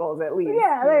vegetables at least.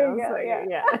 Yeah, there you go. So,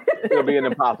 yeah. It'll be an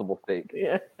impossible steak.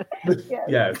 Yeah.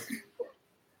 Yes.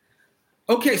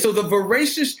 Okay, so the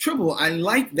voracious Tribble, I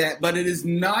like that, but it is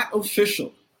not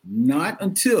official. Not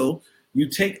until you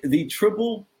take the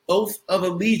Tribble Oath of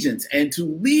Allegiance. And to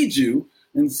lead you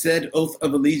in said Oath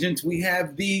of Allegiance, we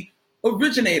have the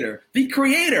originator, the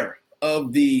creator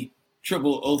of the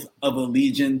Tribble Oath of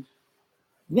Allegiance,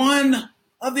 one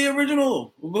of the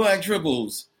original Black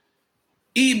Tribbles,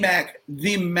 EMAC,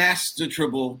 the Master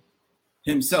Tribble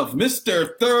himself,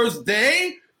 Mr.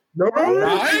 Thursday. No. All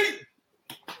right.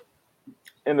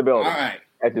 In the building. All right.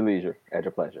 At your leisure, at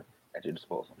your pleasure, at your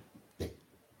disposal. So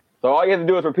all you have to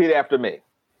do is repeat after me.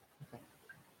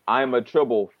 I am a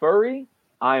Tribble furry.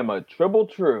 I am a Tribble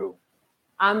true.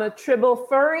 I'm a Tribble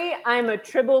furry. I'm a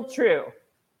Tribble true.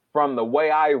 From the way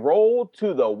I roll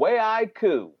to the way I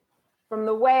coo. From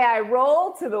the way I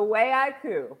roll to the way I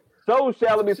coo. So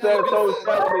shall it be said, so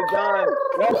shall it be done.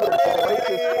 Welcome to the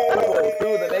racist Tribble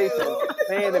through the nation.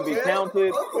 Stand and be counted.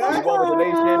 You vote with the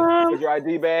nation. With your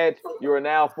ID badge, you are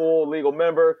now full legal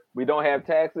member. We don't have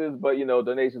taxes, but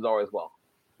donations are as well.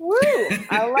 Woo!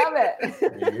 I love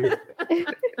it.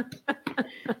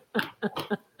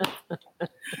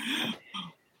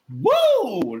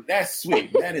 Woo! That's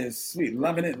sweet. That is sweet.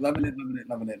 Loving it.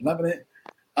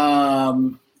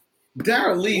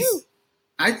 Daryl,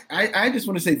 I just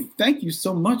want to say thank you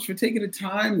so much for taking the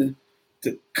time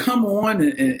to come on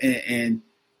and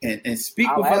speak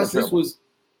with us. This was,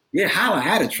 holla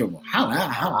had a Tribble.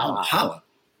 Holla.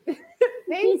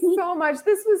 Thanks so much.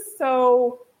 This was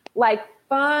so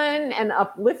fun and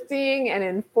uplifting and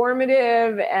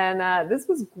informative, and this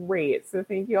was great. So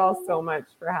thank you all so much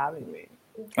for having me.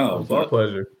 Oh, it's my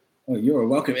pleasure. Oh, you're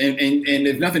welcome. And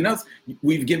if nothing else,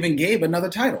 we've given Gabe another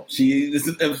title. She is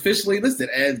officially listed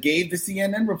as Gabe, the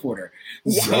CNN reporter.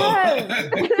 Yes.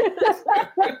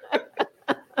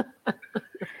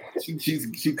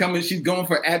 She's coming. She's going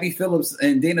for Abby Phillips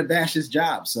and Dana Bash's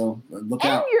job. So look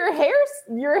out.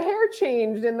 And your hair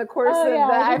changed in the course of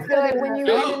that. I feel like when you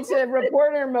went into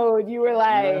reporter mode, you were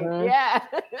like,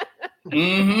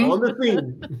 Mm-hmm. On the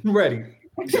scene, ready.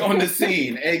 On the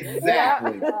scene,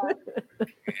 exactly.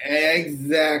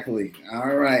 Exactly.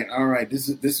 All right. This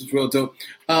is real dope.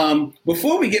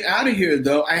 Before we get out of here,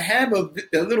 though, I have a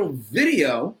little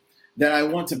video that I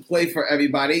want to play for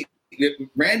everybody.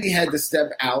 Randy had to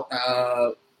step out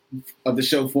of the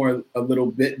show for a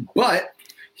little bit, but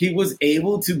he was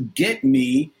able to get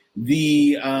me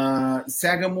the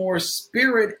Sagamore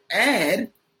Spirit ad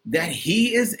that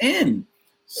he is in.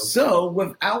 So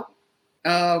without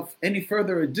any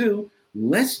further ado,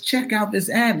 let's check out this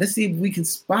ad. Let's see if we can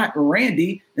spot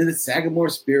Randy in the Sagamore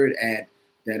Spirit ad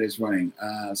that is running.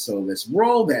 So let's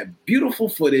roll that beautiful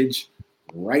footage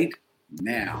right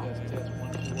now.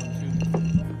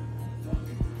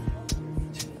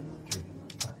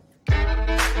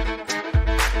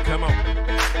 Come on,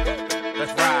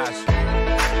 let's rise.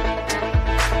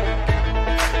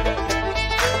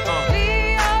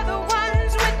 We are the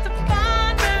ones with the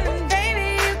fun burning,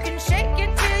 baby. You can shake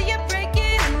it till you break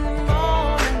it in the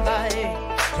morning light.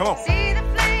 Come on. See the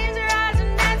flames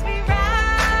rising as we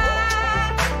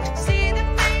ride. See the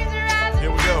flames rising.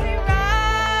 Here we go.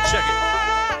 Check it.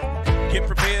 Get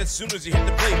prepared as soon as you hit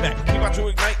the playback. We about to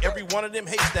ignite every one of them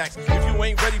haystacks. If you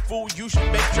ain't ready, fool, you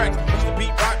should make tracks. It's the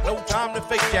beat rock, no time to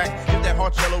fake jack. Hit that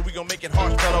hard cello, we gon' make it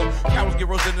harsh fellow. Cows get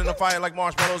roasted in the fire like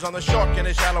marshmallows on the shark in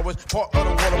the shallowest part of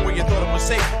the water where you thought it was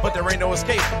safe, but there ain't no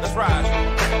escape. Let's rise.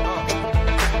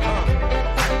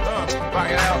 Rock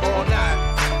it out all night.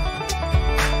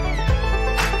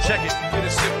 Check it, get a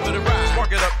sip for the ride.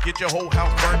 Spark it up, get your whole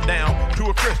house burnt down to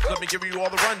a crisp. Let me give you all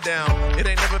the rundown. It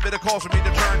ain't never been a cause for me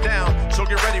to turn down. So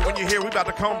get ready when you hear we about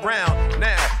to come round.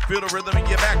 Now, feel the rhythm in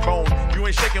your backbone. You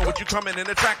ain't shaking what you coming in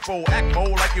the track full. Act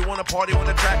bold like you wanna party when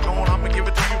the track on. I'ma give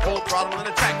it to you full throttle in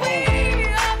attack mode. We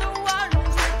are the ones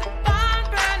with the fun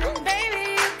burning,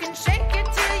 baby. You can shake it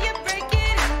till you break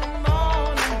it in the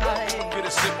morning light. Get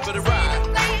a sip for the ride. See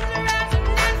the flames rising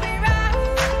as we ride.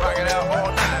 Rock it out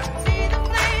all night. See the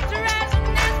flames rising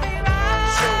as we ride.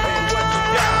 Show me what you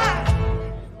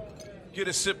got. Get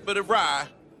a sip for the ride.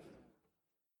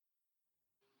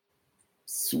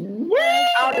 Sweet.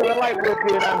 I don't even like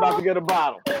whiskey and I'm about to get a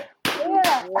bottle.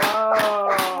 Yeah.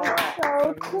 Whoa.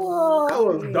 So cool. That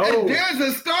was And dope. there's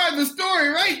the start of the story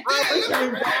right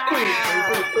there.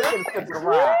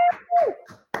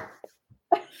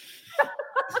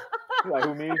 Like,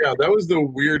 who me? Yeah, that was the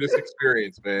weirdest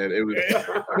experience, man. It was,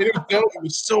 it was dope. It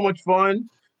was so much fun.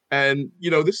 And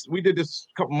we did this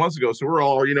a couple months ago, so we're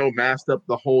all masked up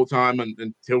the whole time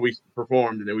until we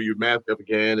performed, and then we would mask up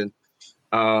again. And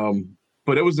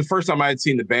but it was the first time I had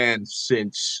seen the band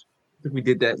since I think we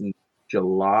did that in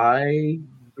July,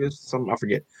 I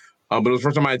forget. But it was the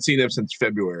first time I had seen them since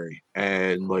February,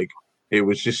 and it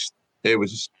was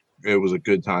a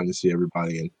good time to see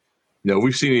everybody. And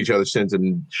we've seen each other since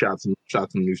and shot some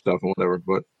new stuff and whatever,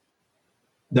 but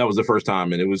that was the first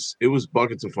time, and it was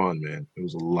buckets of fun, man. It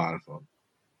was a lot of fun.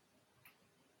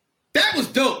 That was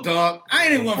dope, dog. I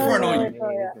ain't even gonna front on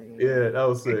you. Yeah, that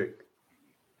was sick.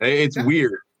 It's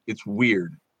weird. It's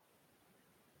weird.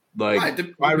 Like, Right, to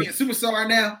be a superstar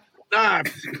now.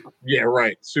 Yeah,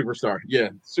 right. Superstar. Yeah,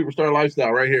 superstar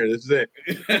lifestyle right here. This is it.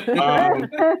 But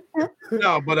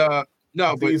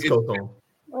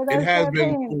it has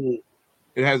been cool.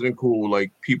 It has been cool.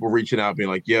 Like people reaching out, being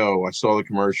like, "Yo, I saw the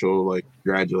commercial. Like,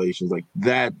 congratulations!" Like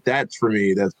that. That's for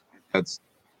me. That's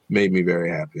made me very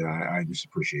happy. I just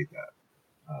appreciate that.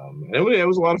 And it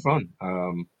was a lot of fun.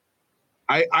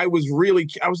 I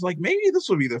was like, maybe this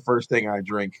will be the first thing I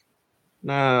drink.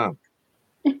 Nah.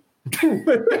 Like,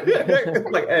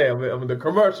 hey, I'm in the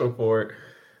commercial for it.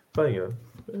 But,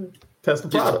 test the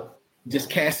product. Just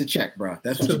cash a check, bro.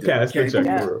 That's what just you do. cash the check.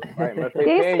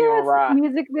 Gayscast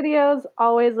music videos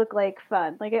always look like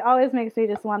fun. Like it always makes me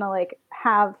just want to like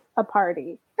have a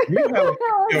party. We've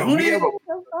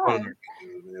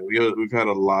had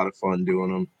a lot of fun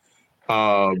doing them.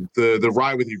 The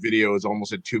Ride With You video is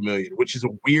almost at 2 million, which is a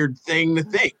weird thing to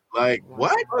think. Like,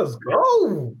 what? Let's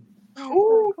go.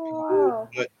 Wow.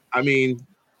 But I mean,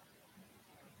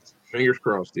 fingers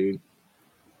crossed, dude.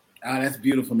 Oh, that's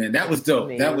beautiful, man. That was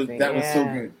dope. That was so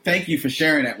good. Thank you for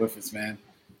sharing that with us, man.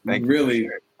 Thank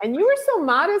you. And you were so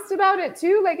modest about it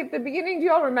too. Like at the beginning, do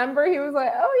y'all remember? He was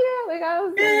like, "Oh yeah, like I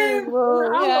was doing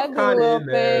a little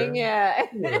thing, yeah."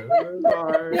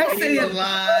 That's a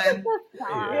line.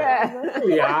 Yeah,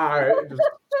 all right. Just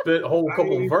spit a whole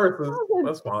couple of verses.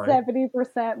 That's fine.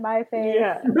 70% my face.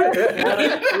 Yeah.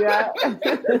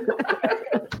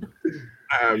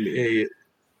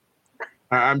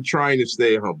 I'm trying to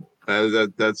stay humble.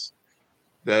 That's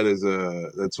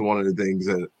one of the things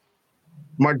that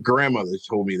my grandmother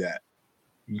told me that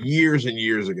years and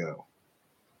years ago.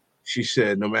 She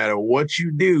said, no matter what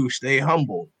you do, stay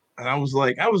humble. And I was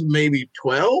like, I was maybe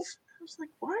 12. I was like,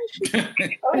 why is she? I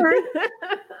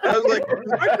was like, does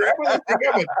my grandmother think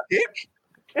I'm a dick?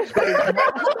 Am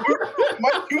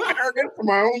I too arrogant for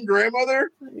my own grandmother?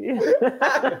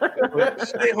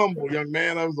 Stay humble, young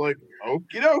man. I was like,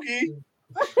 okie dokie.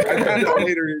 I found out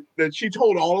later that she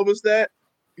told all of us that.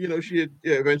 You know, she had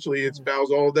eventually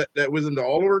espoused all that wisdom to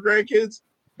all of her grandkids.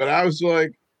 But I was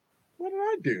like, what did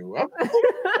I do? All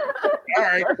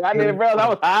right. I didn't realize I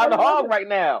was high on the hog right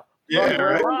now. Yeah,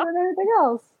 right. Anything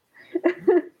else?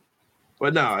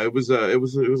 But no, it was a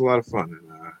lot of fun, and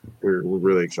we're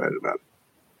really excited about it.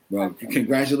 Well,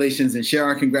 congratulations, and share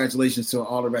our congratulations to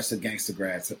all the rest of Gangsta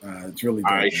Grads. It's really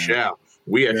dope. I shall.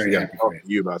 We actually got to talk to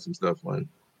you about some stuff, Lynn.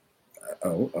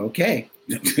 Oh, okay.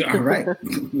 All right.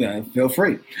 Feel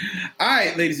free. All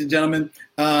right, ladies and gentlemen,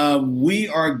 we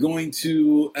are going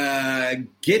to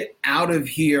get out of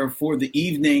here for the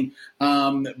evening.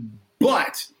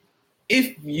 But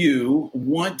if you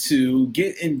want to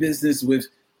get in business with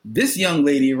this young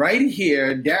lady right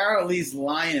here, Darylise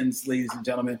Lyons, ladies and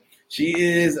gentlemen, she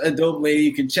is a dope lady.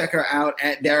 You can check her out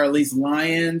at Darylise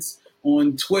Lyons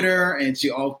on Twitter, and she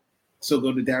also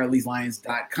go to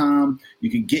DaryliseLyons.com.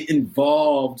 You can get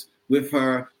involved with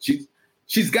her.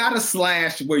 She's got a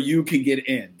slash where you can get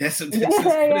in.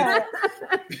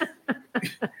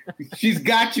 She's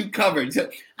got you covered. So,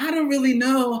 I don't really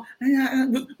know.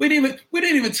 We didn't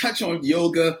even touch on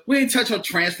yoga. We didn't touch on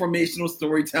transformational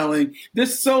storytelling.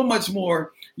 There's so much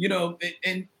more, you know.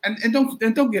 And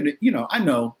don't get it. You know, I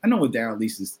know what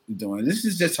Darylise is doing. This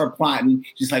is just her plotting.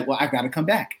 She's like, well, I got to come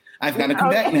back. I've got to come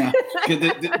back now.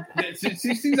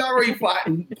 She's already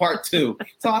plotting part 2.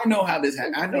 So I know how this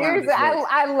happens.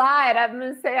 I lied. I'm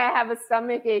going to say I have a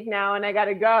stomach ache now and I got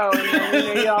to go. And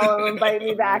then y'all will invite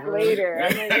me back later.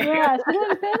 I'm like, yeah, she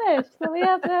didn't finish. So we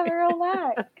have to have her all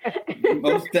back.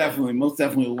 Most definitely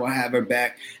we'll have her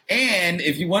back. And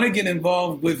if you want to get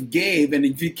involved with Gabe, and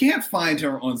if you can't find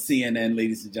her on CNN,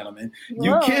 ladies and gentlemen,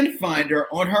 you can find her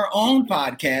on her own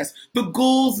podcast, The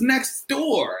Ghouls Next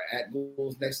Door, at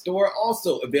Ghouls Next Door.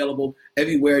 Also available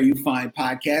everywhere you find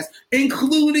podcasts,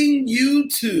 including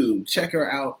YouTube. Check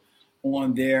her out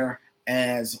on there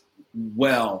as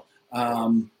well.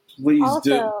 Please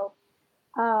also,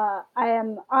 I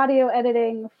am audio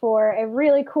editing for a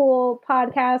really cool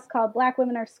podcast called Black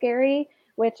Women Are Scary,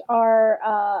 which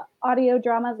are audio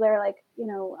dramas. They're like,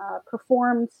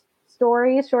 performed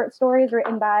stories, short stories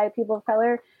written by people of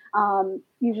color,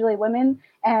 usually women.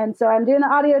 And so I'm doing the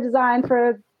audio design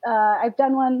for, I've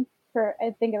done one for,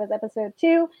 I think it was episode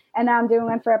 2, and now I'm doing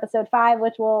one for episode 5,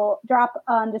 which will drop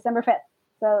on December 5th.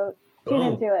 So tune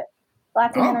into it.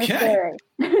 Black Women Are Scary.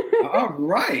 All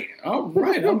right. I'm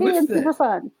with that. Super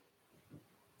fun.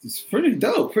 It's pretty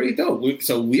dope.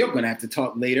 So we are going to have to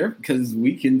talk later because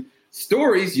we can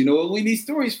stories. You know what we need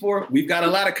stories for? We've got a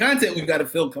lot of content we've got to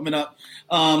fill coming up.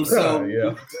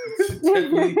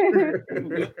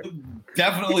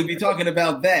 Definitely be talking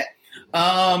about that.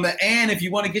 And if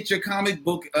you want to get your comic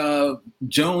book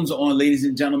Jones on, ladies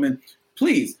and gentlemen,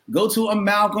 please go to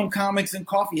Amalgam Comics and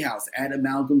Coffee House at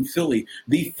Amalgam Philly,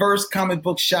 the first comic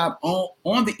book shop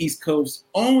on the East Coast,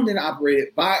 owned and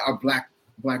operated by our black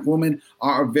woman,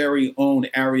 our very own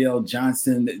Ariel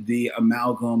Johnson, the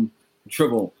Amalgam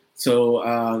Tribble.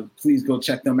 So please go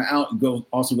check them out.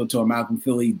 Also go to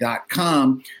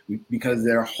amalgamphilly.com because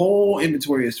their whole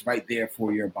inventory is right there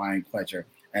for your buying pleasure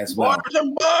as well. Buy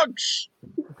some books.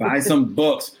 Buy some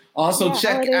books. Also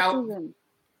check out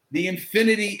The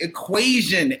Infinity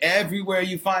Equation everywhere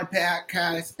you find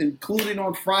podcasts, including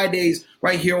on Fridays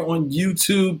right here on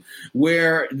YouTube,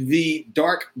 where the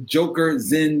Dark Joker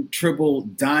Zen Tribble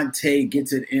Dante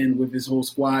gets it in with his whole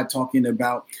squad talking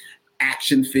about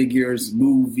action figures,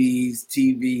 movies,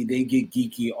 TV. They get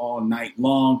geeky all night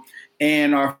long.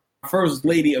 And our First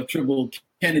Lady of Tribble,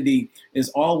 Kennedy, is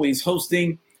always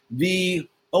hosting the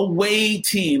Away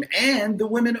Team and the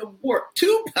Women of War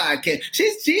 2 podcast.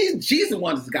 She's the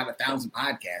one that's got 1,000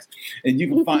 podcasts. And you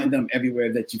can find them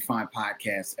everywhere that you find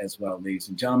podcasts as well, ladies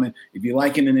and gentlemen. If you're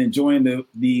liking and enjoying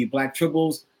the Black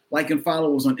Tribbles, like and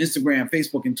follow us on Instagram,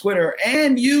 Facebook, and Twitter,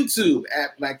 and YouTube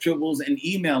at Black Tribbles, and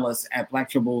email us at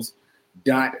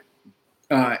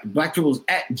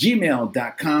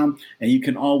blacktribbles@gmail.com. And you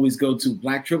can always go to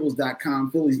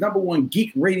blacktribbles.com, Philly's #1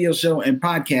 geek radio show and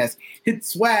podcast. Hit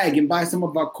swag and buy some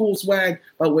of our cool swag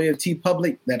by way of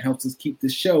TeePublic. That helps us keep the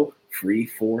show free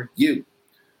for you.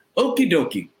 Okie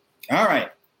dokie. All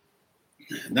right.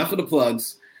 Enough of the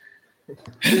plugs.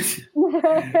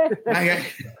 I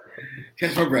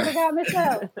catch my breath. I got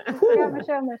Michelle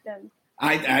mission.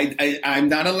 I'm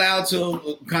not allowed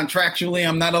to contractually.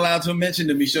 I'm not allowed to mention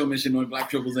the Michelle mission on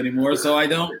Black Tribbles anymore. So I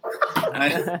don't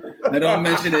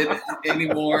mention it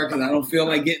anymore because I don't feel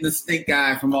like getting the stink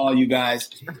eye from all you guys.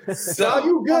 So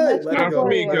you good? Not for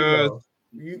me, good.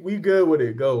 We good with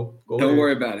it. Go. Don't ahead.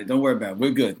 worry about it. Don't worry about it. We're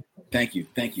good. Thank you.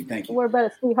 Don't worry about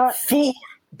it, sweetheart.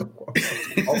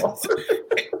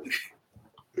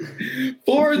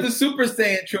 For the Super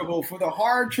Saiyan Tribble, for the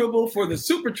Hard Tribble, for the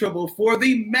Super Tribble, for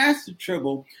the Master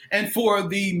Tribble, and for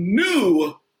the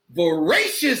new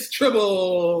Voracious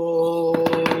Tribble.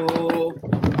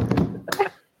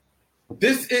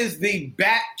 This is the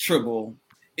Bat Tribble.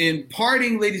 In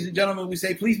parting, ladies and gentlemen, we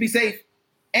say please be safe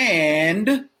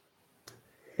and...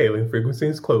 Hailing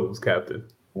frequencies closed, Captain.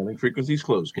 Hailing frequencies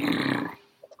closed, Captain.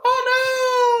 Oh no!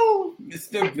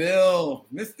 Mr. Bill.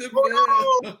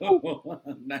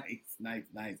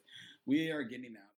 Nice. We are getting out.